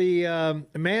except the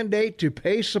mandate to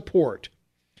pay support.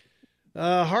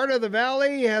 Heart of the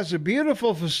Valley has a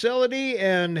beautiful facility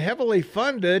and heavily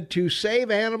funded to save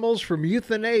animals from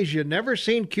euthanasia. Never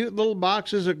seen cute little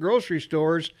boxes at grocery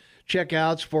stores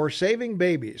checkouts for saving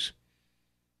babies.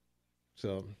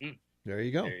 So... There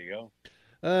you go. There you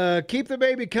go. Keep the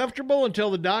baby comfortable until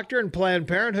the doctor and Planned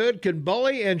Parenthood can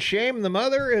bully and shame the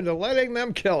mother into letting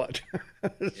them kill it.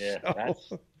 Yeah,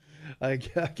 so, I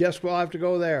guess we'll have to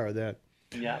go there then.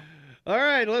 Yeah. All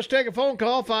right, let's take a phone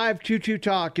call.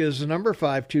 522-TALK is the number,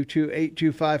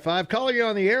 522-8255. Caller, you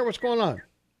on the air. What's going on?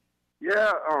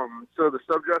 Yeah, so the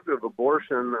subject of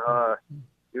abortion,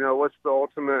 what's the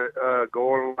ultimate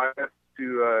goal in life?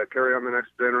 To carry on the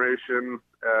next generation.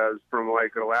 As from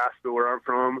like Alaska, where I'm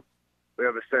from, we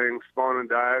have a saying, spawn and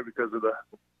die, because of the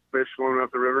fish swimming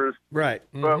up the rivers. Right.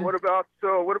 Mm-hmm. But what about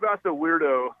the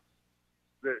weirdo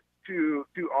that too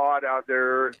odd out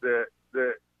there that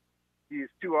he's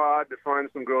too odd to find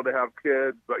some girl to have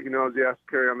kids, but he knows he has to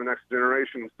carry on the next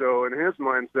generation. So in his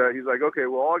mindset, he's like, okay,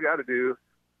 well, all I got to do is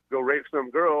go rape some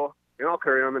girl and I'll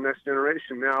carry on the next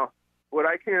generation. Now, what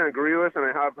I can't agree with, and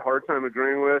I have a hard time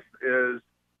agreeing with, is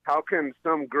how can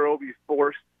some girl be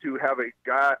forced to have a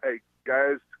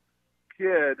guy's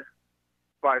kid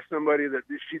by somebody that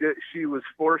she was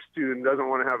forced to and doesn't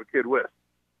want to have a kid with?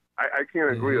 I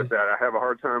can't agree with that. I have a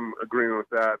hard time agreeing with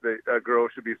that a girl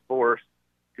should be forced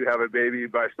to have a baby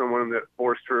by someone that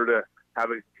forced her to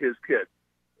have his kid.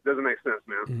 doesn't make sense,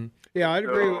 man. Mm-hmm. Yeah, I'd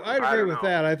agree. I'd agree with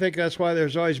that. I think that's why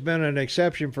there's always been an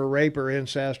exception for rape or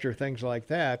incest or things like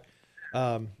that.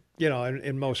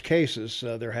 In most cases,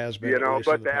 there has been.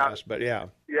 But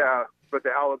but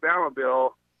the Alabama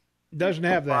bill doesn't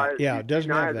have that. Yeah,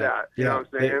 doesn't have that. You know what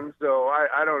I'm saying? So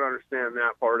I don't understand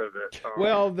that part of it.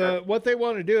 What they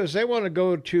want to do is they want to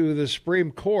go to the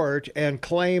Supreme Court and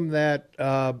claim that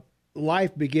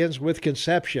life begins with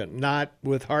conception, not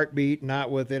with heartbeat, not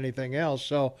with anything else.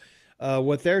 So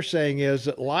what they're saying is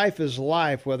that life is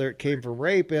life, whether it came from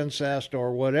rape, incest,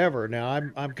 or whatever. Now,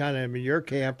 I'm kind of in your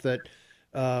camp that,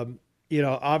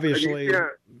 obviously,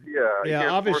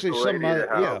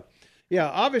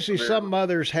 obviously some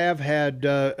mothers have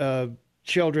had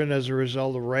children as a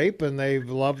result of rape, and they've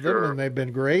loved them and they've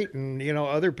been great. And,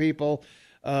 other people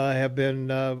have been,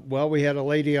 we had a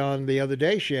lady on the other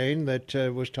day, Shane, that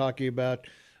was talking about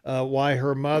why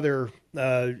her mother,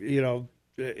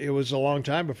 it was a long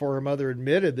time before her mother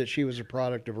admitted that she was a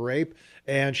product of rape,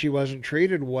 and she wasn't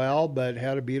treated well, but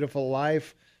had a beautiful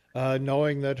life,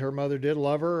 knowing that her mother did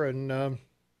love her, and it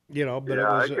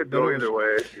could go either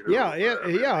way.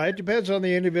 It depends on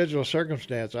the individual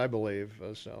circumstance, I believe.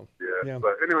 But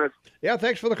anyways,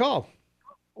 thanks for the call.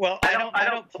 Well,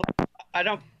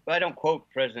 I don't quote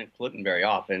President Clinton very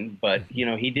often, but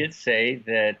he did say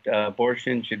that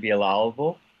abortion should be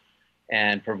allowable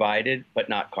and provided, but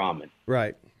not common.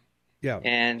 Right. Yeah.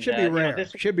 And should be rare.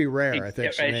 Should be rare. I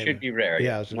think. It should be rare.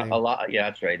 Yeah.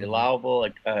 That's right. Allowable,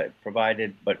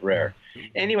 provided, but rare.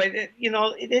 Anyway,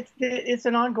 it's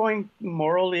an ongoing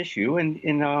moral issue, and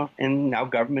now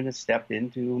government has stepped in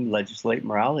to legislate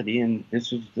morality, and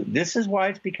this is why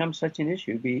it's become such an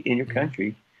issue in your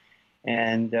country.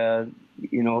 And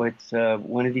it's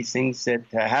one of these things that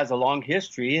has a long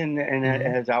history, and it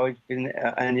has always been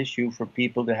an issue for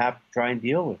people to have to try and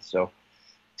deal with. So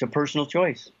it's a personal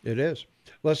choice. It is.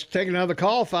 Let's take another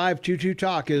call.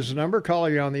 522-TALK is the number.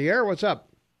 Calling you on the air. What's up?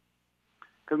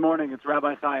 Good morning. It's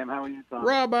Rabbi Chaim. How are you, Tom?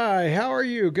 Rabbi, how are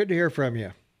you? Good to hear from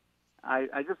you. I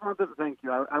just wanted to thank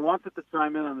you. I wanted to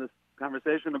chime in on this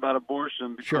conversation about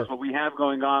abortion because what we have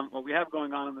going on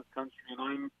in this country, and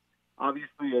I'm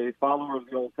obviously a follower of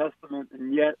the Old Testament,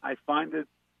 and yet I find it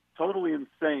totally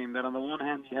insane that on the one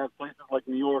hand you have places like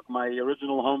New York, my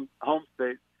original home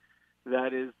state,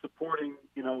 that is supporting,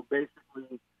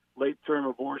 basically late-term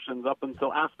abortions up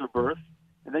until after birth,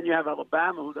 and then you have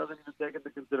Alabama, who doesn't even take into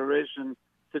consideration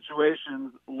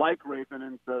situations like rape and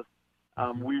incest,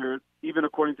 where even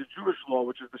according to Jewish law,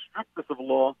 which is the strictest of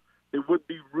law, there would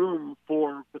be room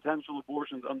for potential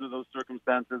abortions under those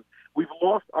circumstances. We've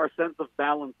lost our sense of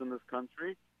balance in this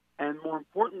country, and more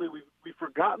importantly, we've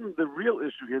forgotten the real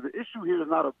issue here. The issue here is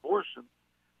not abortion.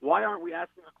 Why aren't we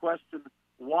asking the question,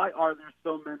 why are there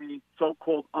so many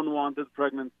so-called unwanted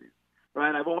pregnancies?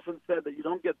 Right? I've often said that you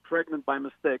don't get pregnant by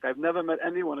mistake. I've never met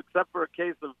anyone, except for a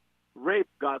case of rape,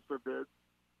 God forbid.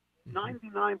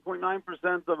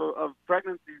 99.9% of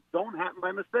pregnancies don't happen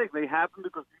by mistake. They happen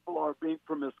because people are being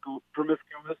promiscuous,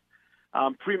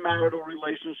 premarital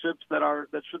relationships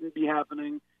that shouldn't be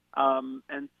happening.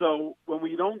 And so when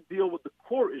we don't deal with the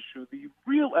core issue, the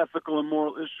real ethical and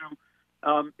moral issue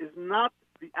is not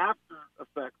the after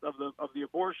effects of the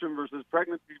abortion versus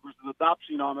pregnancy versus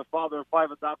adoption. I'm a father of 5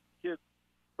 adopted kids.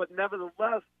 But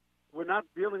nevertheless, we're not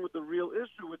dealing with the real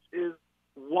issue, which is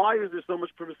why is there so much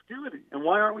promiscuity? And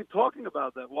why aren't we talking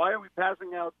about that? Why are we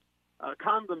passing out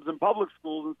condoms in public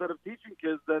schools instead of teaching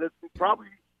kids that it's probably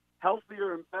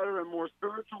healthier and better and more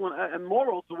spiritual and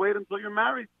moral to wait until you're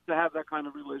married to have that kind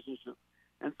of relationship?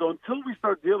 And so until we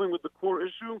start dealing with the core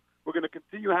issue, we're going to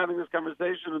continue having this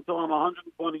conversation until I'm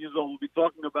 120 years old. We'll be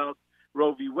talking about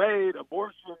Roe v. Wade,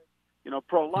 abortion,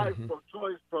 pro-life,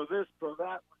 pro-choice, pro-this,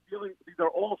 pro-that. These are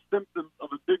all symptoms of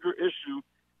a bigger issue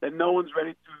that no one's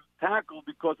ready to tackle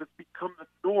because it's become the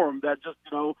norm that just,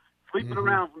 sleeping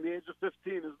around from the age of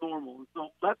 15 is normal. And so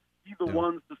let's be the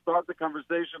ones to start the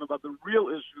conversation about the real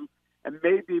issue, and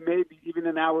maybe even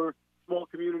in our small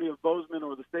community of Bozeman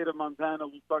or the state of Montana,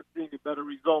 we'll start seeing a better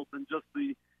result than just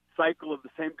the cycle of the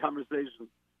same conversation.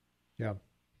 Yeah.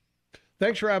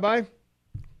 Thanks, Rabbi.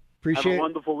 Appreciate Have a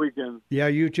wonderful weekend. Yeah,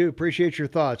 you too. Appreciate your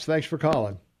thoughts. Thanks for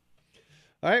calling.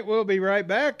 All right, we'll be right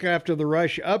back after the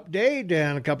Rush update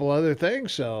and a couple other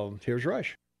things. So here's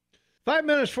Rush. 5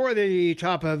 minutes for the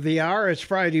top of the hour. It's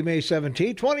Friday, May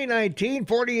 17th, 2019,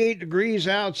 48 degrees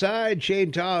outside.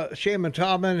 Shane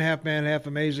Tallman, half man, half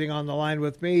amazing, on the line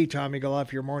with me. Tommy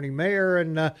Goloff, your morning mayor.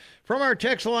 And from our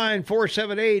text line,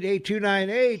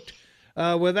 478-8298,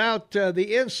 Without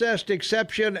the incest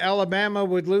exception, Alabama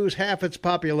would lose half its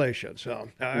population. So,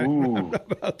 I don't know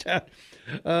about that.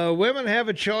 Women have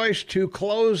a choice to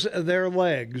close their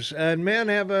legs, and men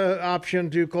have an option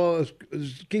to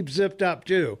keep zipped up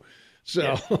too.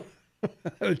 So,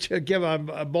 to give on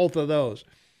both of those.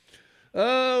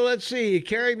 Let's see.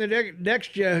 Carrying on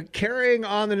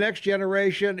the next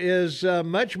generation is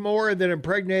much more than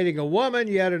impregnating a woman.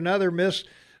 Yet another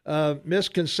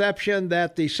misconception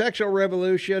that the sexual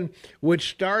revolution, which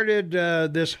started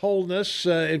this wholeness,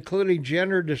 including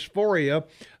gender dysphoria,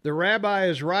 the rabbi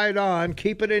is right on.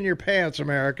 Keep it in your pants,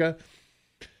 America.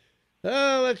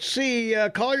 Let's see.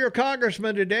 Call your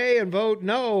congressman today and vote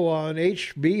no on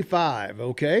HB 5,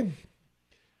 okay?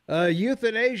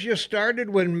 Euthanasia started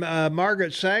when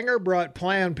Margaret Sanger brought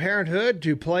Planned Parenthood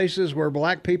to places where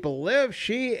black people live.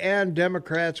 She and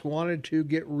Democrats wanted to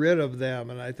get rid of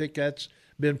them, and I think that's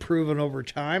been proven over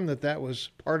time that was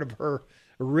part of her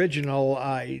original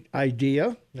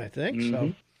idea, I think.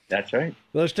 So that's right.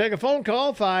 Let's take a phone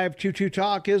call.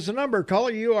 522-TALK is the number.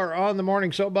 Caller, you are on the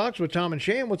Morning Soapbox with Tom and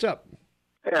Shane. What's up?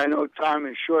 Hey, I know time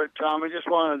is short, Tom. I just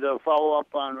wanted to follow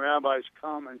up on Rabbi's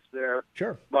comments there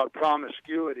about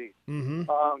promiscuity.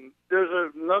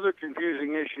 There's another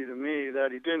confusing issue to me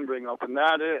that he didn't bring up, and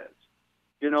that is,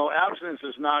 abstinence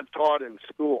is not taught in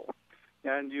school.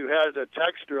 And you had a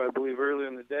texter, I believe, earlier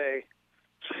in the day,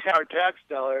 say our tax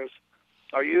dollars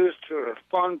are used to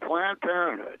fund Planned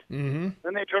Parenthood. Then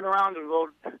they turn around and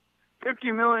vote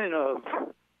 $50 million of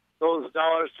those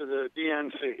dollars to the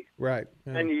DNC. Right.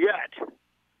 And yet,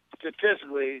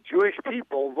 statistically, Jewish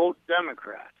people vote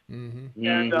Democrat.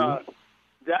 And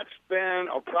that's been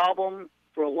a problem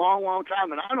for a long, long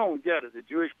time. And I don't get it. The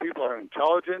Jewish people are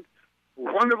intelligent,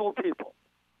 wonderful people.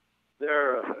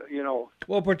 They're,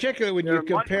 well, particularly when you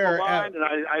compare, and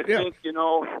I think,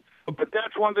 but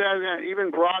that's one thing.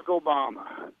 Even Barack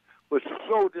Obama was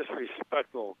so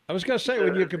disrespectful. I was going to say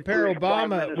when you compare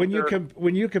Obama, when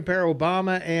you compare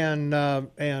Obama and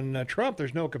Trump,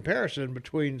 there's no comparison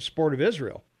between sport of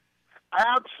Israel.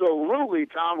 Absolutely,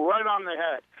 Tom, right on the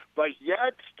head. But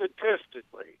yet,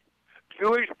 statistically,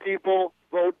 Jewish people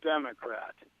vote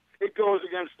Democrat. It goes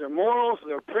against their morals,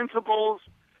 their principles.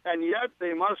 And yet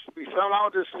they must be somehow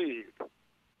deceived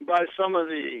by some of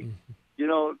the,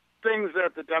 things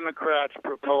that the Democrats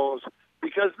propose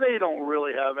because they don't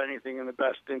really have anything in the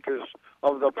best interest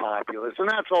of the populace. And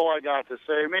that's all I got to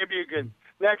say. Maybe you could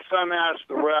next time ask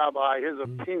the rabbi his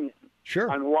opinion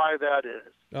on why that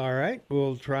is. All right.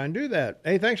 We'll try and do that.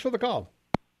 Hey, thanks for the call.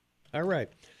 All right.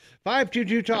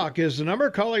 522-TALK is the number.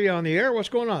 Caller, you on the air. What's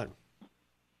going on?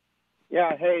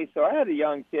 Yeah, hey, so I had a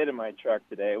young kid in my truck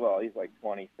today. Well, he's like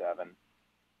 27,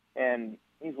 and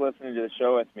he's listening to the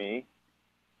show with me,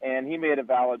 and he made a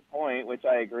valid point, which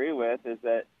I agree with, is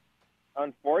that,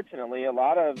 unfortunately, a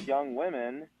lot of young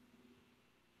women,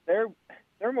 they're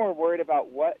more worried about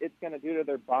what it's going to do to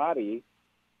their body.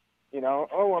 I'm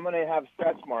going to have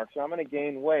stretch marks, or I'm going to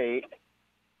gain weight,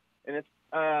 and it's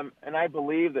and I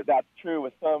believe that that's true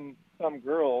with some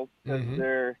girls because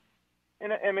they're.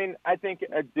 And I mean, I think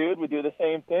a dude would do the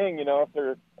same thing, if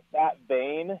they're that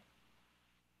vain.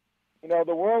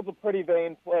 The world's a pretty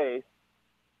vain place.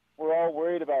 We're all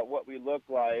worried about what we look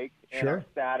like and our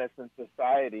status in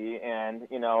society and,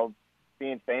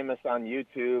 being famous on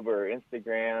YouTube or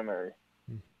Instagram or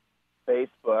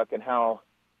Facebook and how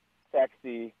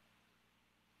sexy,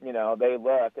 they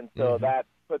look. And so that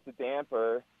puts a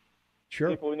damper.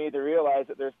 People need to realize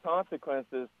that there's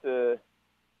consequences to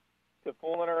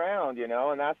fooling around,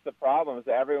 and that's the problem is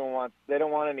that they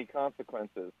don't want any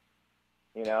consequences,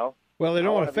 Well, they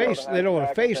don't want to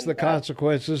face the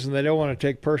consequences, and they don't want to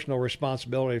take personal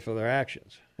responsibility for their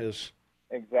actions.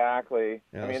 Exactly.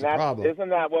 I mean, isn't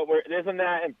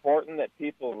that important that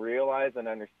people realize and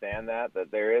understand that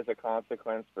there is a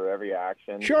consequence for every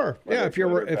action? Sure. Yeah. If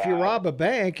you rob a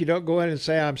bank, you don't go in and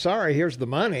say, "I'm sorry, here's the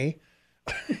money."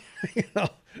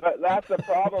 But that's the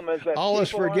problem is that all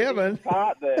is forgiven.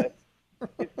 Taught this.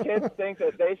 These kids think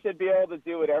that they should be able to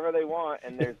do whatever they want,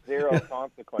 and there's zero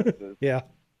consequences. Yeah.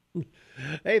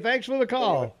 Hey, thanks for the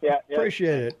call. Yeah.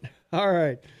 Appreciate it. All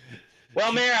right.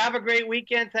 Well, Mayor, have a great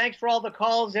weekend. Thanks for all the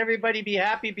calls. Everybody be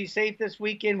happy, be safe this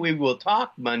weekend. We will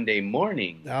talk Monday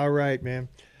morning. All right, man.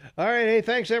 All right. Hey,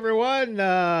 thanks, everyone.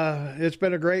 It's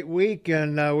been a great week,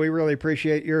 and we really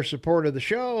appreciate your support of the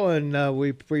show, and we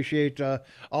appreciate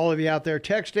all of you out there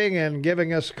texting and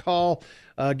giving us a call,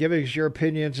 giving us your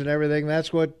opinions and everything.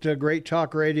 That's what great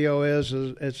talk radio is.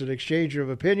 It's an exchange of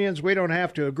opinions. We don't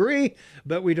have to agree,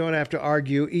 but we don't have to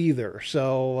argue either.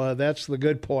 So that's the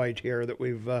good point here that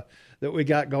we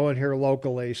got going here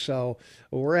locally. So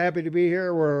we're happy to be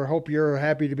here. We hope you're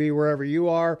happy to be wherever you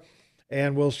are.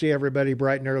 And we'll see everybody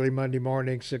bright and early Monday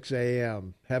morning, 6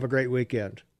 a.m. Have a great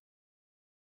weekend.